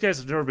 These guys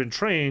have never been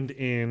trained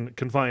in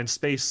confined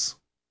space.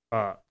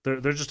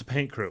 They're just a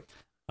paint crew.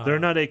 They're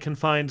not a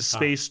confined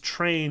space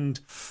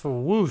trained.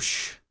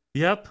 Whoosh.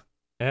 Yep.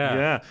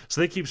 Yeah.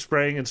 So they keep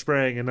spraying and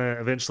spraying, and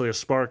eventually a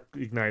spark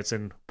ignites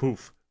and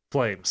poof,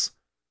 flames.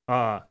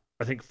 I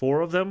think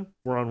 4 of them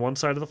were on one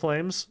side of the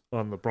flames,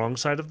 on the wrong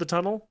side of the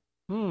tunnel.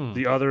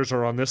 The others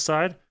are on this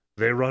side.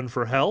 They run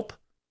for help.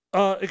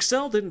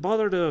 Excel didn't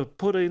bother to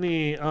put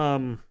any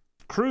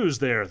crews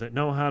there that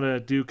know how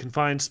to do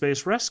confined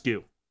space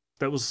rescue.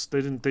 They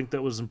didn't think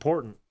that was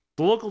important.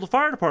 The local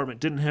fire department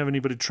didn't have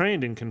anybody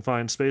trained in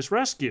confined space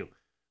rescue,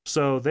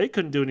 so they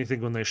couldn't do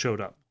anything when they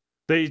showed up.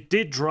 They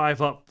did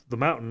drive up the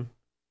mountain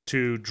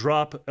to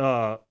drop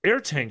air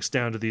tanks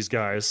down to these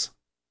guys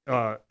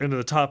into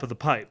the top of the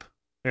pipe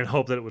and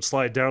hope that it would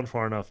slide down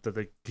far enough that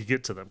they could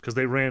get to them, because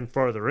they ran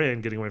farther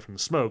in, getting away from the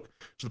smoke,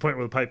 to the point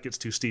where the pipe gets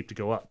too steep to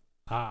go up.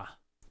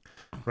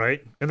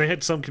 Right? And they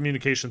had some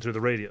communication through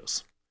the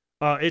radios.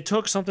 It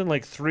took something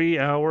like 3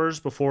 hours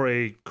before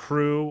a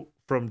crew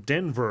from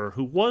Denver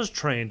who was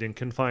trained in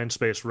confined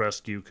space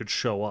rescue could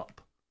show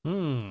up.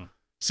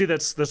 See,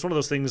 that's one of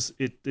those things.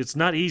 It's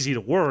not easy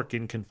to work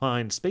in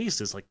confined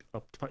spaces. Like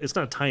it's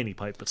not a tiny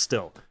pipe, but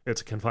still,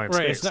 it's a confined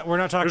space. Right. We're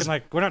not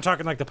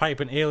talking like the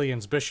pipe in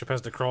Aliens Bishop has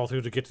to crawl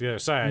through to get to the other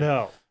side.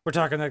 No, we're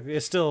talking like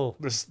it's still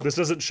this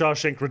isn't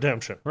Shawshank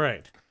Redemption.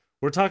 Right.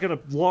 We're talking a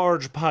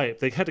large pipe.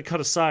 They had to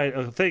cut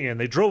a thing in.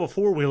 They drove a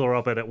 4-wheeler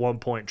up it at one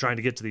point trying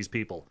to get to these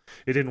people.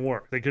 It didn't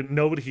work.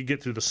 Nobody could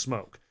get through the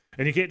smoke.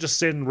 And you can't just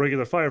send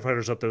regular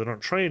firefighters up there that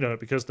aren't trained on it,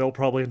 because they'll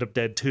probably end up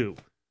dead too.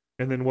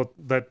 And then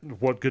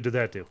what good did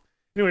that do?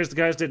 Anyways, the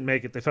guys didn't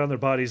make it. They found their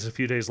bodies a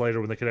few days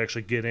later when they could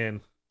actually get in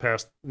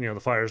past, the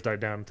fires died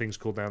down and things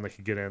cooled down. They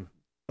could get in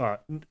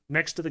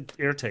next to the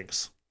air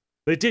tanks.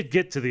 They did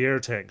get to the air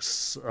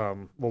tanks.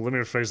 Well, let me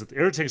rephrase it. The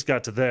air tanks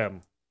got to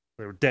them.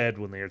 They were dead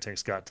when the air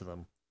tanks got to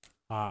them.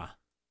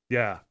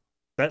 Yeah,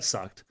 that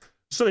sucked.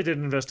 So they did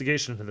an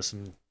investigation into this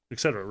and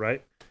etc.,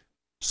 right?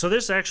 So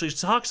this actually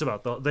talks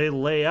about, they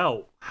lay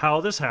out how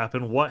this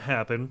happened, what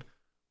happened,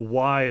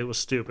 why it was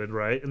stupid,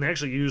 right? And they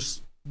actually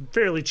use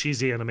fairly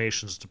cheesy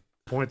animations to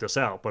point this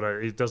out, but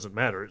it doesn't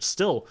matter. It's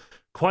still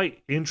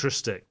quite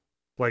interesting,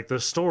 like the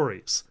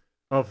stories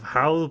of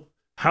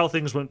how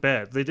things went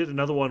bad. They did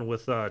another one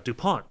with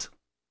DuPont.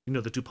 You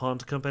know the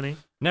DuPont company?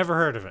 Never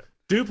heard of it.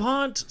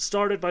 DuPont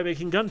started by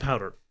making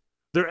gunpowder.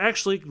 They're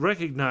actually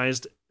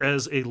recognized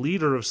as a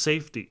leader of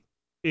safety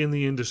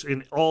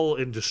in all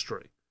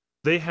industry.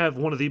 They have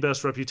one of the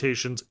best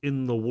reputations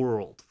in the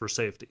world for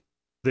safety.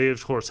 They,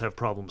 of course, have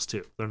problems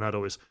too. They're not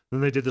always.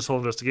 Then they did this whole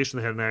investigation.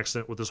 They had an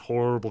accident with this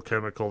horrible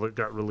chemical that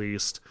got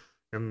released,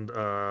 and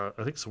I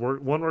think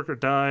one worker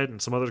died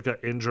and some others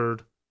got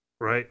injured,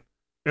 right?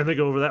 And they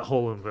go over that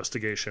whole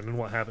investigation and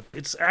what happened.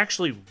 It's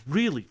actually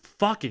really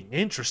fucking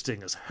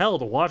interesting as hell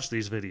to watch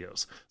these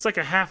videos. It's like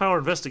a half-hour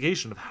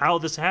investigation of how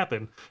this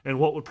happened and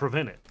what would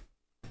prevent it.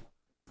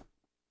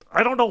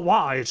 I don't know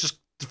why. It's just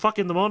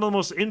fucking one of the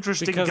most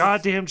interesting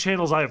goddamn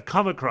channels I have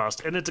come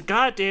across. And it's a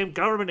goddamn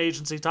government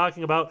agency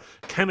talking about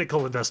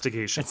chemical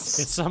investigations.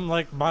 It's some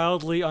like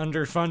mildly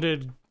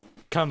underfunded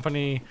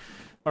company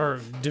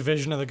or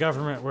division of the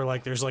government where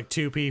like there's like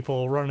 2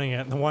 people running it,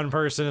 and the one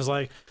person is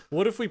like,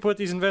 what if we put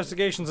these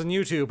investigations on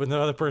YouTube? And the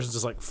other person's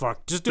just like,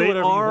 fuck, just do whatever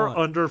you want.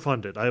 They are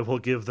underfunded. I will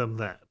give them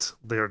that.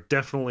 They are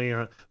definitely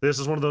this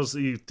is one of those,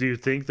 do you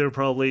think they're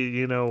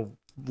probably,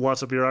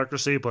 lots of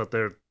bureaucracy, but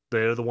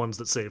they're the ones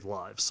that save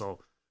lives. So,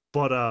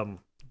 but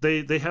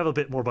they have a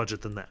bit more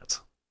budget than that.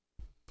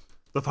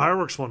 The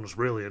fireworks one was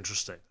really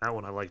interesting. That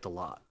one I liked a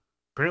lot.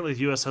 Apparently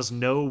the US has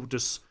no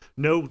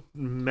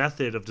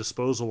method of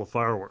disposal of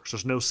fireworks.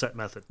 There's no set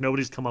method.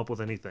 Nobody's come up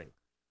with anything.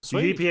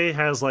 Sweet. The EPA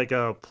has like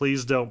a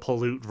please don't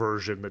pollute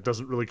version that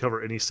doesn't really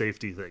cover any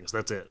safety things.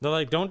 That's it. They're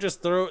like, don't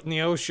just throw it in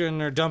the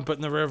ocean or dump it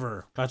in the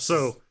river.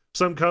 So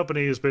some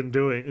company was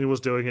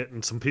doing it,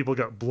 and some people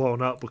got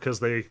blown up because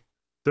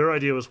their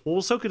idea was, well,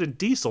 we'll soak it in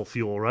diesel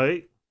fuel,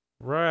 right?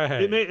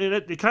 Right.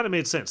 It kind of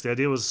made sense. The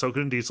idea was soak it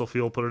in diesel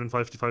fuel, put it in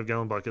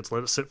 55-gallon buckets,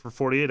 let it sit for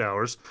 48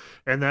 hours,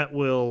 and that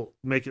will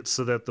make it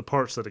so that the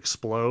parts that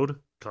explode,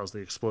 cause the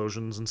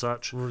explosions and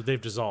such, They've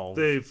dissolved.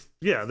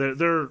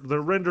 they're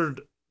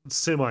rendered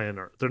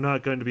semi-inert. They're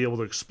not going to be able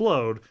to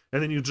explode,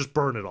 and then you just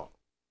burn it all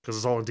because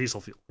it's all in diesel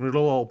fuel, and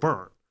it'll all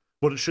burn.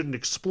 But it shouldn't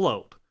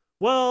explode.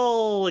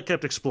 Well, it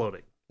kept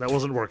exploding. That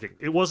wasn't working.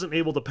 It wasn't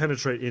able to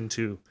penetrate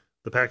into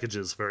the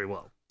packages very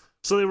well.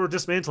 So they were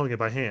dismantling it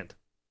by hand.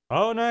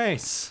 Oh,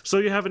 nice. So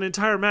you have an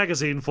entire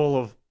magazine full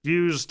of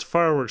used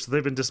fireworks that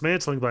they've been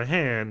dismantling by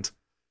hand,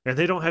 and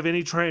they don't have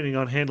any training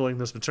on handling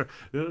this material.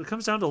 It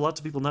comes down to lots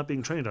of people not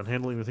being trained on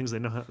handling the things they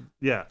know how.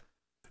 Yeah.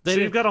 So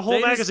you've got a whole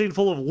magazine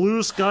full of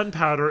loose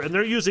gunpowder, and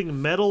they're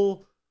using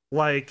metal,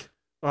 like,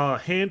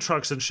 hand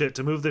trucks and shit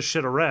to move this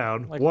shit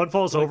around. Like, one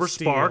falls over,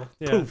 steel. spark,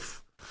 Yeah.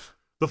 poof.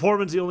 The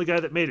foreman's the only guy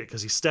that made it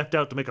because he stepped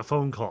out to make a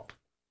phone call.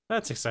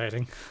 That's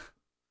exciting.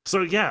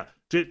 So yeah,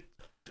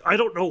 I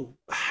don't know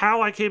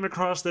how I came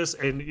across this,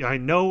 and I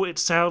know it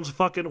sounds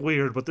fucking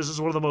weird, but this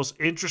is one of the most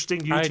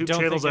interesting YouTube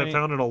channels I've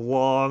found in a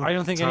long time. I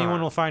don't think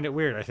anyone will find it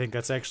weird. I think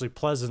that's actually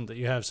pleasant that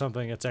you have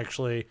something that's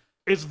actually...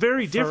 It's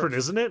very different,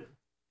 isn't it?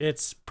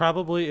 It's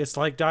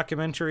like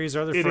documentaries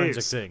or other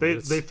forensic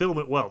things. They film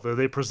it well.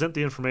 They present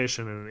the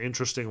information in an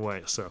interesting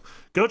way. So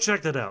go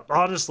check that out.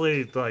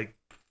 Honestly, like,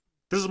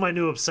 this is my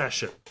new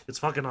obsession. It's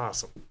fucking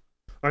awesome.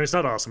 I mean, it's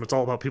not awesome. It's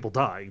all about people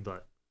dying,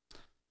 but...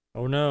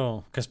 Oh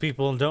no, because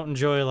people don't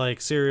enjoy like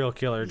serial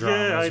killer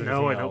dramas. Yeah, I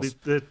know. Else.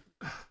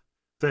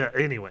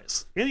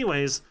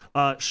 Anyways,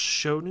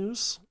 show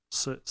news,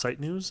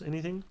 site news,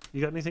 anything? You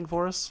got anything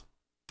for us?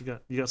 You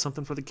got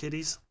something for the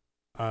kiddies?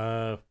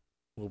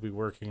 We'll be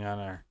working on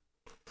our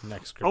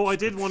next script. Oh, I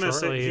did want to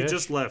say he shortly-ish.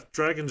 just left.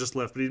 Dragon just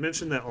left, but he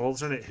mentioned that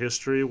alternate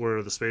history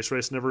where the space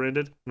race never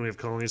ended, and we have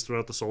colonies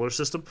throughout the solar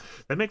system.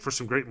 That'd make for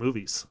some great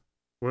movies.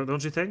 Well,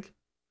 don't you think?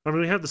 I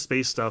mean, we have the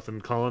space stuff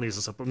and colonies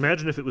and stuff. But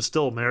imagine if it was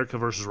still America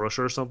versus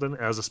Russia or something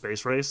as a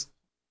space race.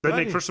 That'd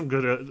make for some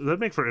good.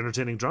 That'd make for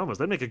entertaining dramas.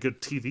 That'd make a good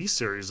TV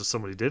series if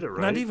somebody did it right.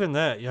 Not even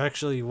that. You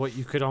actually, what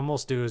you could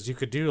almost do is you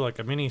could do like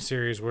a mini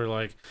series where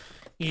like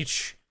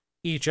each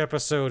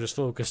episode is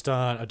focused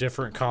on a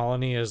different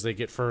colony as they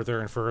get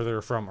further and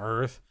further from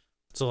Earth.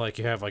 So like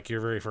you have like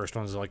your very first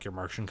ones like your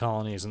Martian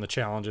colonies and the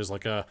challenges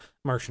like a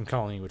Martian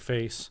colony would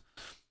face,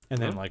 and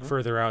then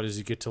further out as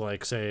you get to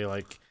like say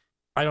like.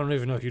 I don't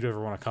even know if you'd ever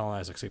want to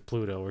colonize, like, say,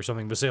 Pluto or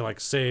something, but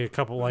say a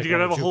couple, like... You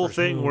gotta have a whole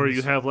thing moons. where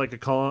you have,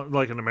 like,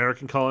 like an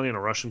American colony and a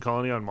Russian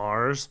colony on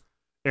Mars,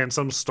 and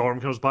some storm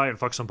comes by and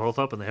fucks them both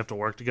up, and they have to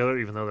work together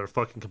even though they're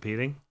fucking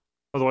competing.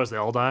 Otherwise, they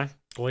all die.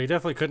 Well, you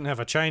definitely couldn't have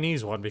a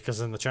Chinese one, because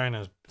then the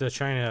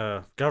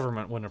China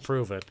government wouldn't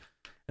approve it.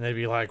 And they'd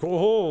be like,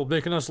 oh,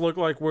 making us look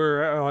like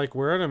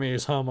we're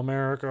enemies,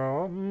 America.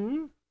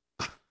 Mm-hmm.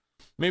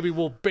 Maybe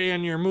we'll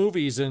ban your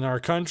movies in our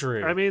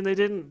country. I mean, they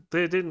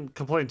didn't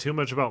complain too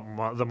much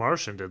about The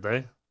Martian, did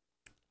they?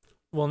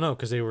 Well, no,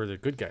 because they were the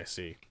good guys,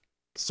 see.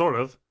 Sort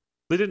of.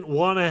 They didn't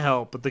want to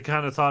help, but they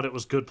kind of thought it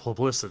was good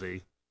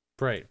publicity.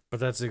 Right, but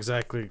that's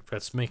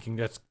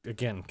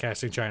again,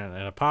 casting China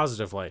in a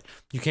positive light.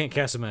 You can't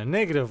cast them in a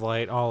negative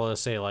light,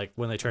 say, like,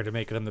 when they tried to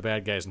make them the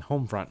bad guys in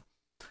Homefront.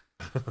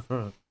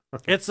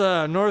 It's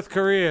North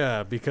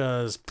Korea,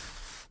 because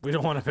we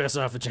don't want to piss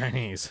off the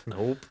Chinese.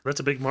 Nope, that's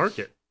a big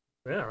market.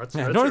 Yeah, that's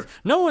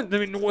no one. I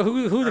mean,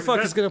 who the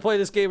fuck is going to play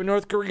this game in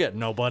North Korea?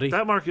 Nobody.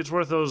 That market's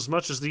worth as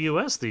much as the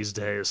U.S. these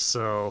days.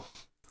 So,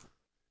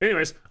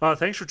 anyways,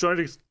 thanks for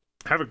joining.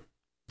 Have a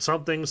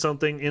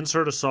something.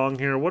 Insert a song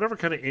here. Whatever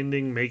kind of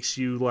ending makes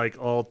you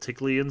like all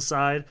tickly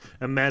inside.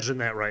 Imagine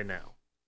that right now.